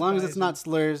 As long as it's not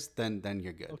slurs, then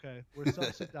you're good. Okay, we're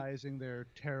subsidizing their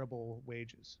terrible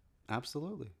wages.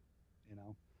 Absolutely.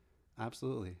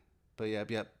 Absolutely. But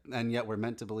yeah, and yet we're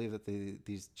meant to believe that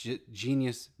these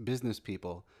genius business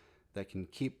people that can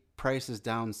keep prices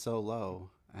down so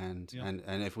low. And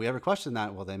if we ever question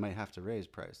that, well, they might have to raise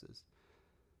prices.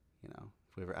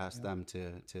 If we ever ask them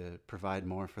to provide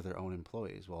more for their own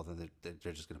employees, well, then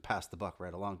they're just going to pass the buck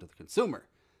right along to the consumer,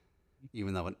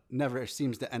 even though it never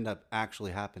seems to end up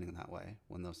actually happening that way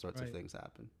when those sorts of things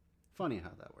happen. Funny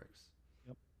how that works.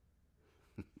 Yep.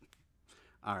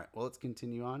 All right, well, let's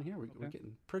continue on here. We're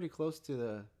getting pretty close to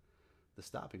the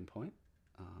stopping point,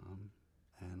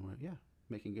 and we're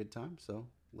making good time, so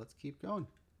let's keep going.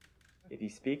 If you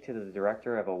speak to the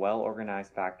director of a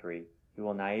well-organized factory, he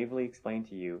will naively explain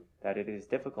to you that it is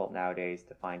difficult nowadays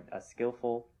to find a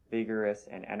skillful, vigorous,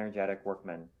 and energetic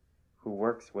workman who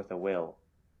works with a will.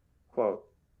 Quote,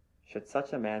 "Should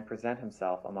such a man present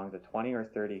himself among the 20 or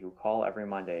 30 who call every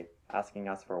Monday asking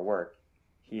us for work,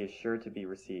 he is sure to be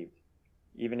received,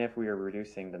 even if we are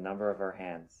reducing the number of our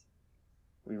hands.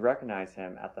 We recognize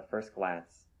him at the first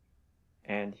glance,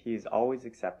 and he is always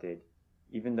accepted,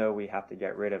 even though we have to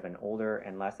get rid of an older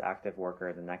and less active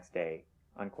worker the next day."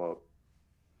 Unquote.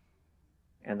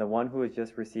 And the one who has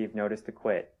just received notice to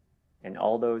quit, and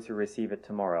all those who receive it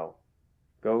tomorrow,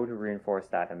 go to reinforce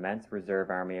that immense reserve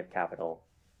army of capital,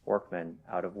 workmen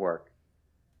out of work,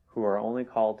 who are only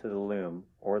called to the loom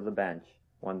or the bench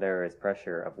when there is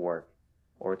pressure of work,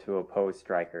 or to oppose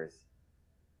strikers.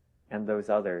 And those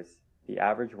others, the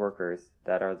average workers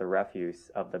that are the refuse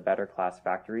of the better class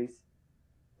factories,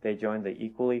 they join the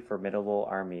equally formidable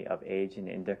army of aged and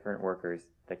indifferent workers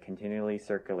that continually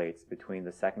circulates between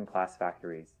the second-class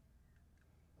factories,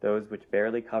 those which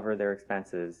barely cover their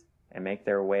expenses and make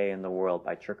their way in the world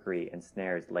by trickery and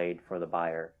snares laid for the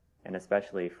buyer, and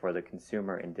especially for the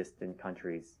consumer in distant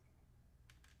countries.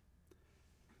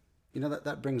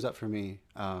 That brings up for me,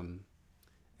 and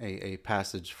a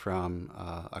passage from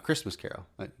A Christmas Carol,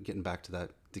 getting back to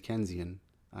that Dickensian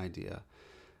idea.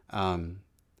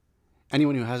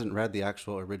 Anyone who hasn't read the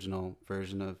actual original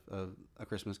version of A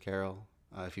Christmas Carol,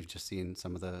 if you've just seen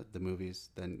some of the movies,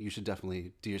 then you should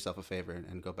definitely do yourself a favor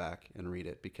and go back and read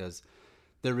it, because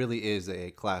there really is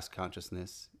a class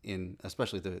consciousness in,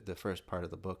 especially the first part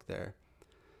of the book there.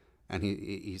 And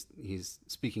he's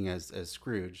speaking as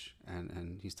Scrooge,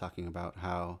 and he's talking about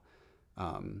how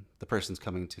the person's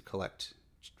coming to collect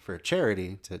for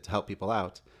charity to help people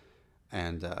out.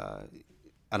 And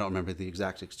I don't remember the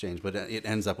exact exchange, but it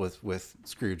ends up with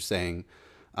Scrooge saying,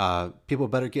 people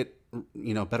better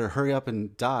better hurry up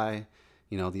and die.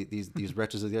 These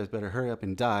wretches of the earth better hurry up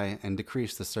and die and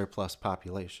decrease the surplus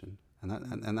population.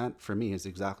 And that for me is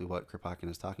exactly what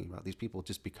Kropotkin is talking about. These people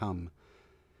just become,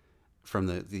 from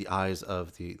the eyes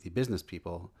of the business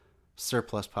people,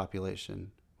 surplus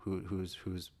population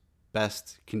whose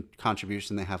best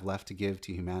contribution they have left to give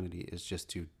to humanity is just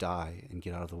to die and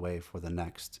get out of the way for the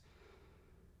next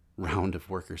round of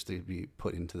workers to be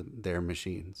put into their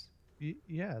machines.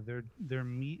 Yeah, they're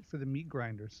meat for the meat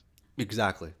grinders.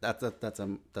 Exactly. That's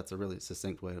a really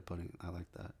succinct way of putting it. I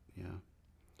like that. Yeah.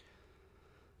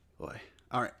 Boy.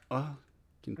 All right. Well,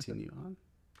 continue on.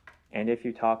 And if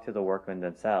you talk to the workmen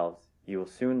themselves, you will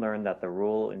soon learn that the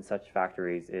rule in such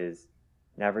factories is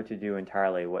never to do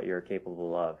entirely what you are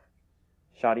capable of.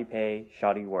 Shoddy pay,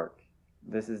 shoddy work.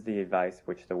 This is the advice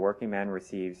which the working man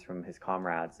receives from his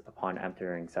comrades upon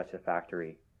entering such a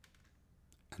factory.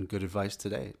 And good advice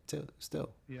today, too,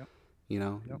 still. Yeah.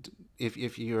 Yep.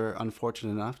 If you're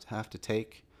unfortunate enough to have to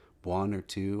take 1 or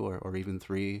 2 or even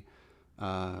 3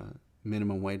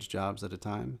 minimum wage jobs at a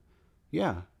time,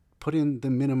 put in the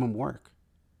minimum work.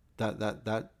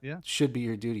 That should be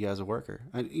your duty as a worker.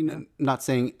 And, not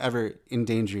saying ever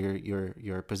endanger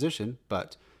your position,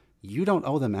 but you don't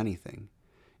owe them anything.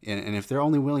 And if they're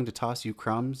only willing to toss you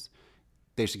crumbs,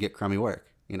 they should get crummy work,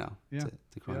 to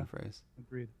coin a phrase.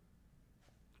 Agreed.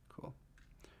 Cool.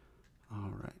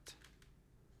 All right.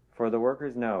 For the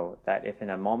workers know that if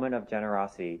in a moment of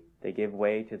generosity they give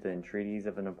way to the entreaties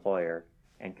of an employer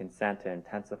and consent to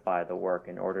intensify the work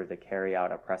in order to carry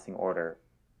out a pressing order,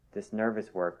 this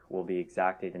nervous work will be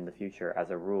exacted in the future as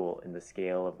a rule in the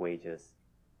scale of wages.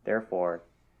 Therefore,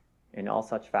 in all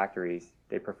such factories,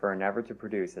 they prefer never to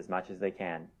produce as much as they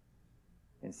can.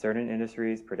 In certain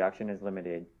industries, production is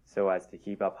limited so as to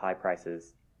keep up high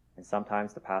prices, and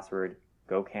sometimes the password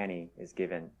 "go canny" is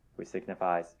given, which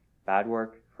signifies bad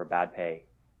work for bad pay.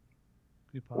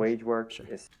 Wage work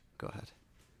is... Go ahead.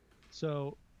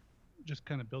 So, just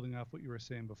kind of building off what you were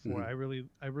saying before, I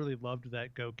really loved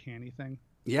that "go canny" thing.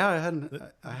 Yeah,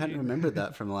 I hadn't remembered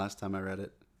that from the last time I read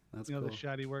it. That's cool. The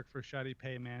shoddy work for shoddy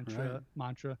pay mantra.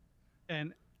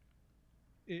 And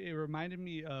it reminded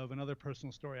me of another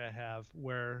personal story I have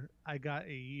where I got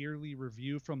a yearly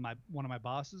review from one of my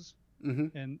bosses.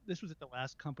 Mm-hmm. And this was at the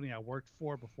last company I worked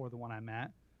for before the one I'm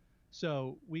at.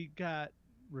 So we got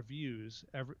reviews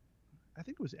I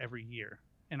think it was every year,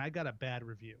 and I got a bad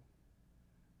review.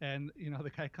 And,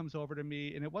 the guy comes over to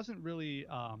me, and it wasn't really,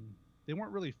 they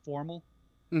weren't really formal.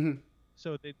 Mm-hmm.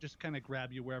 So they just kind of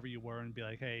grab you wherever you were and be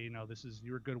like, hey,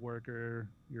 you're a good worker,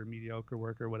 you're a mediocre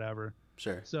worker, whatever.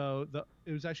 Sure. So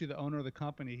it was actually the owner of the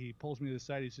company. He pulls me to the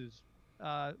side. He says,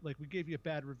 we gave you a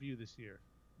bad review this year.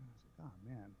 And I was like, oh,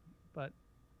 man. But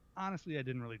honestly, I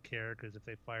didn't really care, because if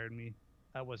they fired me,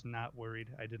 I was not worried.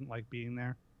 I didn't like being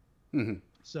there. Mm-hmm.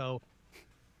 So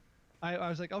I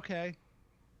was like, okay.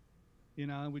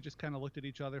 We just kind of looked at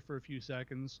each other for a few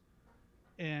seconds.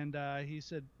 And he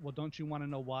said, well, don't you want to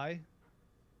know why?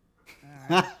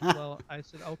 I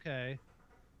said, okay,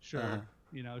 sure.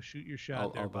 Shoot your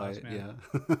shot. I'll boss man.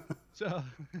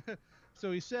 Yeah.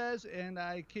 So he says, and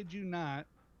I kid you not,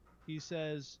 he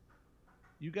says,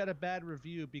 you got a bad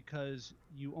review because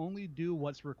you only do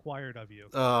what's required of you.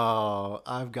 Oh,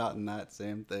 I've gotten that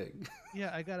same thing.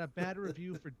 Yeah, I got a bad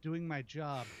review for doing my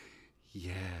job.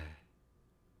 Yeah.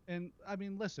 And I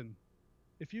mean, listen,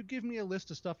 if you give me a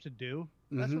list of stuff to do,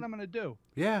 that's what I'm going to do.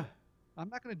 Yeah. I'm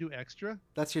not going to do extra.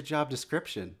 That's your job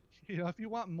description. If you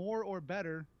want more or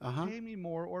better, pay me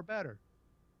more or better.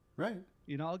 Right.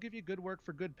 I'll give you good work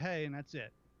for good pay, and that's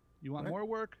it. You want more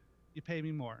work, you pay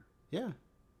me more. Yeah.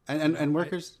 And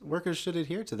workers should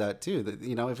adhere to that too. That,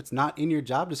 if it's not in your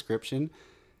job description,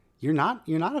 you're not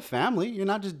a family. You're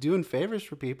not just doing favors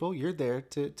for people. You're there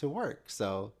to work.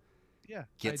 So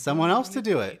get someone else to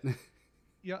do it.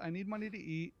 Yeah, I need money to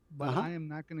eat, but I am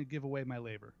not going to give away my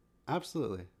labor.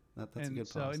 Absolutely. That's a good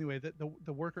so anyway,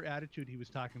 the worker attitude he was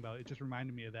talking about, it just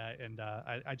reminded me of that, and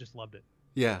I just loved it.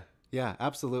 Yeah. Yeah,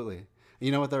 absolutely.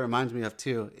 You know what that reminds me of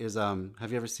too is have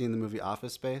you ever seen the movie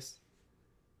Office Space?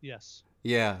 Yes.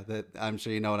 Yeah, that I'm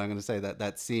sure you know what I'm going to say.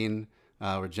 That scene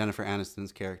where Jennifer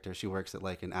Aniston's character, she works at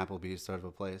like an Applebee's sort of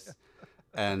a place,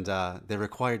 and they're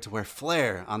required to wear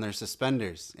flair on their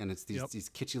suspenders, and it's these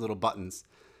kitschy little buttons.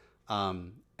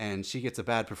 And she gets a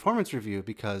bad performance review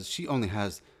because she only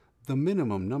has the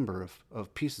minimum number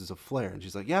of pieces of flair. And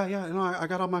she's like, yeah, no, I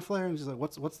got all my flair. And she's like,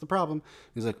 what's the problem?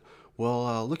 And he's like,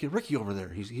 well, look at Ricky over there.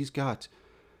 He's got,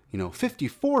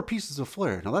 54 pieces of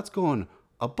flair. Now that's going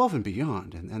above and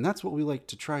beyond. And that's what we like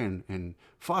to try and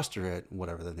foster at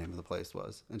whatever the name of the place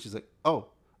was. And she's like, oh,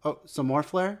 some more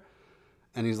flair?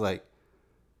 And he's like,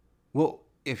 well,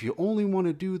 if you only want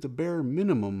to do the bare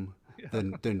minimum,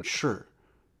 then sure.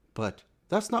 But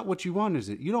that's not what you want, is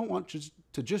it? You don't want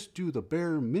to just do the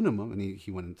bare minimum. And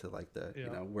he went into like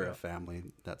we're a family,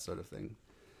 that sort of thing.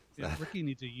 Yeah, Ricky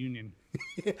needs a union.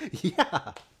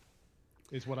 Yeah.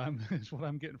 Is what I'm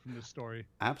getting from this story.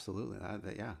 Absolutely.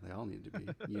 They all need to be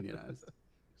unionized.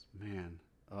 Man,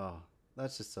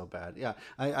 that's just so bad. Yeah,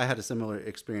 I had a similar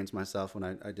experience myself when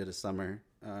I did a summer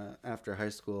after high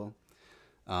school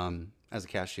as a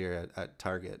cashier at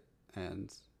Target.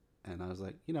 And I was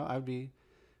like, I'd be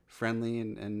friendly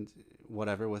and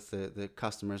whatever with the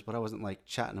customers, but I wasn't like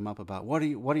chatting them up about what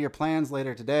are your plans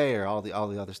later today or all the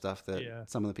other stuff that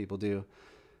some of the people do.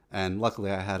 And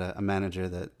luckily I had a manager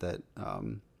that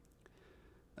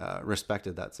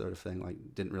respected that sort of thing, like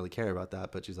didn't really care about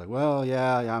that. But she's like, well,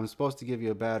 yeah, I'm supposed to give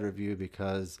you a bad review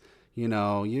because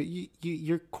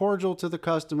you're cordial to the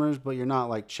customers, but you're not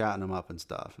like chatting them up and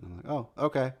stuff. And I'm like, oh,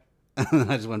 okay. And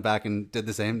then I just went back and did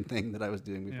the same thing that I was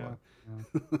doing before.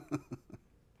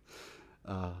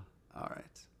 All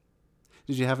right.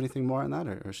 Did you have anything more on that,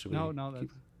 or should we? No,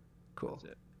 that's cool.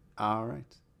 That's it. All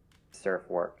right. Serf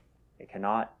work.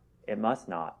 It must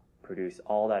not produce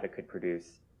all that it could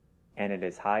produce, and it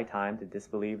is high time to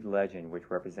disbelieve the legend which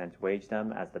represents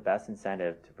wagedom as the best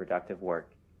incentive to productive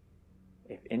work.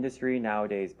 If industry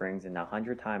nowadays brings in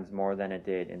 100 times more than it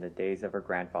did in the days of our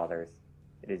grandfathers,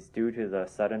 it is due to the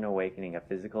sudden awakening of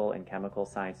physical and chemical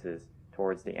sciences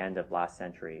towards the end of last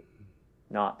century,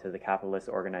 not to the capitalist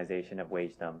organization of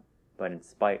wagedom, but in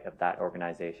spite of that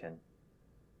organization.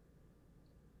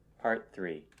 Part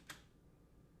 3.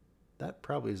 That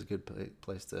probably is a good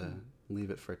place to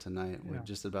leave it for tonight. We're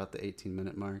just about the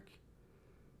 18-minute mark.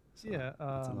 So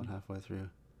that's about halfway through.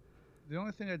 The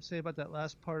only thing I'd say about that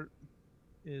last part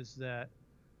is that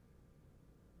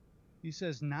he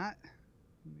says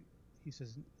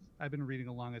I've been reading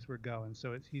along as we're going.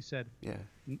 So he said,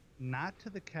 not to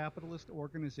the capitalist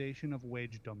organization of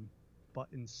wagedom, but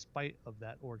in spite of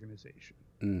that organization.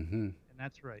 Mm-hmm. And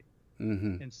that's right.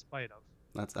 Mm-hmm. In spite of.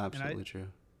 That's absolutely true.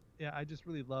 Yeah, I just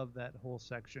really love that whole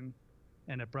section,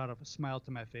 and it brought up a smile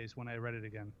to my face when I read it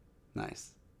again.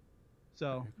 Nice.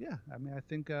 So I mean, I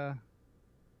think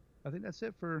that's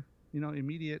it for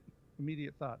immediate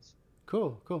thoughts.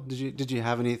 Cool. Did you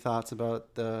have any thoughts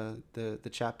about the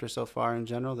chapter so far in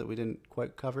general that we didn't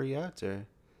quite cover yet, or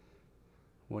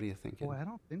what are you thinking? Boy, I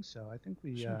don't think so. I think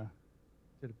we did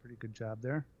a pretty good job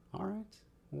there. All right.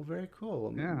 Well, very cool.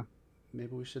 Well,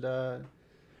 maybe we should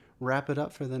wrap it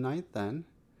up for the night then.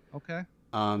 Okay.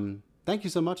 Thank you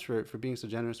so much for being so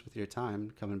generous with your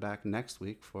time, coming back next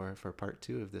week for part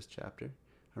 2 of this chapter.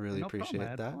 I really appreciate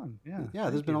that. Fun. Yeah,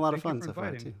 there's been a lot of fun so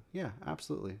far too. Yeah,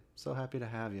 absolutely. So happy to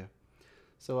have you.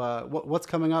 So what's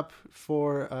coming up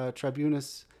for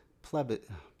Tribunus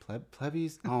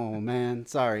Plebis? Oh man,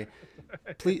 sorry.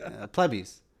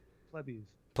 Plebis.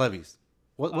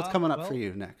 What's coming up for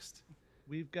you next?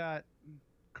 We've got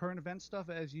current event stuff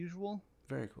as usual.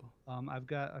 Very cool. I've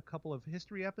got a couple of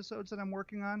history episodes that I'm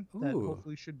working on that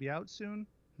hopefully should be out soon.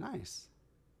 Nice.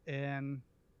 And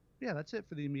that's it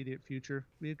for the immediate future.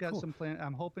 We've got some plan.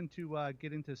 I'm hoping to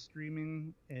get into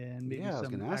streaming and maybe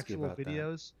some actual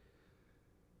videos.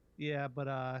 That. Yeah, but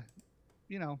I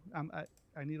need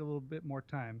a little bit more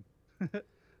time.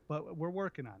 But we're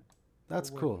working on it. That's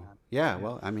cool. Yeah,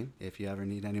 well, I mean, if you ever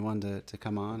need anyone to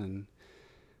come on and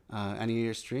any of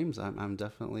your streams, I'm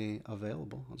definitely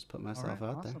available. I'll just put myself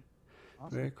out there.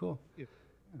 Awesome. Very cool. Yeah.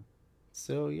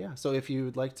 So if you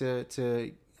would like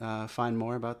to find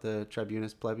more about the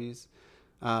Tribunus Plebis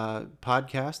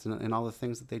podcast and all the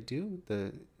things that they do,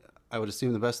 I would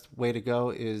assume the best way to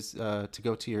go is to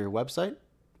go to your website.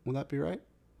 Will that be right?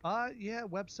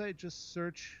 Website. Just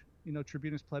search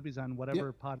Tribunus Plebis on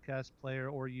whatever podcast player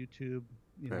or YouTube.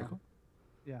 Very cool.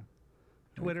 Yeah.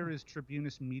 Twitter is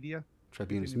Tribunus Media.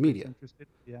 Tribunus Media. Interested.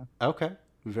 Yeah. Okay.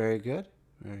 Very good.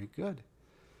 Very good.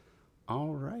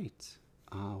 All right.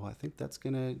 Well, I think that's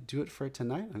going to do it for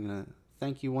tonight. I'm going to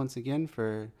thank you once again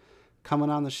for coming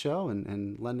on the show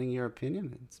and lending your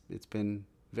opinion. It's been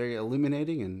very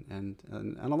illuminating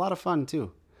and a lot of fun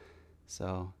too.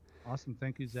 So awesome.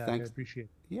 Thank you, Zach. Thanks. I appreciate it.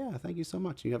 Yeah, thank you so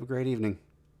much. You have a great evening.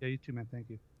 Yeah, you too, man. Thank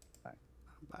you. Bye.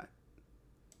 Bye.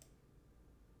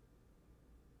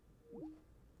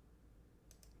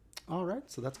 All right,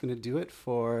 so that's going to do it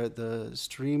for the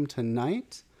stream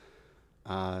tonight.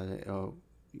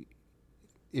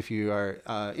 If you are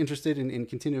interested in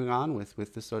continuing on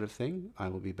with this sort of thing, I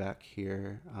will be back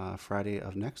here Friday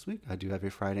of next week. I do every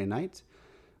Friday night.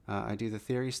 I do the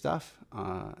theory stuff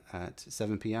at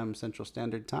 7 p.m. Central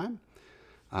Standard Time.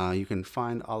 You can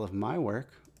find all of my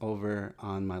work over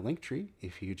on my Linktree.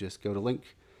 If you just go to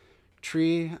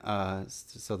Linktree,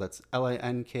 so that's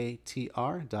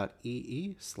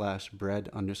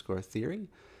linktr.ee/bread_theory.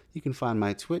 You can find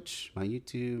my Twitch, my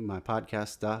YouTube, my podcast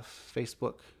stuff,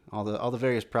 Facebook, all the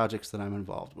various projects that I'm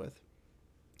involved with.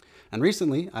 And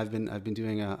recently, I've been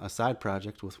doing a side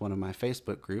project with one of my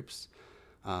Facebook groups,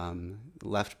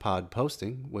 Left Pod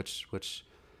Posting, which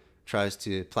tries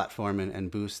to platform and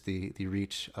boost the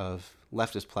reach of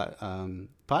leftist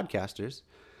podcasters.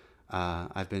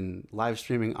 I've been live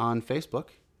streaming on Facebook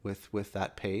with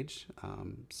that page,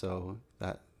 so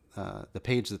that the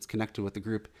page that's connected with the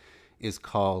group is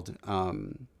called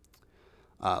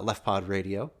Left Pod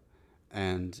Radio.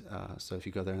 And so if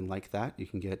you go there and like that, you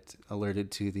can get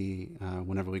alerted to the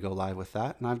whenever we go live with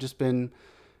that. And I've just been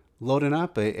loading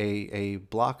up a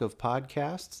block of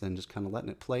podcasts and just kind of letting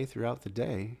it play throughout the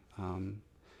day.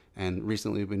 And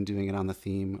recently we've been doing it on the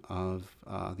theme of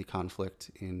the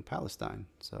conflict in Palestine.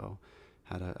 So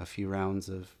had a few rounds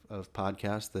of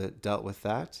podcasts that dealt with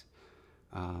that.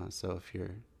 So if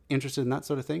you're interested in that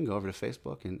sort of thing, go over to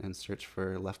Facebook and search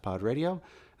for Left Pod Radio.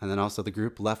 And then also the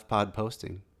group Left Pod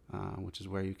Posting, which is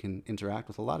where you can interact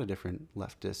with a lot of different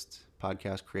leftist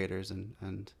podcast creators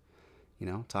and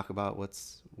talk about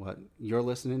what you're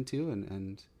listening to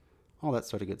and all that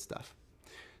sort of good stuff.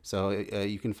 So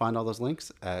you can find all those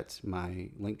links at my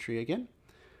Linktree again.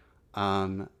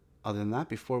 Other than that,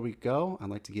 before we go, I'd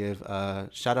like to give a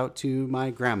shout out to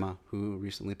my grandma who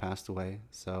recently passed away.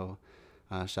 So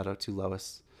shout out to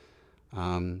Lois.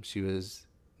 She was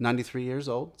 93 years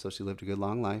old, so she lived a good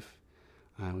long life.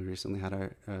 We recently had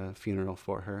our funeral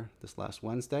for her this last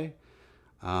Wednesday.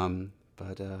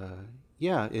 But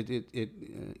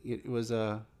it was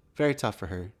very tough for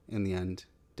her in the end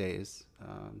days.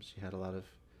 She had a lot of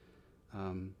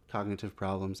cognitive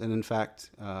problems, and in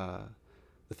fact,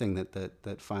 the thing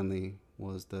that finally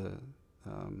was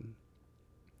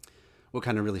what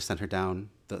kind of really sent her down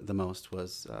the most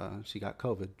was she got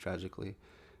COVID tragically,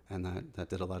 and that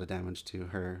did a lot of damage to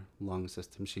her lung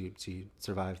system. She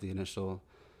survived the initial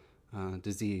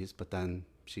disease, but then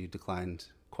she declined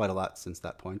quite a lot since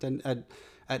that point. And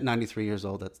at 93 years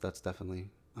old, that's definitely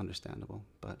understandable.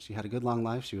 But she had a good long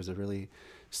life. She was a really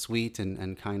sweet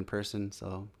and kind person,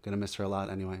 so gonna miss her a lot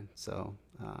anyway. So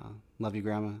love you,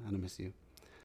 Grandma, and I miss you.